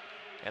Anderson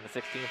and the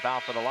 16th foul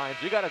for the Lions.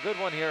 We got a good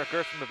one here at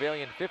Gersten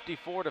Pavilion,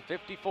 54-54,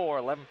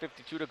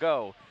 11:52 to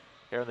go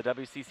here on the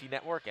WCC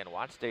Network and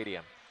Watch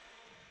Stadium.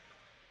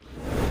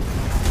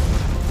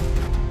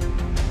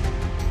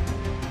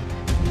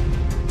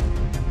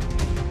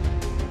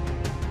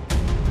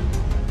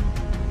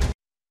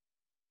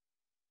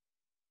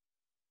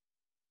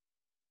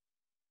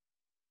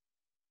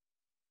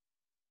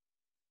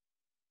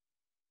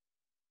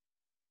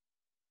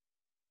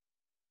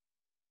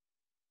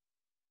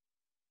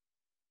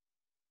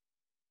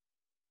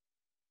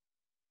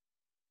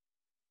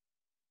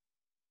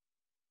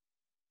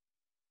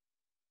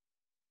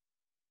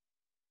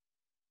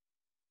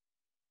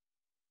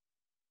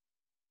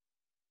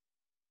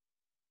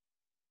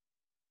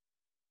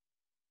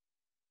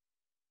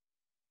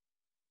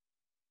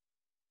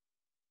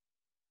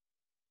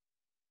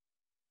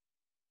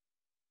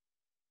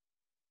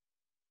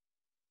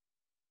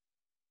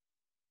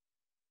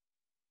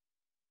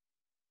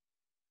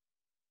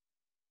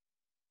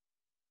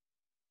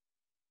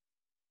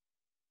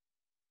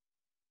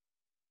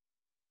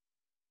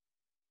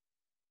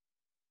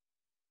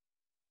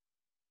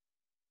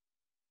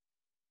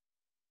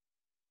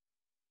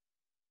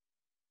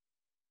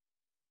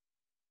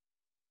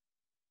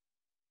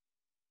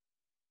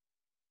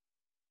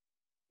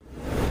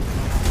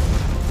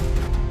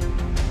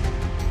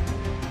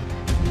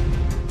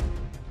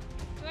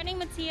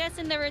 Matias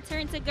in their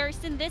return to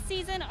Gersten this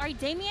season are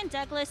Damian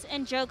Douglas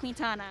and Joe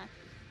Quintana.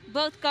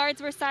 Both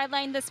guards were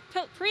sidelined this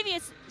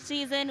previous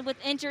season with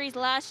injuries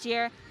last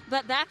year,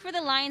 but back for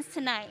the Lions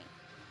tonight.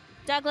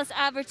 Douglas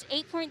averaged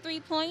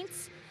 8.3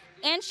 points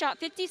and shot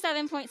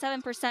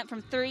 57.7%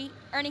 from 3,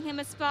 earning him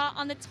a spot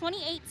on the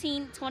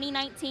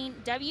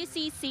 2018-2019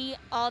 WCC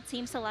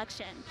All-Team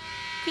selection.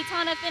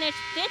 Quintana finished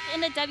 5th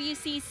in the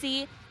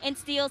WCC in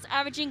steals,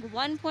 averaging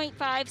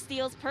 1.5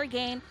 steals per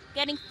game,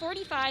 getting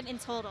 45 in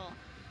total.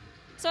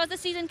 So as the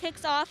season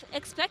kicks off,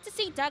 expect to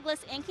see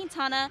Douglas and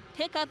Quintana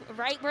pick up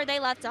right where they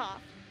left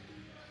off.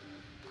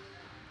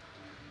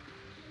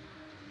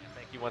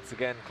 Thank you once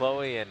again,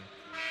 Chloe, and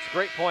it's a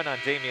great point on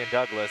Damian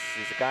Douglas.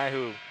 He's a guy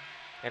who,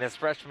 in his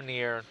freshman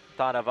year,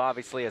 thought of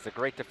obviously as a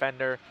great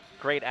defender,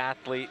 great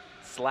athlete,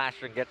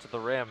 slasher and get to the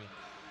rim,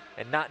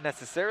 and not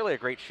necessarily a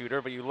great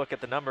shooter, but you look at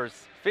the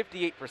numbers,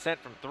 58%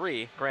 from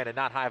 3, granted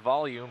not high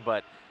volume,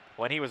 but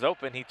when he was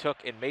open, he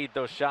took and made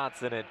those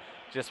shots, and it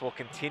just will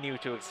continue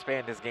to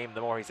expand his game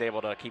the more he's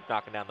able to keep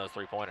knocking down those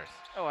 3-pointers.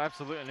 Oh,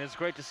 absolutely, and it's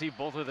great to see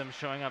both of them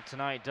showing up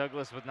tonight.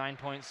 Douglas with 9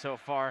 points so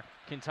far,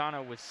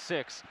 Quintana with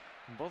 6,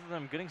 and both of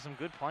them getting some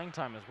good playing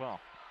time as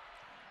well.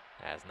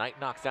 As Knight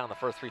knocks down the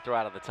first free throw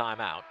out of the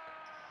timeout.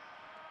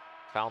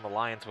 Foul on the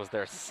Lions was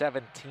their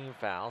 17th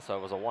foul, so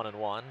it was a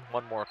 1-and-1.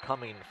 One more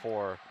coming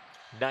for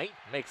Knight,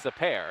 makes a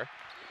pair,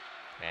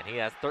 and he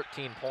has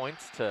 13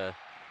 points to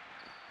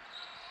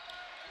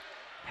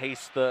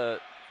pace the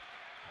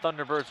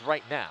Thunderbirds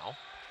right now.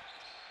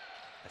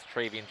 As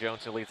Travian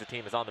Jones, who leads the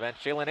team, is on the bench.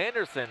 Jalen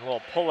Anderson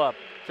will pull up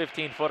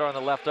 15-footer on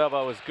the left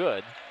elbow is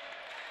good.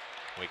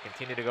 We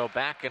continue to go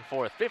back and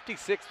forth,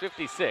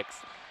 56-56.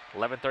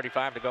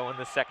 11:35 to go in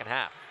the second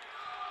half.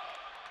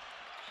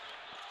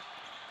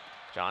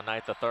 John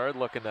Knight III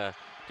looking to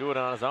do it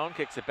on his own,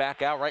 kicks it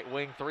back out, right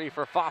wing 3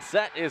 for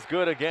Fawcett is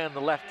good again.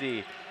 The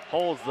lefty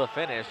holds the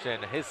finish,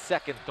 and his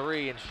second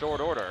 3 in short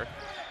order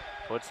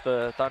puts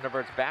the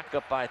Thunderbirds back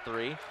up by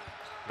 3.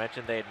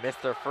 Mentioned they had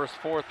missed their first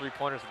 4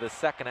 3-pointers of the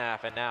second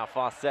half, and now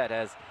Fawcett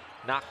has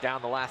knocked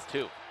down the last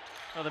 2.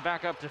 Well, they're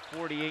back up to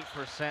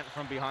 48%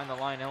 from behind the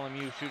line.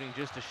 LMU shooting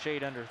just a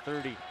shade under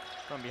 30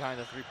 from behind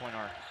the 3-point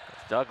arc.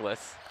 It's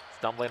Douglas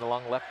stumbling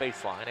along left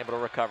baseline, able to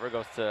recover,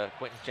 goes to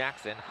Quentin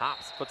Jackson,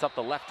 hops, puts up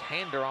the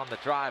left-hander on the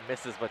drive,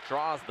 misses but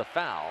draws the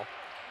foul.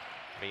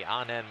 Be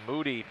Anen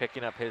Moody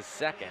picking up his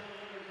second.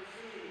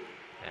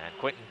 And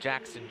Quentin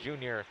Jackson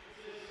Jr.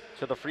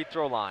 to the free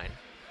throw line.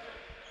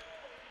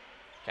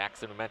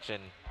 Jackson, we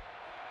mentioned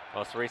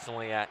most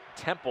recently at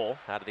Temple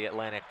out of the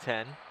Atlantic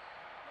 10.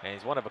 And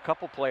he's one of a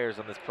couple players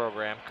on this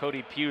program.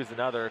 Cody Pugh's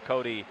another.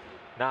 Cody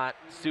not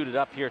suited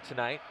up here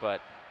tonight,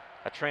 but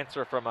a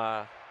transfer from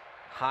a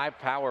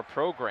high-power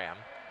program.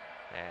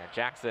 And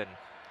Jackson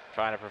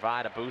trying to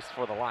provide a boost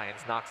for the Lions.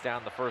 Knocks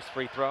down the first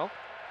free throw.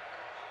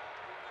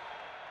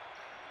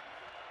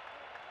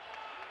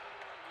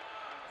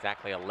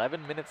 Exactly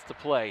 11 minutes to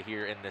play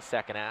here in the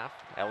second half.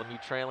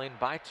 LMU trailing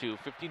by 2,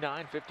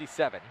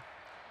 59-57.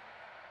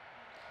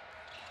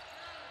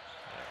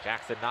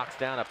 Jackson knocks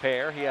down a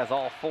pair. He has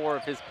all 4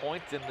 of his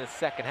points in this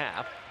second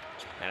half.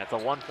 And it's a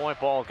 1-point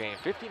ball game,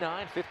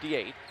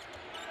 59-58.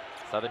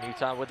 Southern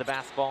Utah with the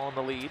basketball in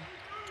the lead.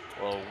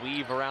 Will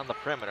weave around the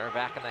perimeter,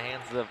 back in the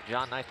hands of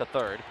John Knight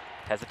III.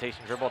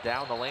 Hesitation dribble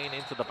down the lane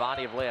into the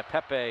body of Lea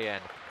Pepe,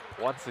 and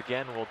once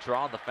again will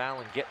draw the foul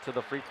and get to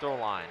the free throw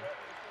line.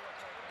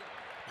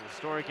 The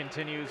story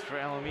continues for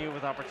LMU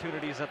with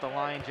opportunities at the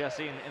line,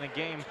 Jesse, in a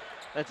game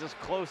that's as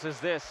close as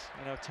this.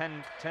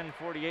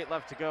 10:48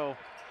 left to go,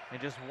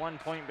 and just 1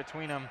 point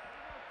between them.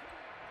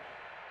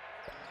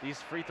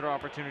 These free throw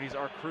opportunities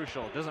are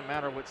crucial. It doesn't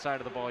matter what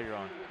side of the ball you're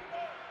on.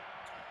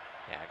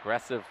 Yeah,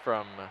 aggressive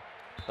from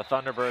the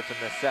Thunderbirds in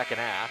this second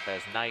half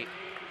as Knight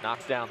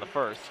knocks down the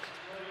first.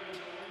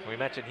 We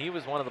mentioned he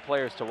was one of the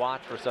players to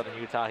watch for Southern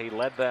Utah. He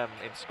led them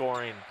in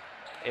scoring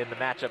in the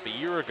matchup a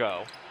year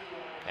ago.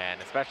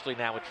 And especially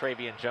now with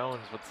Travian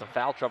Jones with some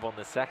foul trouble in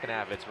the second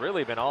half, it's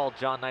really been all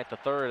John Knight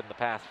III in the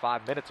past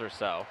 5 minutes or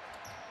so.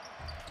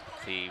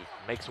 He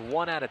makes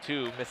 1 out of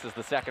 2, misses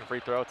the second free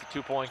throw. It's a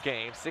 2-point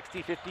game,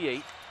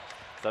 60-58.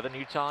 Southern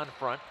Utah in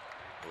front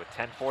with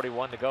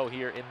 10:41 to go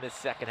here in this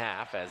second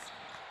half as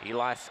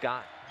Eli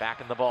Scott back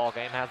in the ball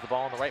game, has the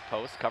ball in the right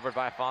post, covered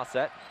by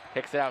Fawcett,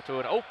 kicks it out to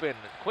an open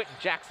Quentin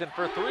Jackson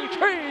for 3.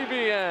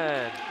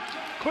 Travian!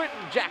 Quentin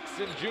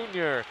Jackson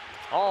Jr.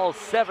 all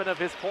 7 of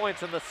his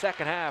points in the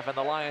second half, and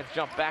the Lions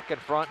jump back in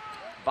front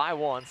by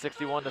 1,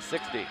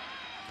 61-60.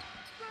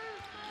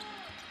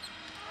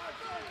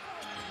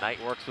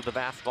 Knight works with the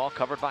basketball,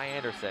 covered by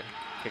Anderson.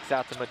 Kicks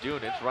out to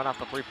Madunic, run off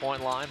the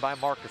 3-point line by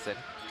Markusen.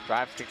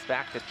 Drives, kicks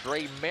back to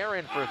Dre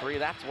Marin for 3.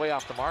 That's way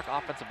off the mark.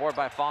 Offensive board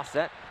by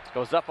Fawcett.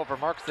 Goes up over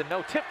Markusen.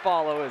 No tip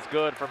follow is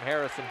good from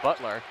Harrison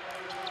Butler.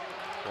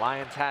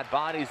 Lions had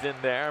bodies in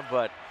there,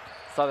 but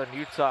Southern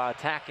Utah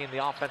attacking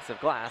the offensive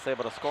glass,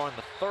 able to score in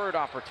the third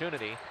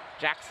opportunity.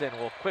 Jackson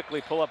will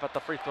quickly pull up at the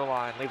free throw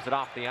line, leaves it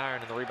off the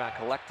iron, and the rebound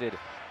collected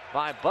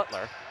by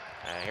Butler.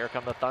 And here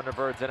come the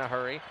Thunderbirds in a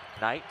hurry.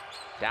 Knight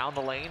down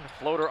the lane,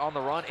 floater on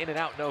the run, in and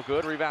out, no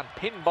good. Rebound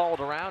pinballed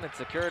around and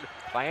secured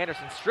by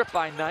Anderson, stripped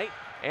by Knight.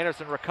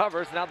 Anderson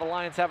recovers, now the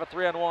Lions have a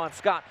 3-on-1.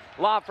 Scott,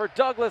 lob for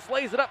Douglas,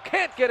 lays it up,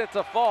 can't get it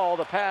to fall.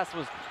 The pass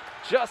was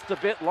just a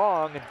bit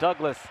long, and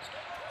Douglas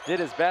did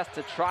his best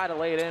to try to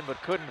lay it in,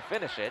 but couldn't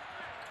finish it.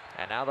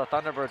 And now the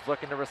Thunderbirds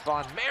looking to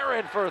respond.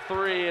 Marin for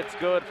 3, it's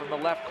good from the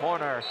left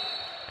corner.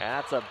 And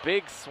that's a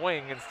big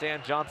swing, and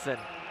Stan Johnson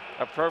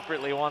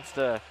appropriately wants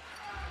to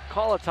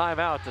call a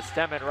timeout to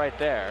stem it right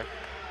there.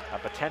 A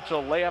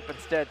potential layup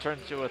instead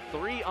turns to a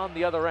 3 on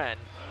the other end,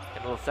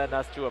 and will send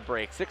us to a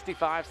break.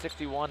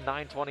 65-61,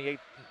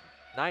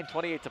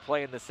 9:28 to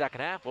play in the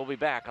second half. We'll be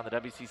back on the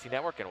WCC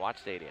Network and Watch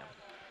Stadium.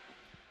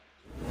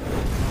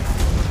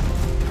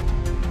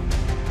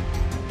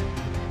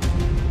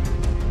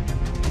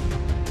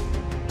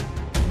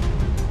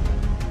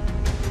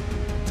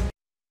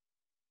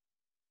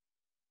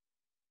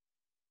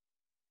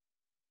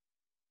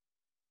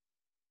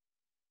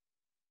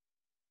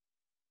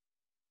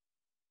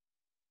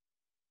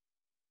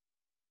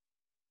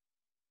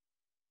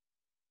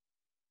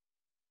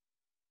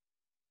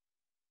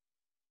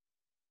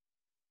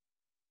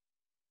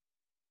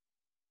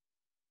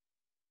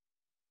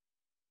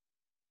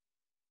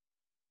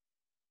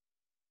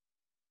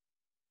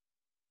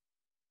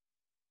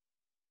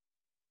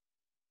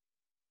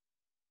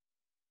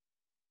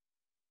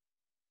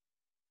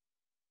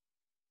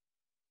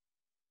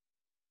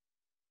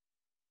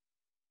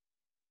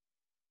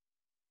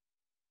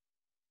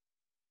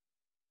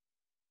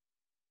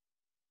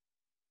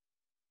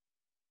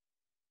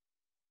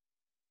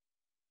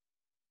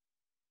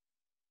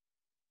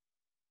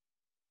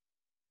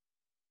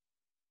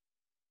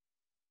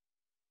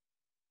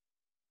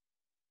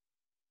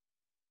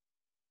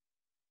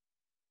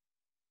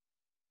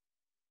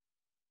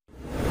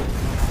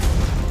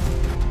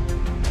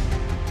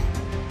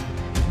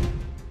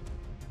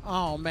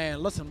 Oh,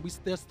 man, listen,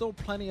 there's still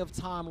plenty of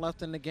time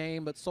left in the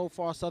game, but so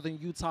far Southern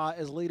Utah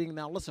is leading.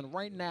 Now, listen,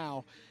 right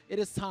now, it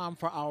is time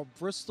for our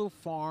Bristol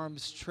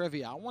Farms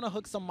trivia. I want to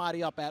hook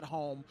somebody up at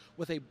home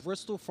with a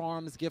Bristol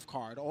Farms gift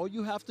card. All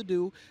you have to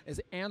do is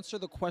answer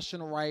the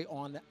question right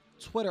on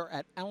Twitter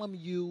at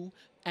LMUMBB.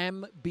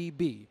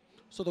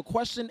 So the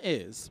question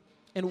is,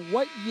 in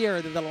what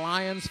year did the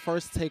Lions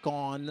first take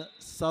on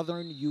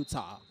Southern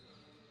Utah?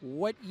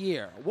 What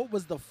year? What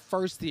was the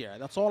first year?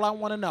 That's all I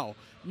want to know.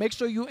 Make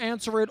sure you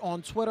answer it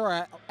on Twitter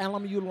at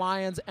LMU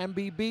Lions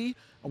MBB,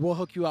 and we'll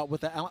hook you up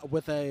with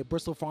a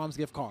Bristol Farms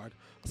gift card.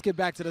 Let's get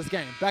back to this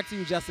game. Back to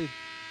you, Jesse.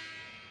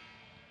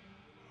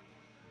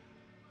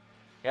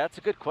 Yeah, that's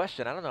a good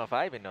question. I don't know if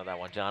I even know that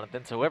one,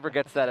 Jonathan. So whoever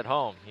gets that at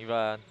home, you've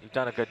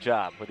done a good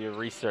job with your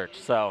research.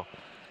 So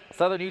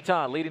Southern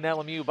Utah leading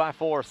LMU by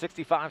 4,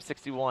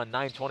 65-61,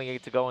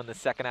 9:28 to go in the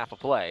second half of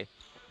play.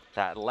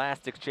 That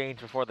last exchange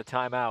before the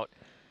timeout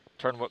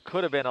turned what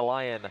could have been a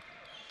Lion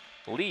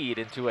lead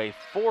into a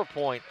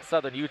 4-point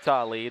Southern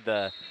Utah lead.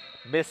 The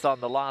miss on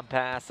the lob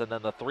pass and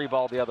then the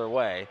 3-ball the other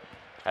way.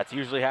 That's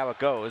usually how it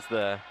goes.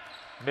 The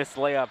missed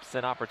layups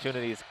and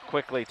opportunities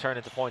quickly turn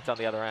into points on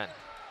the other end.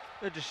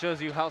 It just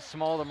shows you how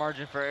small the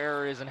margin for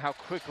error is and how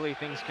quickly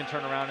things can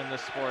turn around in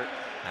this sport.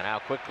 And how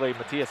quickly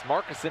Matthias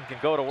Markuson can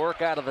go to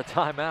work out of the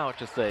timeout.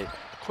 Just a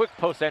quick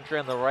post entry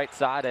on the right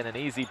side and an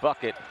easy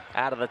bucket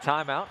out of the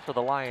timeout for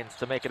the Lions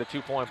to make it a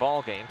 2-point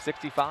ball game,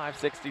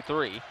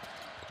 65-63.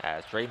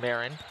 As Dre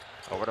Marin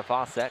over to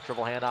Fawcett,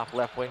 dribble handoff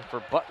left wing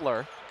for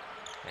Butler.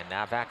 And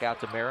now back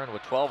out to Marin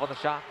with 12 on the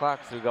shot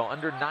clock, so we go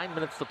under 9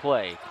 minutes to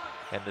play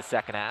in the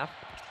second half.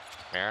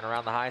 Marin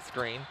around the high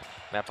screen,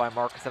 met by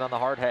Markuson on the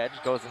hard hedge,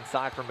 goes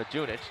inside for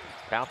Majunic,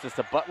 bounces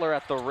to Butler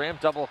at the rim,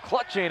 double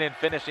clutching and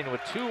finishing with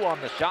 2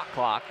 on the shot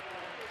clock.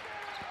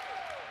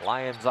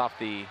 Lions off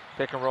the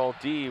pick and roll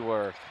D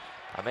were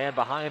a man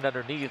behind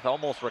underneath,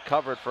 almost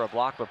recovered for a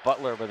block, but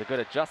Butler with a good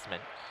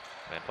adjustment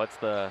and puts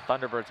the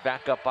Thunderbirds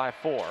back up by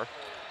 4.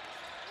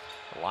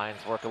 The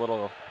Lions work a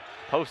little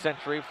post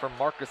entry from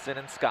Markuson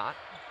and Scott.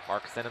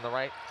 Markuson in the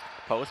right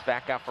post,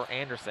 back out for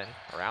Anderson.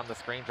 Around the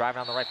screen, driving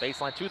on the right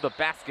baseline to the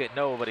basket.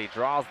 Nobody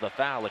draws the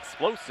foul.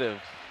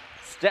 Explosive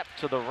step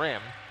to the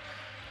rim.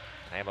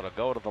 Able to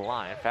go to the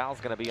line. Foul's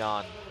going to be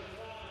on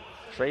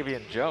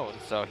Travion Jones.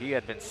 So he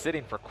had been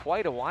sitting for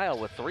quite a while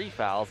with 3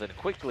 fouls and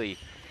quickly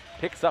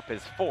picks up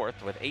his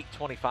 4th with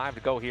 8:25 to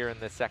go here in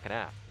this second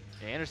half.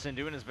 Anderson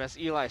doing his best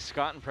Eli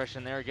Scott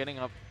impression there, getting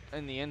up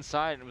in the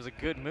inside. It was a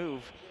good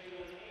move.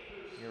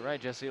 You're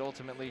right, Jesse.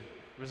 Ultimately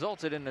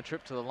resulted in a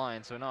trip to the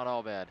line, so not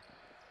all bad.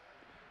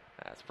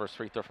 That's first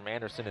free throw from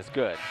Anderson is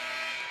good.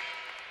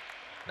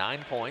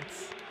 9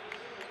 points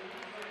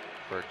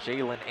for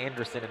Jalen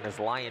Anderson in his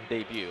Lion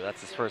debut.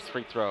 That's his first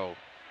free throw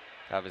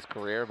of his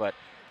career, but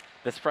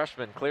this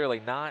freshman clearly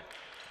not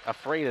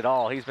afraid at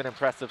all. He's been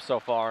impressive so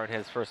far in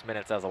his first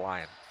minutes as a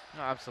Lion.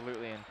 No,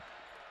 absolutely, and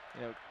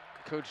you know,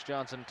 Coach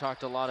Johnson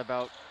talked a lot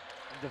about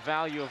the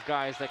value of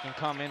guys that can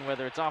come in,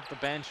 whether it's off the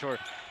bench or,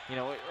 you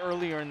know,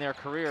 earlier in their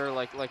career,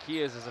 like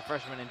he is as a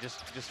freshman, and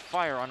just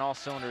fire on all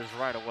cylinders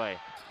right away.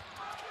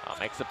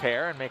 Makes a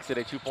pair and makes it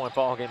a 2-point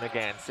ball game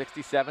again.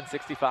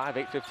 67-65,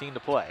 8:15 to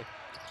play.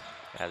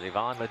 As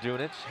Ivan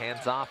Majunic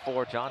hands off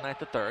for John Knight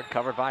III,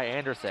 covered by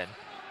Anderson.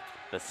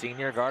 The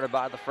senior guarded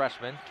by the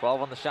freshman,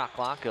 12 on the shot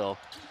clock. He'll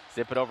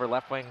zip it over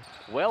left wing.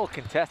 Well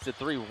contested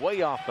 3,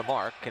 way off the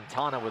mark.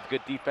 Quintana with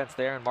good defense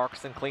there, and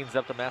Markuson cleans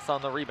up the mess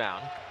on the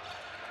rebound.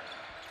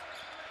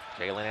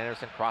 Jalen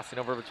Anderson crossing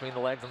over between the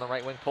legs on the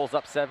right wing, pulls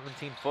up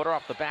 17-footer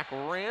off the back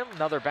rim.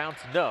 Another bounce,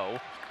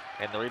 no.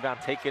 And the rebound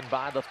taken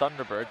by the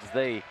Thunderbirds as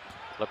they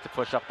look to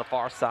push up the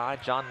far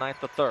side. John Knight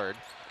III.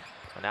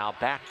 And now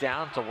back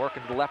down to work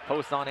into the left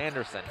post on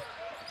Anderson.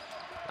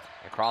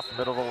 Across the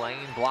middle of the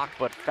lane, blocked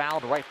but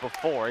fouled right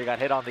before. He got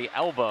hit on the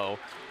elbow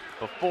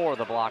before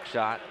the block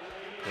shot.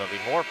 There'll be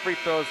more free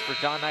throws for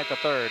John Knight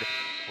III.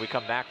 We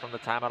come back from the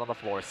timeout on the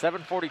floor.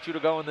 7:42 to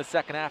go in the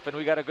second half, and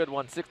we got a good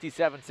one,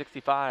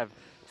 67-65.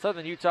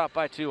 Southern Utah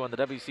by 2 on the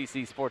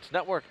WCC Sports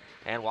Network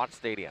and Watch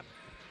Stadium.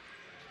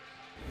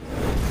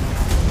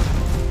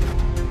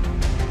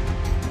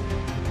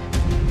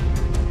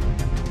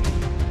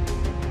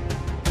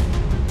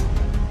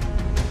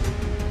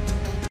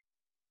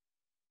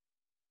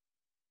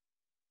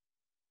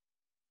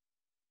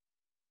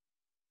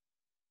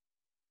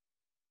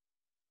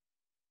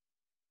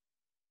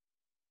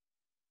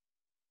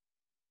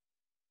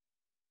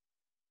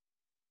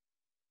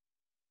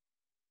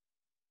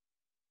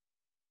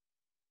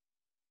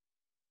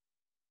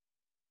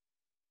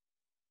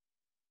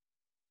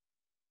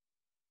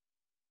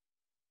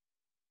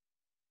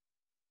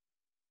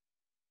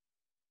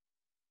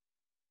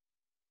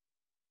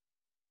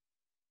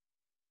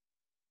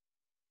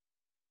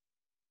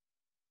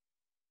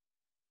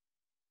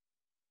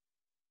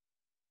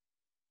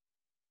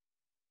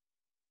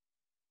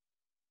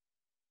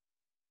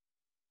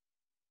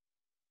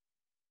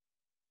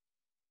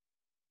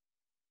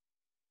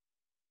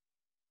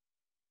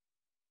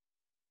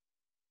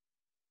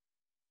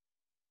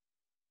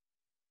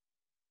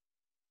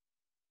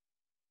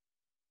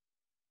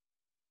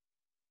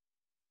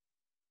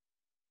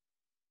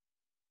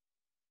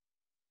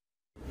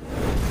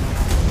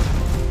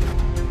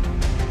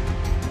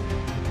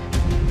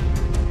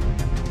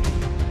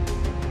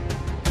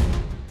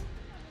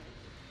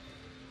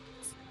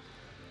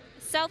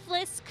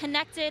 Selfless,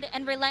 connected,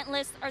 and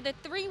relentless are the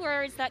 3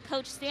 words that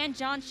Coach Stan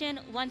Johnson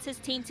wants his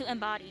team to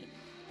embody.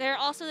 They are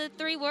also the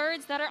 3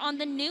 words that are on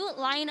the new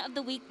Lion of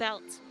the Week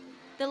belt.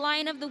 The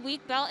Lion of the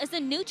Week belt is a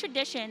new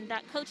tradition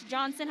that Coach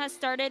Johnson has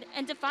started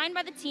and defined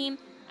by the team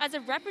as a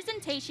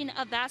representation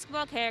of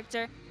basketball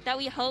character that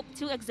we hope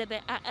to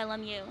exhibit at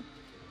LMU.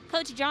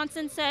 Coach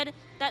Johnson said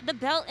that the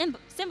belt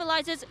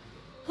symbolizes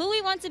who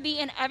we want to be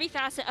in every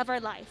facet of our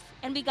life,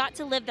 and we got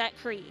to live that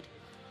creed.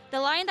 The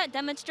Lion that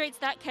demonstrates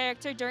that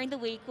character during the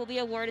week will be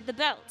awarded the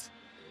belt.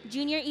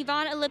 Junior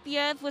Ivan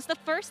Alipiev was the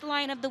first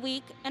Lion of the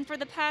Week, and for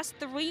the past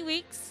 3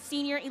 weeks,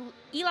 senior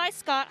Eli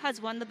Scott has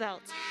won the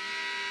belt.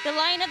 The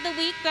Lion of the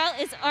Week belt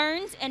is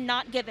earned and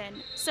not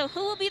given. So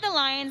who will be the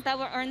Lions that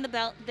will earn the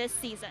belt this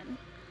season?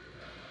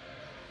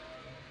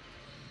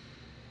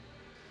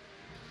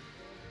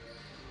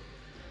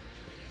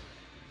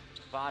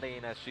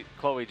 Bodying, as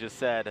Chloe just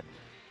said,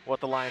 what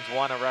the Lions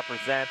want to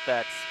represent,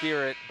 that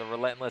spirit, the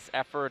relentless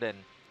effort, and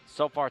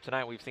so far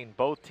tonight we've seen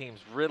both teams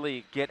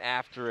really get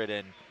after it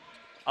and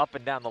up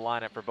and down the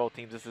lineup for both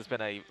teams. This has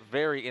been a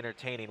very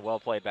entertaining,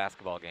 well-played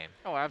basketball game.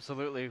 Oh,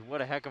 absolutely. What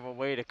a heck of a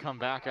way to come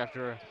back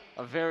after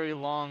a very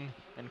long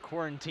and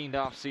quarantined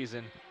off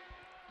season.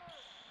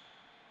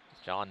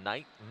 John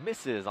Knight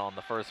misses on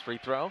the first free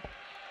throw.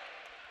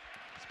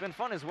 It's been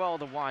fun as well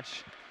to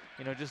watch,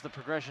 you know, just the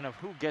progression of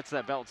who gets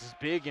that belt. It's this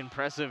big,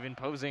 impressive,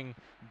 imposing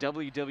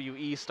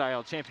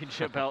WWE-style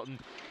championship belt. And,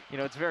 you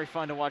know, it's very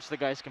fun to watch the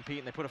guys compete,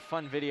 and they put a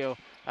fun video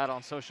out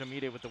on social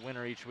media with the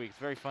winner each week. It's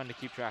very fun to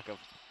keep track of.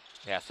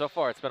 Yeah, so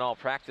far it's been all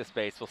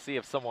practice-based. We'll see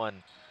if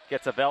someone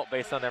gets a belt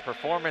based on their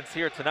performance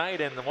here tonight,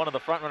 and one of the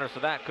front runners for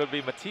that could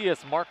be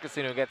Matthias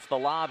Markussen, who gets the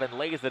lob and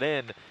lays it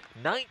in.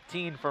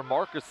 19 for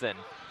Markussen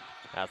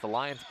as the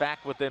Lions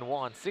back within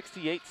one,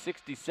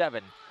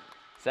 68-67.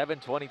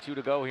 7:22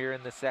 to go here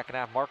in the second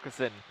half.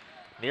 Markussen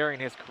nearing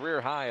his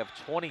career high of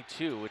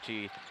 22, which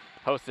he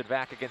posted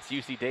back against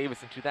UC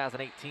Davis in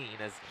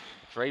 2018 as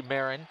Dre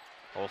Marin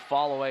will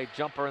fall away,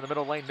 jumper in the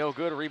middle lane, no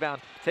good.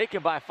 Rebound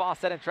taken by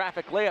Fawcett in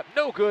traffic, layup,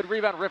 no good.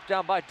 Rebound ripped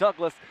down by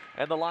Douglas,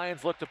 and the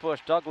Lions look to push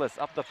Douglas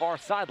up the far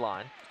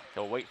sideline.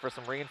 He'll wait for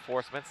some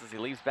reinforcements as he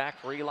leaves back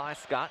for Eli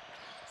Scott.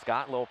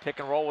 Scott, little pick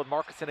and roll with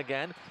Markussen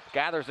again,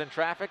 gathers in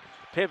traffic,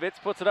 pivots,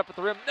 puts it up at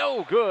the rim,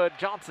 no good.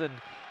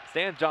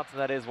 Stan Johnson,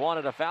 that is,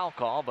 wanted a foul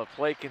call, but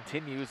play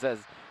continues as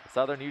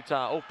Southern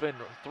Utah open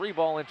three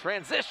ball in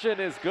transition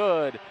is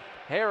good.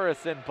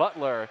 Harrison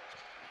Butler.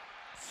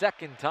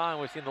 Second time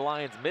we've seen the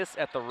Lions miss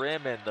at the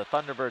rim, and the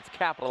Thunderbirds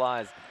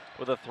capitalize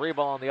with a three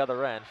ball on the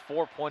other end.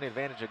 4-point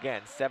advantage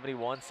again,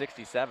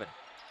 71-67.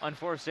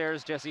 Unforced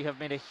errors, Jesse, have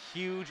made a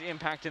huge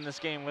impact in this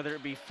game, whether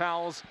it be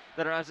fouls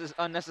that are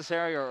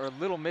unnecessary or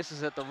little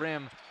misses at the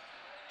rim.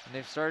 And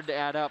they've started to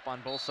add up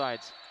on both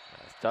sides.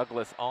 As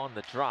Douglas on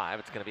the drive,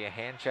 it's going to be a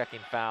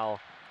hand-checking foul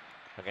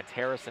against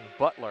Harrison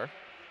Butler.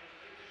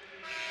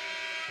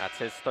 That's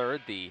his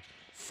third. The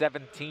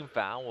 7th-team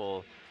foul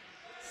will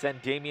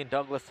send Damian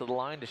Douglas to the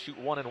line to shoot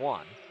 1 and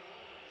 1.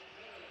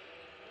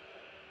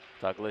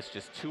 Douglas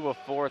just 2 of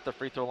 4 at the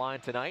free throw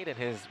line tonight, and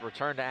his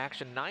return to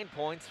action, 9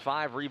 points,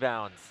 5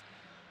 rebounds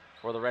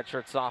for the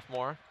redshirt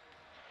sophomore.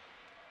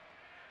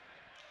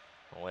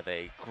 With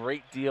a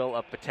great deal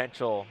of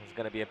potential, is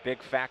going to be a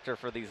big factor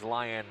for these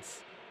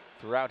Lions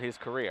throughout his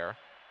career.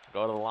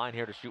 Go to the line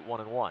here to shoot 1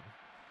 and 1.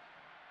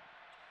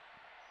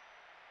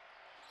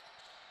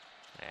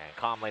 And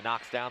Conley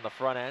knocks down the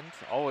front end.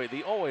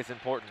 The always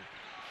important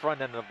front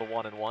end of the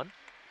 1 and 1.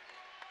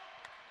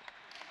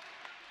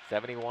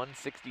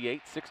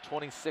 71-68,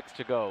 6:26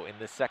 to go in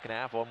this second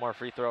half. One more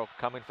free throw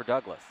coming for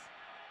Douglas.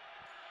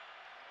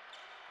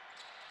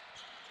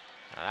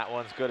 Now that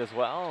one's good as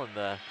well, and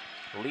the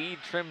lead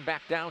trimmed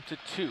back down to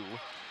 2,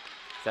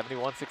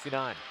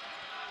 71-69.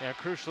 Yeah,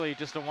 crucially,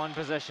 just a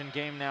one-possession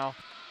game now.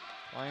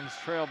 Lions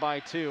trail by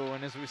 2,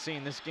 and as we've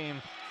seen, this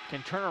game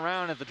can turn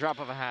around at the drop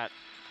of a hat.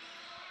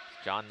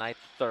 John Knight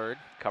third,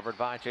 covered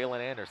by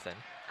Jalen Anderson.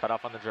 Cut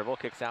off on the dribble,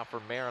 kicks out for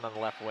Marin on the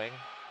left wing.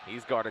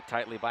 He's guarded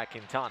tightly by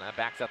Quintana.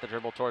 Backs out the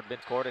dribble toward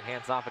midcourt and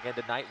hands off again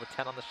to Knight with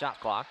 10 on the shot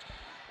clock.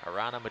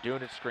 Around a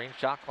Madunic screen,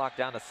 shot clock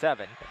down to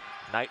 7.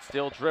 Knight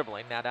still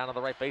dribbling, now down to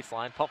the right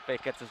baseline. Pump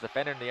fake, gets his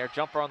defender in the air,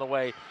 jumper on the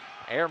way.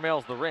 Air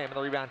mails the rim, and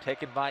the rebound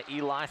taken by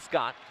Eli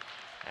Scott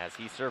as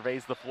he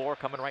surveys the floor,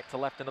 coming right to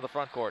left into the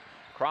front court.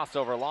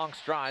 Crossover, long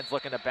strides,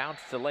 looking to bounce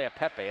to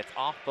Leapepe. It's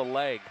off the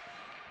leg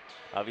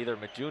of either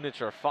Madunic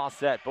or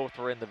Fawcett. Both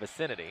were in the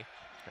vicinity,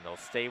 and they'll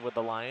stay with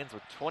the Lions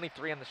with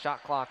 23 on the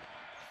shot clock,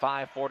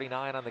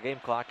 5:49 on the game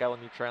clock.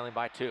 LMU trailing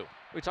by 2.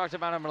 We talked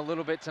about him a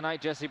little bit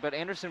tonight, Jesse, but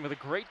Anderson with a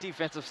great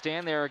defensive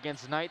stand there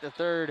against Knight the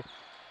third,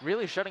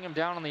 really shutting him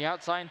down on the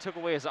outside and took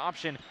away his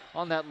option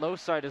on that low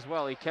side as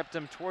well. He kept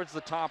him towards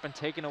the top and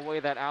taking away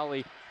that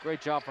alley.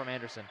 Great job from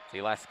Anderson.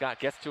 Eli Scott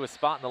gets to his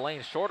spot in the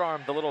lane, short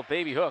arm the little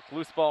baby hook,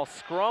 loose ball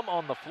scrum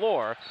on the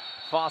floor.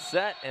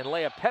 Fawcett and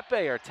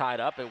Leapepe are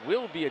tied up. It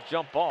will be a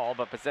jump ball,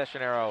 but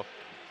possession arrow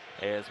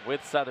is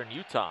with Southern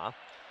Utah.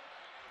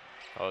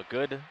 A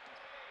good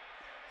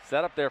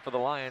setup there for the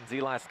Lions.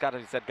 Eli Scott,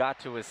 as he said, got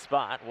to his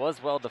spot,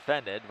 was well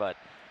defended, but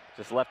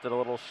just left it a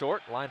little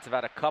short. Lions have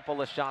had a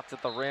couple of shots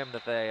at the rim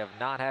that they have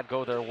not had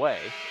go their way.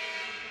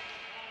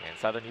 And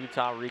Southern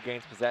Utah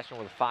regains possession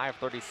with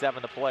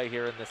 5:37 to play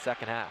here in the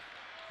second half.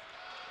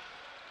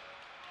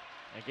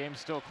 The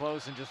game's still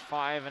close in just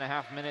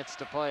 5.5 minutes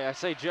to play. I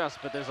say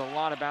just, but there's a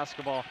lot of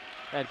basketball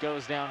that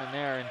goes down in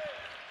there. And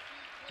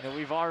you know,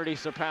 we've already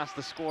surpassed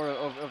the score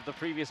of the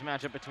previous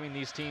matchup between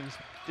these teams.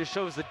 Just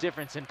shows the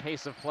difference in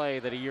pace of play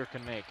that a year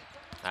can make.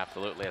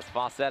 Absolutely, as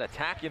Fawcett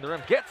attacking the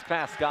rim, gets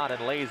past Scott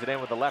and lays it in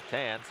with the left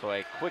hand. So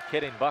a quick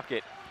hitting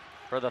bucket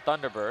for the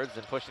Thunderbirds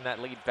and pushing that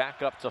lead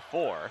back up to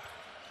 4.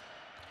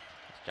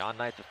 John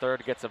Knight III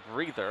gets a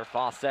breather.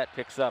 Fawcett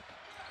picks up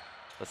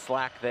the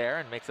slack there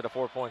and makes it a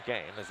 4-point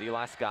game as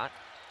Eli Scott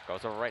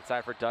goes over right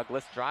side for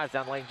Douglas, drives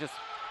down the lane, just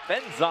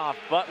fends off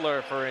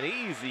Butler for an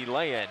easy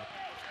lay-in,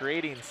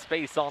 creating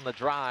space on the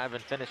drive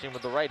and finishing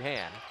with the right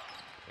hand.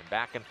 And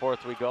back and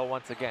forth we go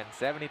once again,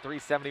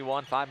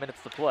 73-71, 5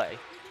 minutes to play.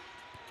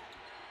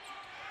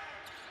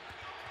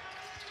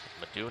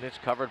 Madunic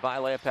covered by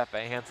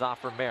Leapepe, hands off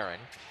for Marin.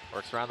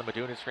 Works around the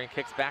Madunic screen,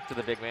 kicks back to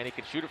the big man. He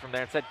can shoot it from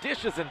there. Instead,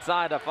 dishes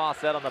inside to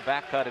Fawcett on the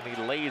back cut, and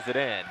he lays it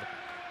in.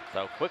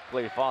 So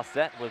quickly,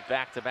 Fawcett with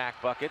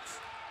back-to-back buckets.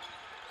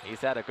 He's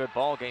had a good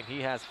ball game.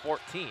 He has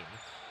 14.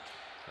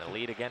 The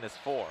lead again is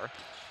 4.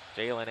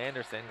 Jalen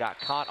Anderson got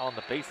caught on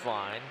the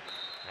baseline,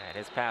 and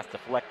his pass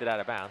deflected out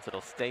of bounds.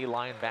 It'll stay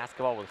Lion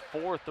basketball with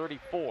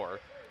 4:34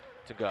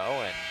 to go,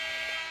 and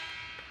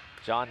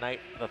John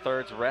Knight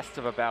III's rest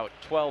of about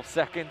 12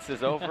 seconds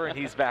is over, and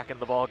he's back in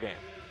the ball game.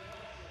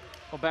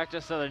 Well, back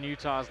to Southern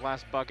Utah's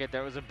last bucket.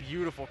 That was a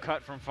beautiful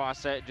cut from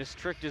Fawcett. Just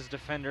tricked his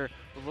defender,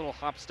 a little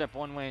hop step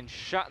one way and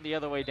shot the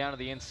other way down to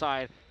the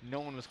inside. No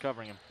one was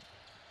covering him.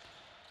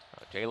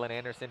 Jalen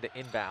Anderson to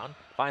inbound,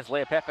 finds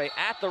Leapepe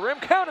at the rim,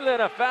 counted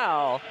in a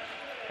foul,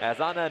 as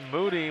Anand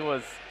Moody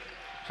was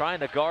trying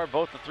to guard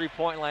both the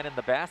three-point line and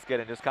the basket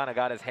and just kind of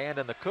got his hand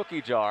in the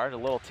cookie jar. A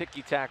little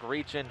ticky-tack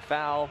reach-in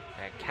foul,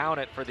 and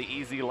count it for the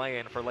easy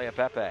lay-in for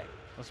Leapepe.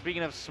 Well,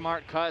 speaking of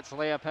smart cuts,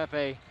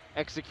 Leapepe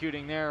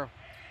executing there.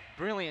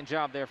 Brilliant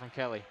job there from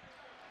Kelly.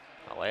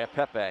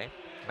 Leapepe,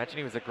 mentioned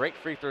he was a great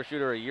free throw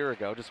shooter a year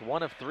ago, just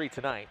 1 of 3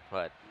 tonight,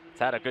 but he's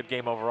had a good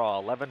game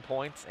overall. 11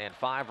 points and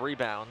 5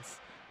 rebounds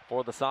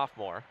for the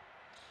sophomore.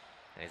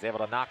 And he's able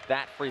to knock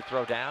that free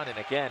throw down and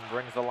again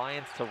brings the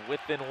Lions to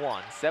within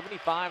 1,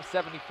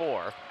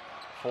 75-74.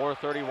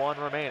 4:31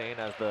 remaining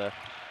as the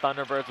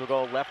Thunderbirds will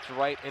go left to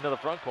right into the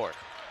front court.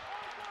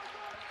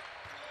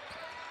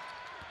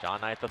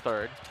 John Knight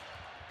III.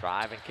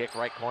 Drive and kick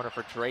right corner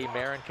for Dre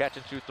Marin. Catch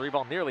and shoot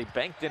 3-ball nearly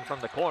banked in from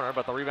the corner,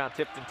 but the rebound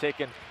tipped and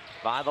taken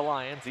by the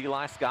Lions.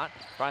 Eli Scott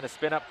trying to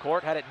spin up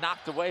court, had it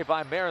knocked away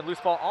by Marin. Loose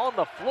ball on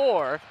the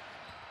floor.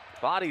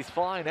 Bodies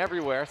flying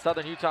everywhere.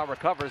 Southern Utah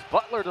recovers.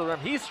 Butler to the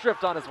rim. He's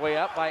stripped on his way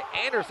up by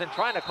Anderson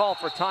trying to call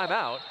for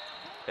timeout.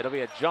 It'll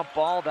be a jump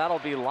ball. That'll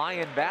be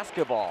Lion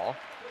basketball.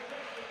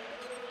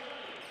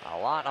 A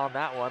lot on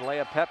that one.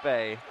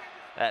 Leapepe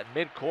at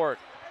midcourt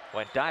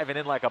went diving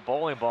in like a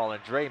bowling ball,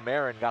 and Dre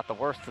Marin got the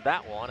worst of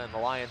that one, and the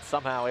Lions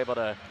somehow able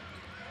to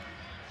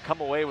come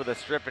away with a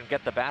strip and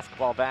get the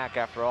basketball back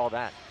after all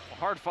that.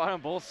 Hard fought on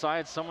both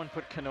sides. Someone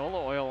put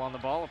canola oil on the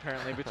ball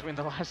apparently between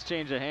the last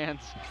change of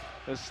hands.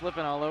 It was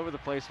slipping all over the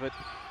place, but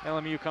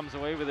LMU comes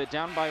away with it,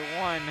 down by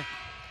 1,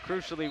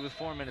 crucially with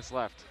 4 minutes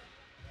left.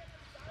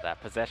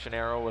 That possession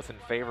arrow was in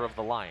favor of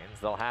the Lions.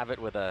 They'll have it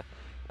with a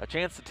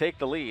chance to take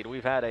the lead.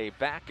 We've had a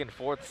back and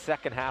forth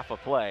second half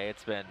of play.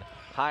 It's been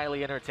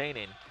highly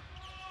entertaining.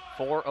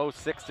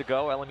 4:06 to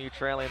go, LMU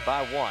trailing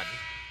by 1.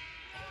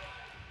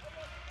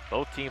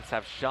 Both teams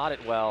have shot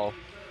it well.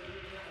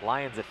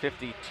 Lions at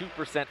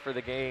 52% for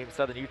the game,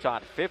 Southern Utah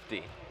at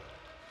 50%.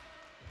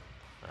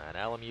 And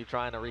LMU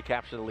trying to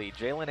recapture the lead.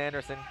 Jalen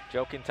Anderson,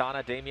 Joe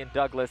Quintana, Damian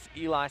Douglas,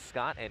 Eli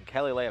Scott, and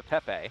Kelly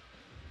Leapepe.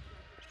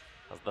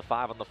 That's the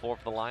 5 on the floor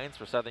for the Lions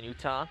for Southern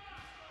Utah.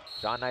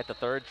 John Knight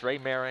III, Dre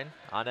Marin,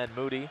 Anand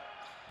Moody,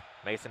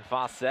 Mason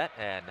Fawcett,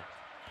 and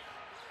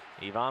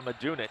Ivan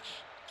Madunic.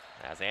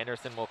 As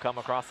Anderson will come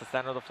across the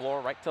center of the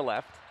floor, right to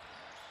left.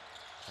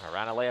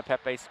 Around a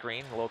Leapepe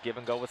screen, a little give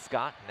and go with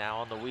Scott. Now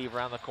on the weave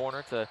around the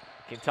corner to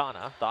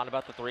Quintana. Thought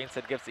about the 3,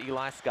 instead gives to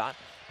Eli Scott.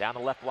 Down the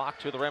left block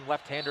to the rim,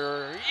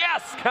 left-hander.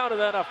 Yes, counted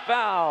and a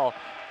foul.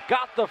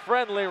 Got the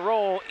friendly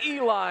roll.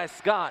 Eli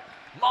Scott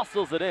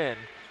muscles it in.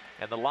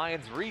 And the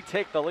Lions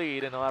retake the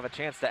lead, and they'll have a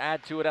chance to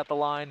add to it at the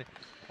line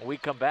when we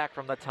come back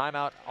from the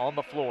timeout on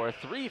the floor.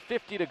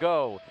 3:50 to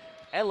go.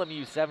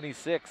 LMU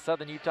 76,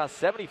 Southern Utah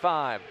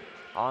 75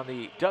 on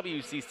the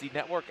WCC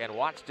Network and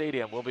Watch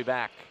Stadium. We'll be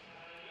back.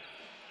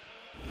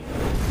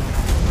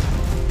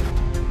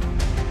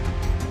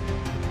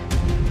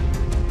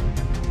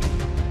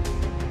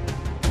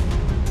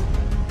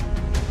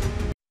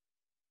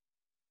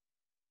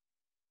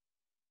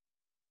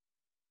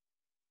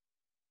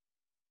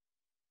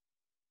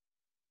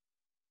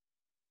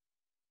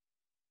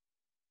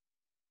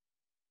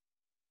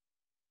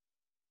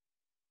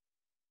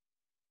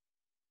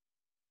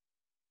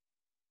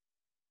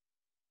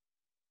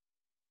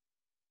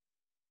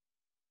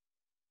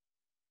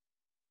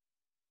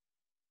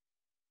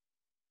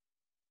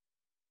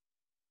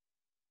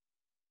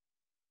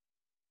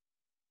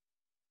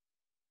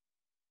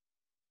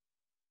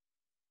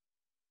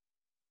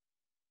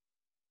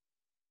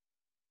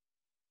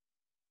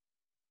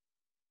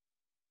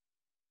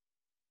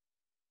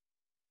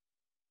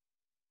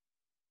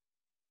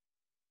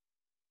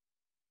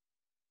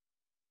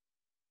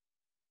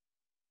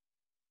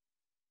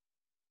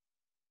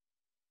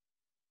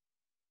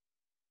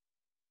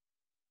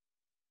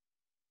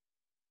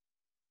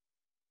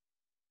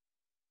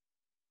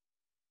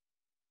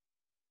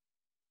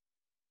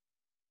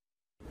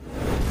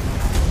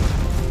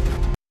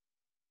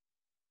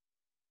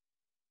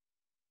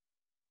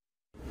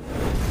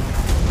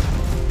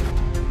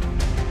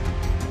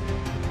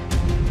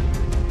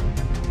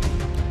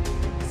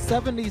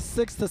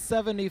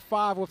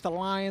 76-75 with the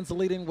Lions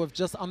leading with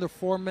just under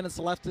 4 minutes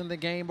left in the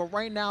game. But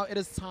right now it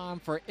is time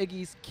for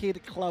Iggy's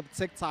Kid Club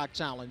TikTok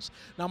Challenge.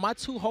 Now my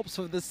two hopes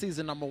for this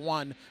season, number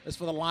one, is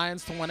for the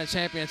Lions to win a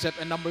championship,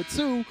 and number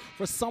two,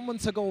 for someone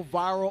to go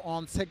viral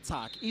on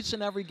TikTok. Each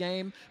and every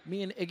game,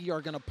 me and Iggy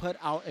are going to put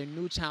out a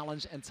new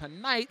challenge, and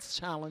tonight's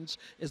challenge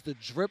is the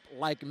Drip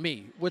Like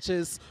Me, which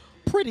is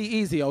pretty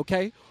easy,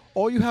 okay?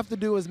 All you have to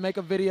do is make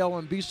a video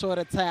and be sure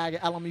to tag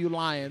LMU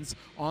Lions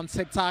on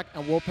TikTok,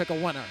 and we'll pick a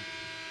winner.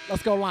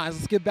 Let's go, Lions.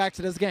 Let's get back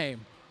to this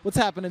game. What's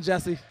happening,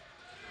 Jesse?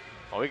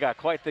 Well, we got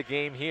quite the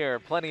game here.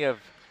 Plenty of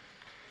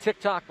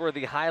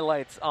TikTok-worthy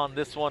highlights on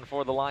this one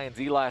for the Lions.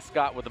 Eli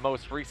Scott with the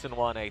most recent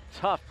one, a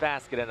tough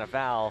basket and a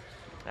foul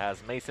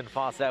as Mason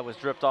Fawcett was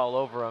dripped all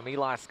over him.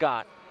 Eli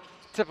Scott,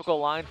 typical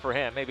line for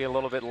him, maybe a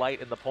little bit light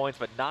in the points,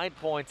 but 9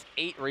 points,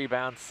 8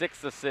 rebounds,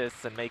 6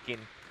 assists, and making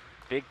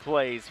big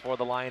plays for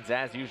the Lions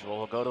as usual.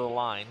 He'll go to the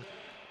line,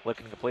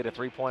 looking to complete a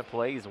three-point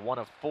play. He's 1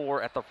 of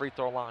 4 at the free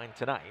throw line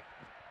tonight.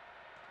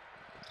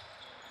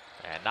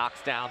 And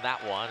knocks down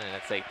that one, and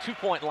it's a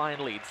 2-point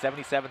line lead,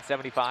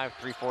 77-75,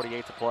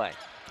 3:48 to play.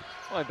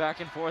 Boy, back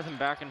and forth,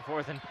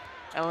 and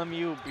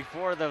LMU,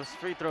 before those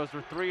free throws,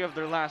 were 3 of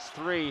their last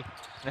 3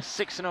 in a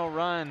 6-0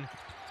 run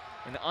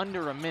in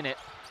under a minute.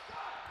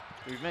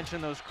 We've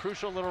mentioned those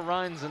crucial little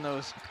runs and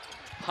those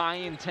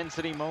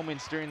high-intensity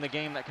moments during the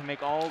game that can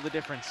make all the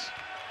difference.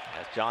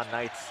 As John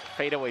Knight's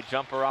fadeaway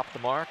jumper off the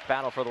mark,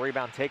 battle for the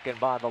rebound taken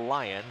by the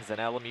Lions, and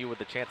LMU with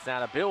the chance now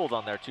to build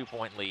on their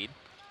 2-point lead.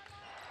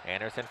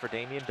 Anderson for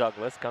Damian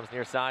Douglas, comes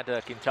near side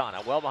to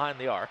Quintana, well behind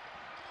the arc.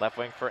 Left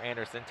wing for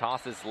Anderson,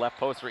 tosses left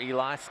post for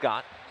Eli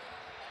Scott.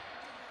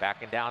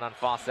 Backing down on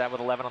Fawcett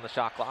with 11 on the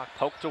shot clock,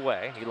 poked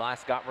away. Eli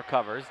Scott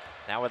recovers,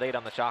 now with 8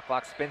 on the shot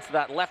clock, spins to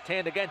that left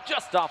hand again,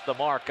 just off the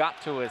mark,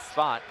 got to his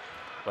spot,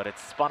 but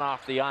it's spun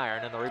off the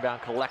iron, and the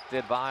rebound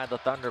collected by the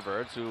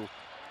Thunderbirds, who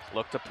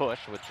look to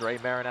push with Dre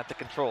Marin at the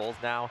controls.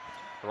 Now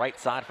right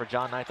side for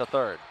John Knight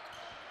III.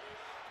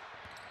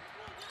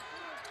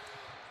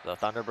 The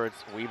Thunderbirds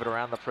weave it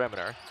around the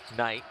perimeter.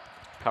 Knight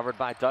covered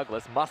by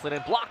Douglas, muscling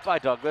in, blocked by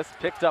Douglas,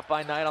 picked up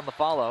by Knight on the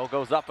follow,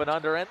 goes up and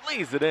under and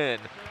leaves it in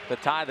to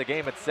tie the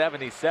game at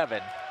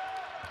 77.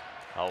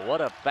 Oh,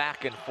 what a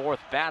back and forth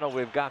battle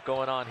we've got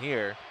going on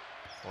here.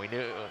 We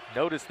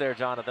noticed there,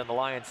 Jonathan, the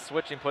Lions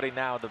switching, putting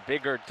now the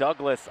bigger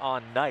Douglas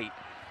on Knight.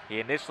 He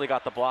initially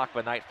got the block,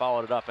 but Knight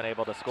followed it up and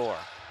able to score.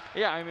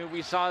 Yeah, I mean,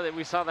 we saw that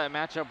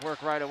matchup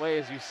work right away,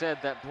 as you said,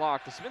 that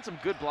block. There's been some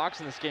good blocks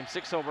in this game,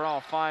 6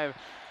 overall, 5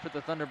 for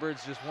the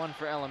Thunderbirds, just 1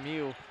 for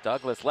LMU.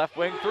 Douglas left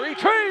wing three,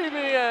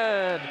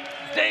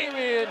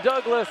 Damian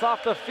Douglas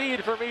off the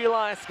feed from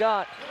Eli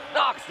Scott,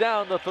 knocks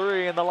down the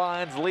 3, and the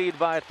Lions lead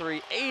by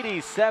 3,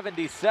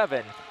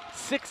 80-77.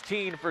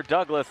 16 for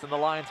Douglas, and the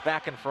Lions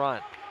back in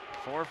front.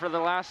 4 for the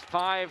last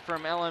 5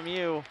 from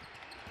LMU,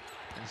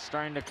 and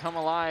starting to come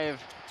alive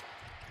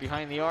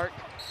behind the arc.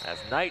 As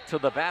Knight to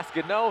the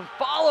basket, no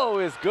follow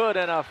is good,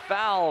 and a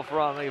foul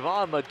from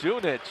Ivan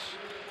Madunic.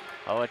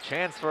 Oh, a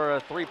chance for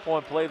a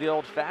 3-point play the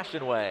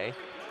old-fashioned way.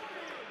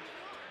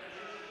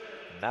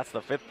 And that's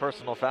the 5th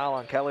personal foul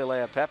on Kelly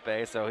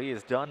Leapepe, so he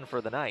is done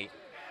for the night.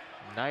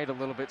 Knight a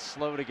little bit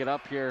slow to get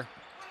up here.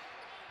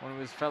 One of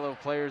his fellow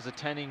players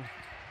attending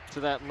to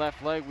that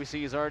left leg. We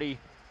see he's already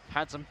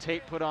had some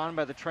tape put on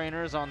by the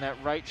trainers on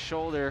that right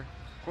shoulder.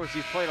 Of course,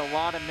 he's played a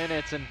lot of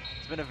minutes, and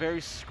it's been a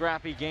very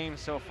scrappy game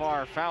so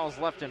far. Fouls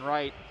left and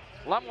right.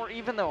 A lot more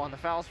even, though, on the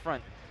fouls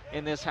front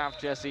in this half,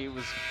 Jesse. It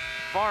was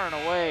far and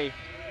away,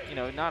 you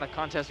know, not a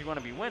contest you want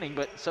to be winning,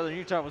 but Southern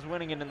Utah was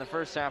winning it in the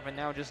first half, and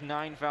now just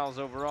 9 fouls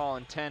overall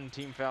and 10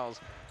 team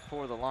fouls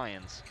for the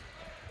Lions.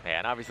 Yeah,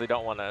 and obviously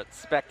don't want to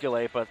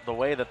speculate, but the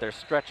way that they're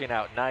stretching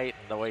out Knight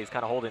and the way he's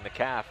kind of holding the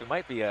calf, it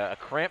might be a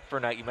cramp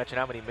for Knight. You mentioned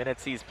how many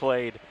minutes he's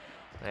played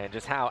and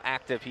just how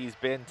active he's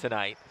been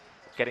tonight,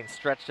 getting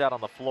stretched out on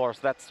the floor.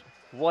 So that's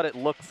what it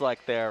looks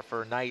like there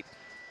for Knight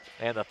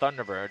and the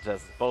Thunderbirds,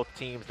 as both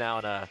teams now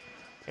in a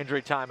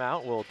injury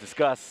timeout will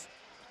discuss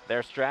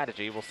their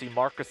strategy. We'll see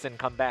Marcuson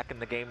come back in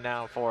the game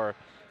now for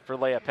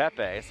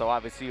Leapepe. So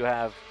obviously you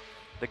have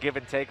the give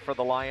and take for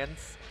the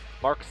Lions.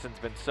 Marcuson's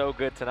been so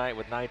good tonight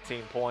with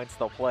 19 points.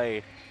 They'll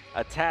play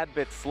a tad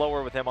bit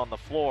slower with him on the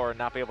floor and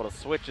not be able to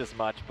switch as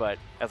much, but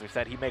as we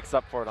said, he makes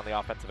up for it on the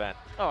offensive end.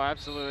 Oh,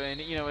 absolutely,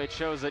 and you know, it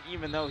shows that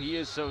even though he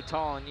is so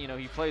tall and, you know,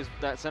 he plays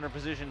that center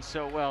position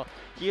so well,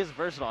 he is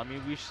versatile. I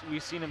mean,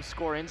 we've seen him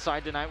score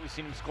inside tonight, we've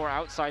seen him score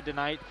outside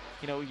tonight.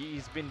 You know,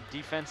 he's been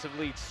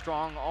defensively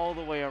strong all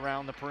the way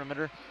around the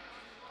perimeter.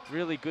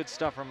 Really good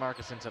stuff from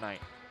Marcuson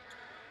tonight.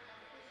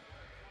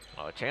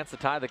 Oh, a chance to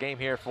tie the game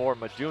here for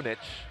Madunic.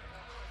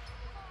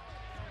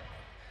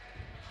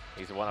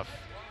 He's one of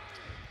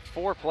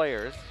 4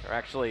 players are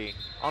actually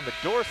on the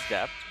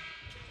doorstep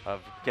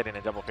of getting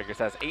in double figures.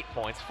 Has 8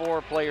 points.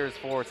 4 players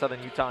for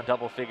Southern Utah in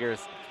double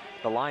figures.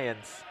 The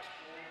Lions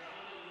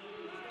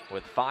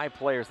with 5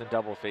 players in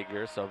double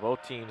figures, so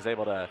both teams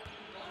able to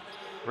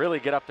really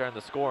get up there in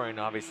the scoring.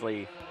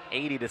 Obviously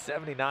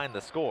 80-79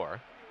 the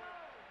score.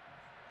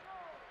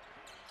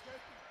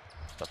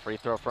 The free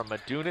throw from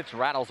Madunic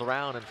rattles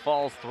around and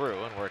falls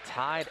through, and we're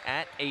tied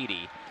at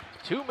 80.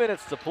 2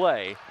 minutes to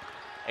play,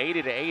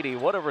 80-80.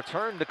 What a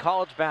return to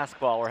college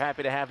basketball. We're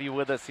happy to have you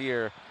with us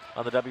here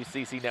on the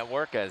WCC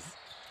Network as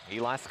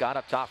Eli Scott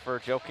up top for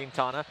Joe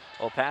Quintana.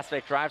 Little pass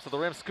fake, drives to the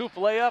rim, scoop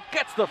layup,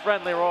 gets the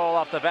friendly roll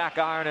off the back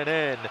iron and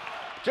in.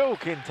 Joe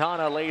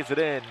Quintana lays it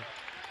in.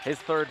 His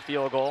third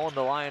field goal, and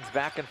the Lions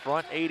back in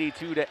front,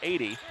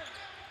 82-80.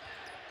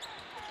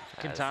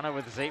 Quintana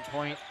with his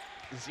 8-point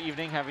this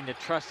evening, having to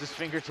trust his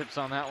fingertips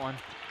on that one.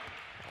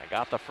 I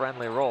got the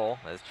friendly roll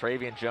as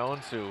Travian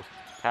Jones, who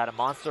had a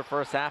monster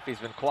first half, he's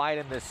been quiet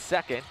in this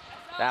second.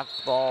 That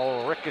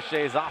ball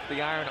ricochets off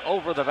the iron,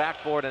 over the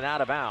backboard and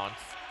out of bounds.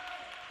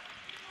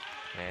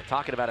 And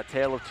talking about a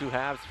tale of two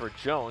halves for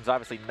Jones,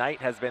 obviously Knight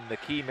has been the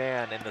key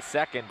man in the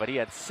second, but he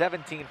had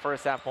 17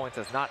 first half points,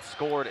 has not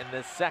scored in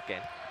this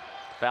second.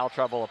 Foul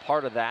trouble a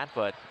part of that,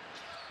 but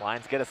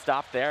Lions get a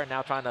stop there,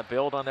 now trying to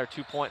build on their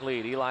 2-point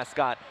lead. Eli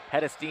Scott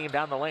head of steam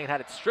down the lane,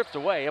 had it stripped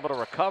away, able to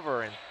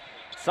recover and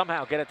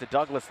somehow get it to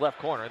Douglas left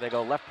corner. They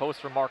go left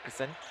post for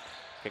Markison.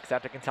 Kicks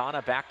out to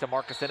Quintana, back to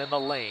Markison in the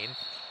lane.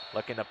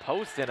 Looking to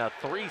post in a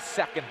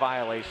 3-second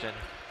violation.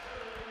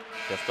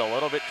 Just a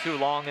little bit too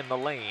long in the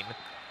lane.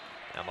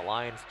 And the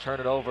Lions turn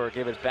it over,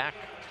 give it back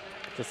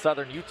to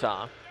Southern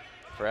Utah.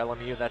 For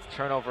LMU, that's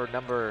turnover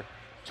number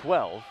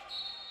 12.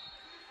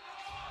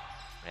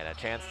 And a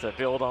chance to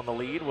build on the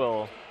lead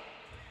will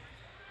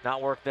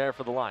not work there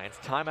for the Lions.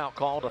 Timeout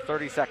called, a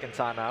 30-second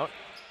timeout.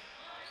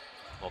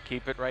 We'll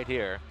keep it right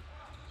here.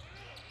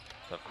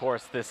 Of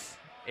course, this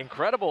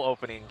incredible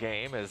opening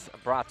game is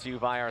brought to you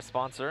by our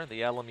sponsor,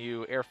 the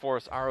LMU Air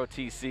Force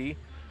ROTC.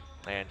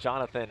 And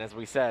Jonathan, as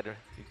we said,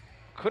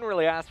 couldn't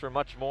really ask for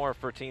much more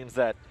for teams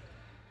that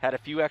had a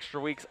few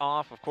extra weeks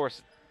off. Of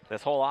course,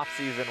 this whole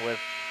offseason with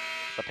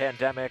the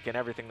pandemic and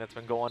everything that's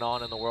been going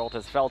on in the world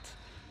has felt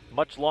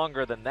much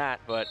longer than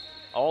that, but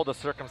all the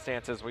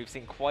circumstances, we've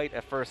seen quite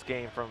a first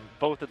game from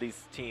both of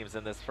these teams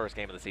in this first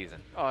game of the season.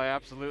 Oh,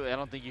 absolutely. I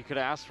don't think you could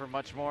ask for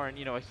much more. And,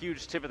 you know, a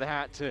huge tip of the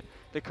hat to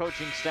the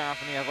coaching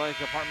staff and the athletic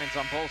departments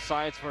on both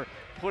sides for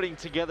putting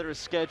together a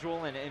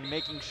schedule and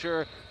making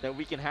sure that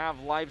we can have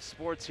live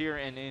sports here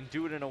and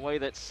do it in a way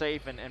that's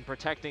safe and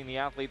protecting the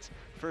athletes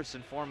first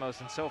and foremost.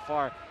 And so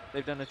far,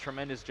 they've done a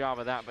tremendous job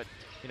of that. But,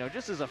 you know,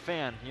 just as a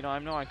fan, you know, I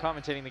know I'm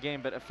commentating the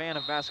game, but a fan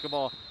of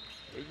basketball,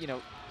 you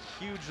know,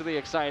 hugely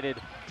excited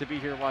to be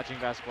here watching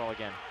basketball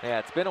again. Yeah,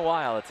 it's been a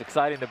while. It's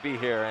exciting to be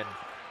here, and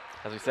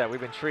as we said, we've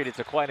been treated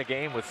to quite a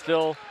game with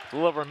still a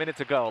little over a minute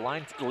to go.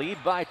 Lions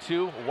lead by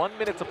 2, 1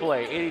 minute to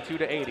play,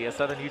 82-80 as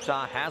Southern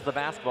Utah has the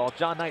basketball.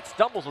 John Knight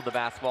stumbles with the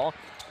basketball,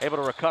 able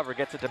to recover,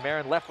 gets it to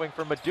Marin, left wing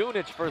for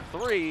Madunic for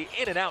 3,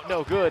 in and out,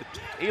 no good.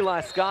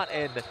 Eli Scott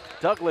and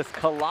Douglas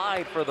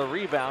collide for the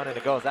rebound, and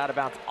it goes out of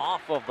bounds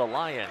off of the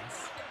Lions.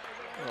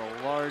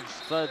 A large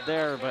stud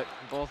there, but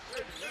both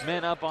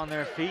men up on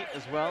their feet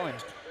as well. And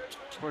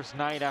of course,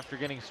 Knight, after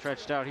getting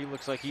stretched out, he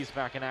looks like he's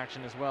back in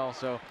action as well.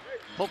 So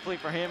hopefully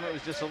for him, it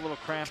was just a little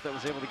cramp that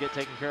was able to get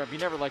taken care of. You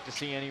never like to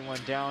see anyone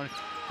down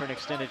for an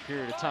extended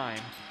period of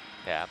time.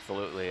 Yeah,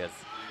 absolutely. As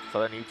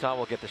Southern Utah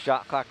will get the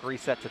shot clock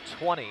reset to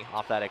 20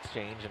 off that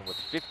exchange, and with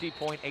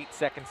 50.8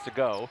 seconds to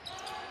go,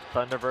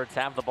 Thunderbirds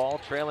have the ball,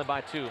 trailing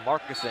by 2.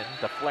 Markison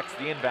deflects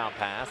the inbound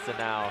pass, and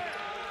now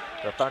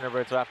the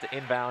Thunderbirds will have to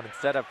inbound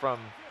instead of from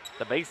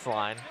the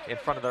baseline in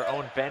front of their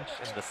own bench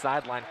in the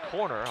sideline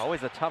corner.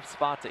 Always a tough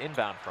spot to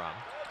inbound from.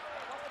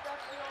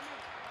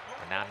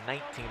 And now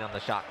 19 on the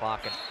shot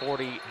clock and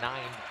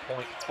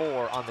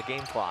 49.4 on the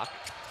game clock.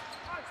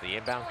 So the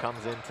inbound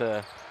comes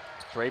into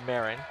Dre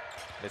Marin.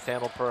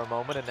 Mishandled for a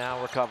moment and now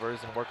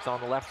recovers and works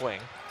on the left wing.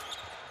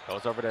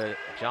 Goes over to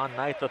John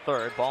Knight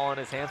III. Ball in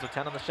his hands with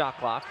 10 on the shot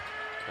clock.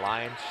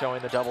 Lions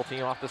showing the double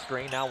team off the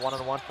screen. Now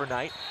 1-on-1 for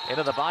Knight.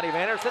 Into the body of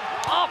Anderson.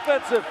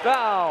 Offensive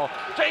foul.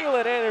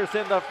 Jalen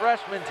Anderson, the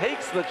freshman,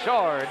 takes the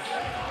charge.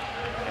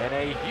 And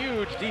a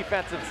huge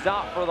defensive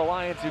stop for the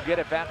Lions, who get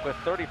it back with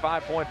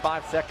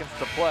 35.5 seconds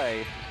to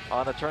play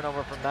on the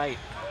turnover from Knight.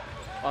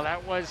 Well,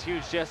 that was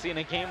huge, Jesse. In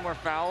a game where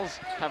fouls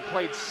have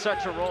played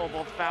such a role,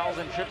 both fouls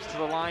and trips to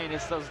the line,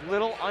 it's those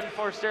little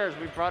unforced errors.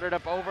 We brought it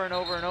up over and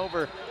over and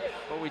over.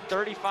 But with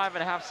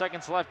 35.5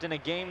 seconds left in a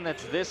game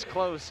that's this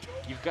close,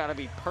 you've got to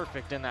be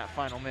perfect in that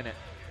final minute.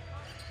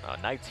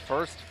 Knight's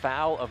first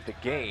foul of the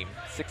game,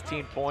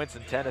 16 points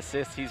and 10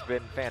 assists. He's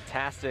been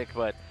fantastic,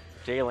 but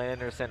Jalen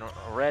Anderson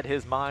read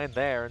his mind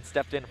there and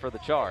stepped in for the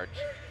charge.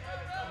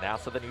 Now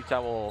Southern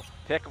Utah will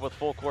pick with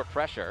full court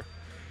pressure.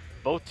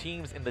 Both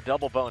teams in the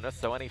double bonus,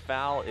 so any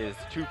foul is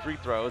 2 free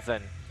throws.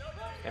 And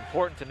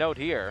important to note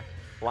here,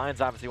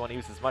 Lions obviously want to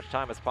use as much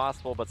time as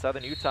possible, but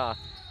Southern Utah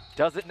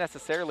doesn't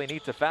necessarily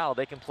need to foul.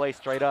 They can play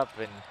straight up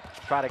and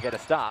try to get a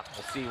stop.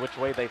 We'll see which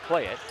way they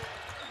play it.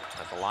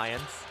 As the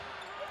Lions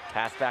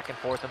pass back and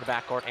forth in the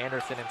backcourt,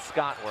 Anderson and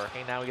Scott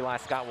working. Now Eli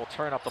Scott will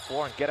turn up the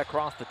floor and get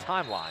across the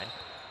timeline.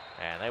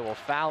 And they will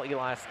foul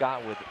Eli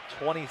Scott with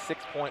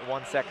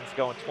 26.1 seconds to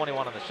go and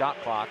 21 on the shot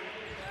clock.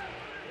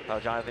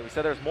 Jonathan, we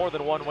said there's more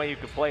than one way you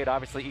could play it.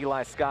 Obviously,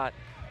 Eli Scott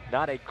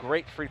not a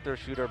great free throw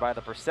shooter by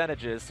the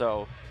percentages,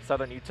 so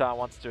Southern Utah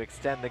wants to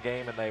extend the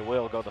game, and they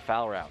will go the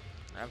foul route.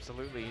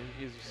 Absolutely.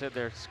 As you said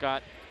there,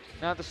 Scott,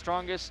 not the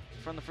strongest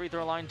from the free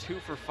throw line, 2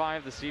 for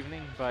 5 this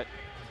evening, but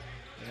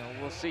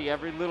we'll see.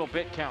 Every little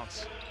bit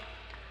counts.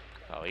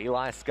 Oh,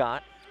 Eli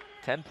Scott,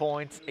 10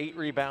 points, 8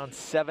 rebounds,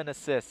 7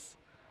 assists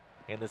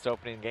in this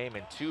opening game,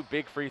 and 2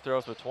 big free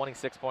throws with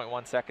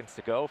 26.1 seconds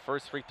to go.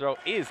 First free throw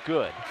is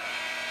good.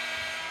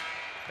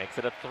 Makes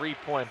it a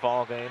 3-point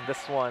ball game.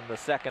 This one, the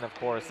second, of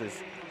course,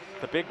 is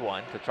the big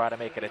one to try to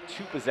make it a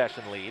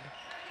 2-possession lead.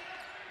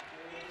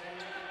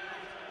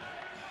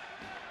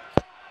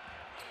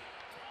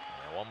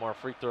 And one more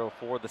free throw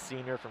for the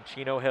senior from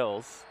Chino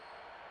Hills.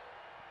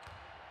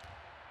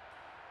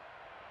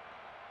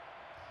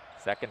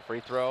 Second free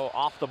throw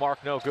off the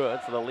mark, no good,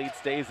 so the lead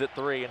stays at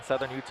 3, and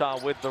Southern Utah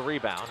with the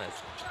rebound as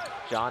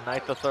John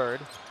Knight III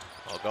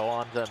will go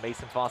on to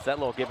Mason Fawcett.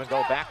 Little give and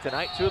go back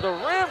tonight to the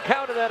rim,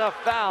 counted at a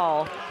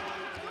foul.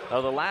 Now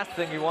the last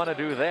thing you want to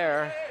do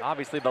there,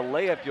 obviously the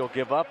layup you'll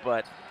give up,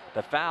 but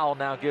the foul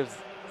now gives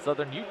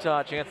Southern Utah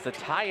a chance to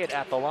tie it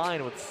at the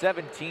line with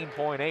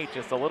 17.8.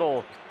 Just a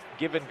little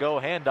give and go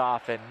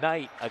handoff, and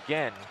Knight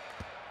again,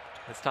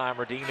 this time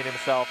redeeming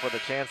himself with a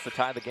chance to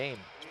tie the game.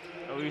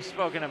 We've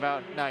spoken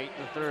about Knight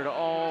III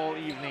all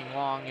evening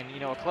long, and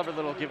a clever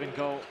little give and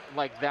go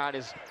like that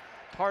is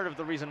part of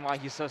the reason why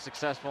he's so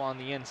successful on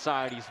the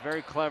inside. He's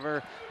very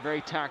clever,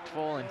 very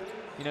tactful, and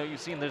you've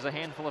seen there's a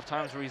handful of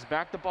times where he's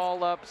backed the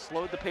ball up,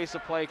 slowed the pace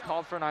of play,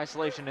 called for an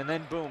isolation, and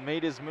then boom,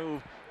 made his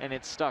move, and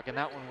it stuck, and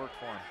that one worked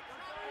for him.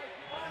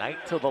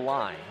 Knight to the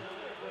line,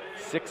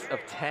 6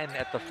 of 10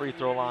 at the free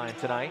throw line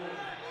tonight.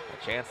 A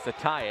chance to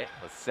tie it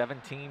with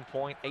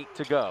 17.8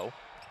 to go.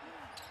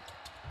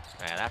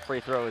 And that free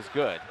throw is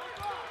good.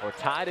 We're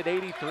tied at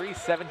 83,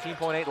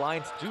 17.8.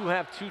 Lions do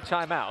have 2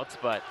 timeouts,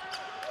 but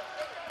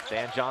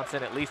Stan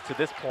Johnson, at least to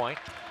this point,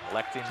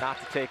 electing not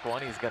to take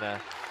one. He's gonna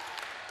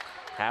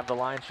have the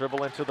Lions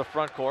dribble into the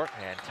front court,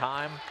 and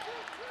time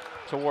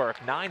to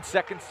work. 9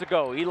 seconds to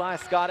go. Eli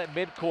Scott at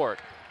midcourt.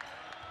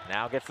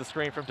 Now gets the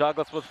screen from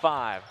Douglas with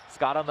 5.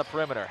 Scott on the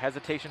perimeter,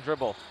 hesitation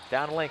dribble.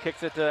 Down the lane,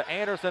 kicks it to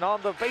Anderson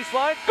on the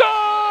baseline.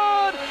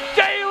 Good!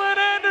 Jalen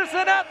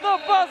Anderson at the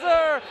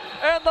buzzer!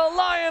 And the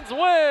Lions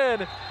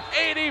win,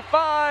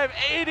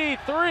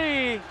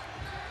 85-83.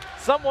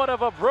 Somewhat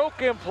of a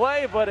broken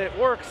play, but it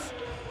works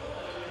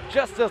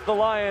just as the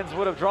Lions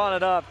would have drawn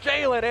it up.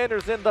 Jalen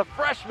Anderson, the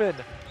freshman,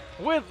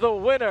 with the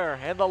winner.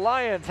 And the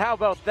Lions, how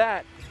about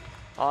that?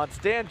 On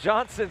Stan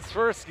Johnson's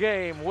first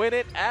game, win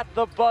it at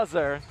the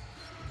buzzer.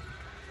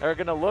 They're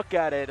gonna look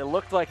at it. It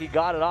looked like he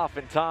got it off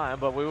in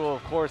time, but we will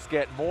of course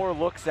get more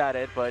looks at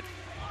it. But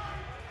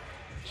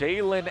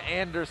Jalen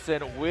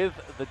Anderson with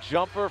the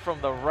jumper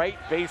from the right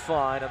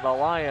baseline, and the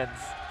Lions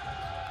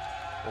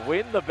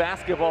win the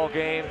basketball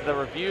game. The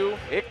review,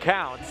 it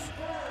counts,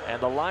 and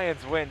the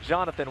Lions win.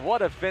 Jonathan,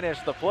 what a finish.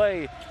 The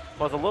play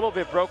was a little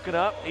bit broken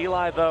up.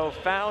 Eli, though,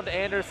 found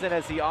Anderson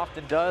as he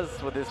often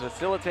does with his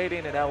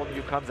facilitating, and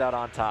LMU comes out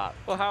on top.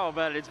 Well, how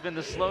about it? It's been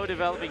the slow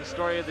developing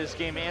story of this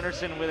game.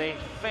 Anderson with a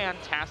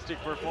fantastic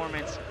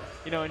performance.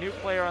 A new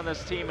player on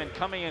this team, and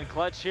coming in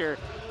clutch here.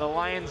 The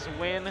Lions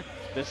win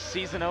the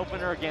season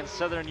opener against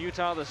Southern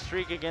Utah. The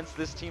streak against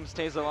this team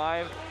stays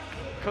alive.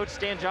 Coach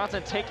Stan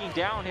Johnson taking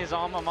down his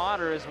alma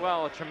mater as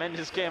well. A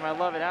tremendous game. I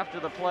love it. After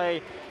the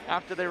play,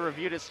 after they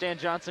reviewed it, Stan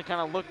Johnson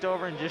kind of looked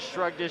over and just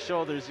shrugged his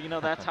shoulders.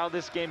 That's how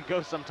this game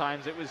goes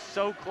sometimes. It was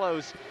so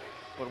close,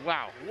 but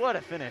wow, what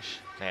a finish.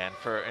 And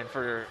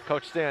for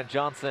Coach Stan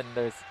Johnson,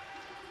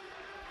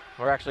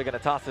 we're actually going to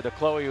toss it to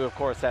Chloe, who of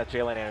course had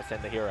Jalen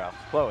Anderson, the hero.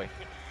 Chloe.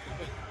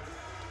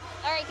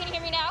 All right, can you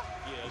hear me now?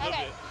 Yeah,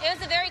 okay. It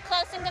was a very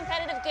close and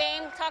competitive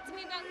game. Talk to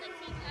me about the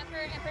team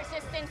effort and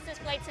persistence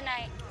displayed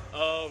tonight.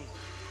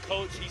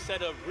 Coach, he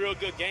set a real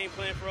good game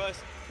plan for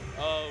us.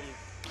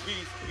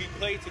 We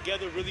played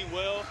together really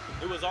well.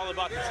 It was all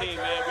about the team,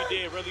 man. We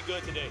did really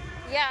good today.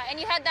 Yeah, and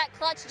you had that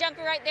clutch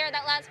jumper right there,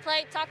 that last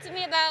play. Talk to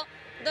me about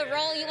the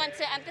role you want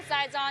to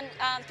emphasize on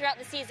throughout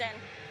the season.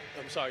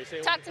 I'm sorry,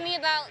 say Talk to me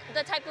about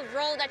the type of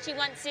role that you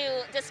want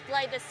to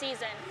display this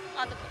season.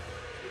 What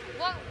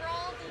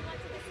role do you want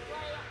to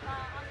display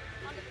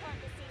on the court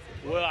this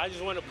season? Well, I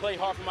just want to play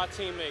hard for my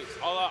teammates.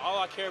 All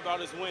I care about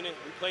is winning.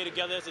 We play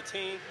together as a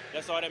team.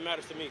 That's all that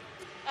matters to me.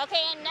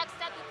 Okay, and next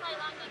up you play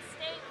Long Lake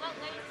State. What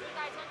ways do you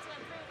guys want to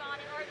improve on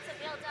in order to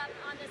build up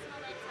on this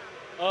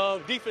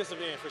momentum? Defensive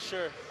end, for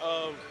sure.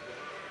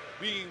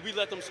 We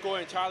let them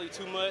score entirely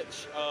too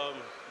much.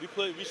 We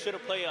should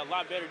have played a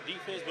lot better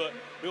defense, but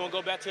we want to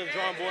go back to the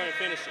drawing board and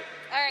finish it.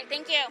 All right,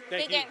 thank you.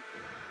 Thank you. Game.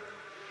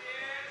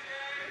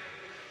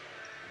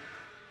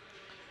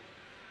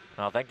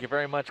 Well, thank you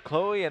very much,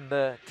 Chloe. And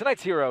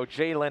tonight's hero,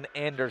 Jalen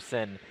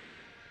Anderson.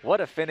 What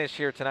a finish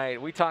here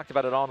tonight. We talked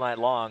about it all night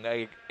long.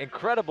 An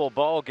incredible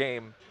ball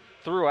game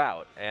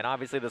throughout. And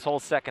obviously this whole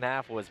second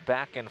half was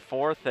back and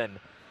forth. And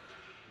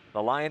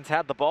the Lions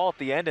had the ball at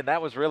the end, and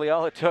that was really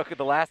all it took.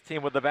 The last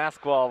team with the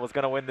basketball was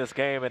going to win this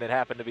game, and it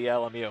happened to be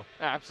LMU.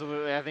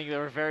 Absolutely. I think they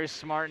were very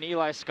smart, and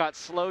Eli Scott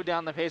slowed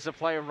down the pace of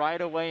play right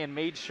away and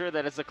made sure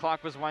that as the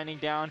clock was winding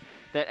down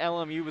that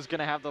LMU was going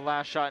to have the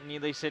last shot,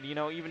 and they said, you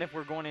know, even if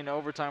we're going into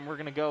overtime, we're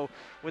going to go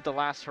with the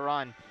last hurrah.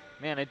 And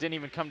man, it didn't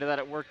even come to that.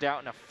 It worked out,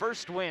 and a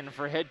first win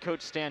for head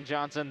coach Stan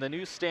Johnson. The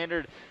new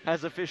standard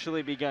has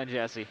officially begun,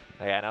 Jesse.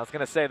 Yeah, and I was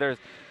going to say, there's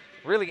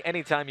really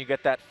anytime you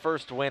get that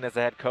first win as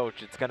a head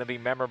coach, it's going to be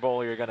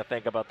memorable. You're going to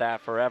think about that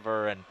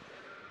forever. And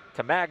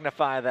to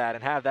magnify that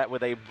and have that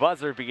with a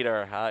buzzer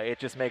beater, it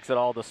just makes it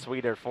all the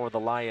sweeter for the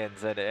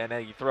Lions. And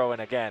then you throw in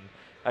again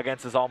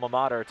against his alma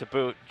mater to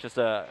boot. Just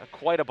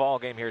quite a ball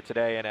game here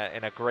today,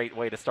 and a great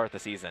way to start the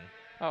season.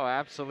 Oh,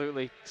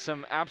 absolutely.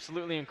 Some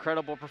absolutely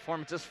incredible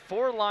performances.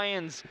 5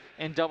 Lions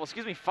in double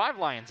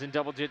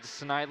digits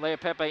tonight. Leah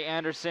Pepe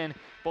Anderson,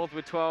 both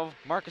with 12.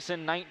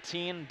 Markison,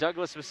 19.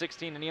 Douglas with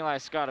 16. And Eli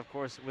Scott, of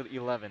course, with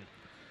 11.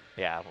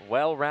 Yeah,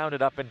 well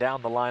rounded up and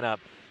down the lineup.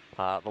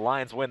 The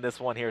Lions win this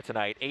one here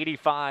tonight,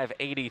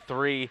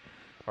 85-83.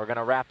 We're going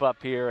to wrap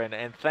up here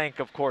and thank,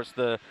 of course,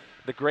 the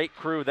great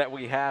crew that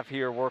we have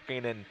here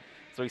working in,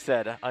 as we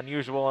said,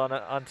 unusual and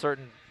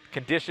uncertain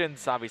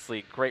conditions.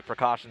 Obviously, great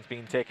precautions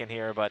being taken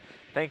here, but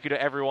thank you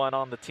to everyone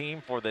on the team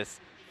for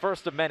this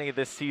first of many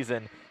this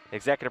season.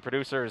 Executive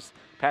producers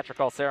Patrick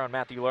Alcero and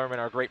Matthew Lerman,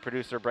 our great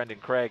producer Brendan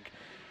Craig,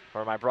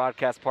 for my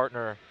broadcast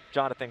partner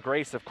Jonathan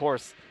Grace, of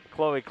course,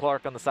 Chloe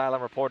Clark on the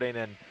sideline reporting,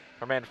 and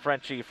our man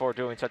Frenchie for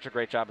doing such a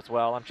great job as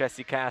well. I'm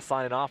Jesse Cass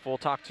signing off. We'll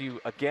talk to you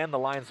again. The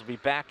Lions will be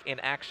back in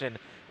action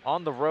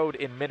on the road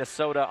in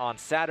Minnesota on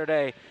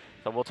Saturday,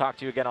 so we'll talk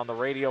to you again on the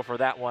radio for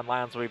that one.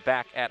 Lions will be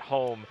back at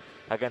home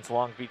against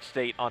Long Beach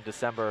State on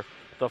December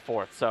the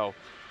 4th. So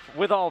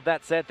with all of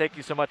that said, thank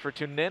you so much for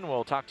tuning in.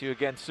 We'll talk to you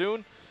again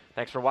soon.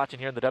 Thanks for watching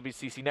here on the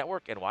WCC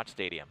Network and Watch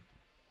Stadium.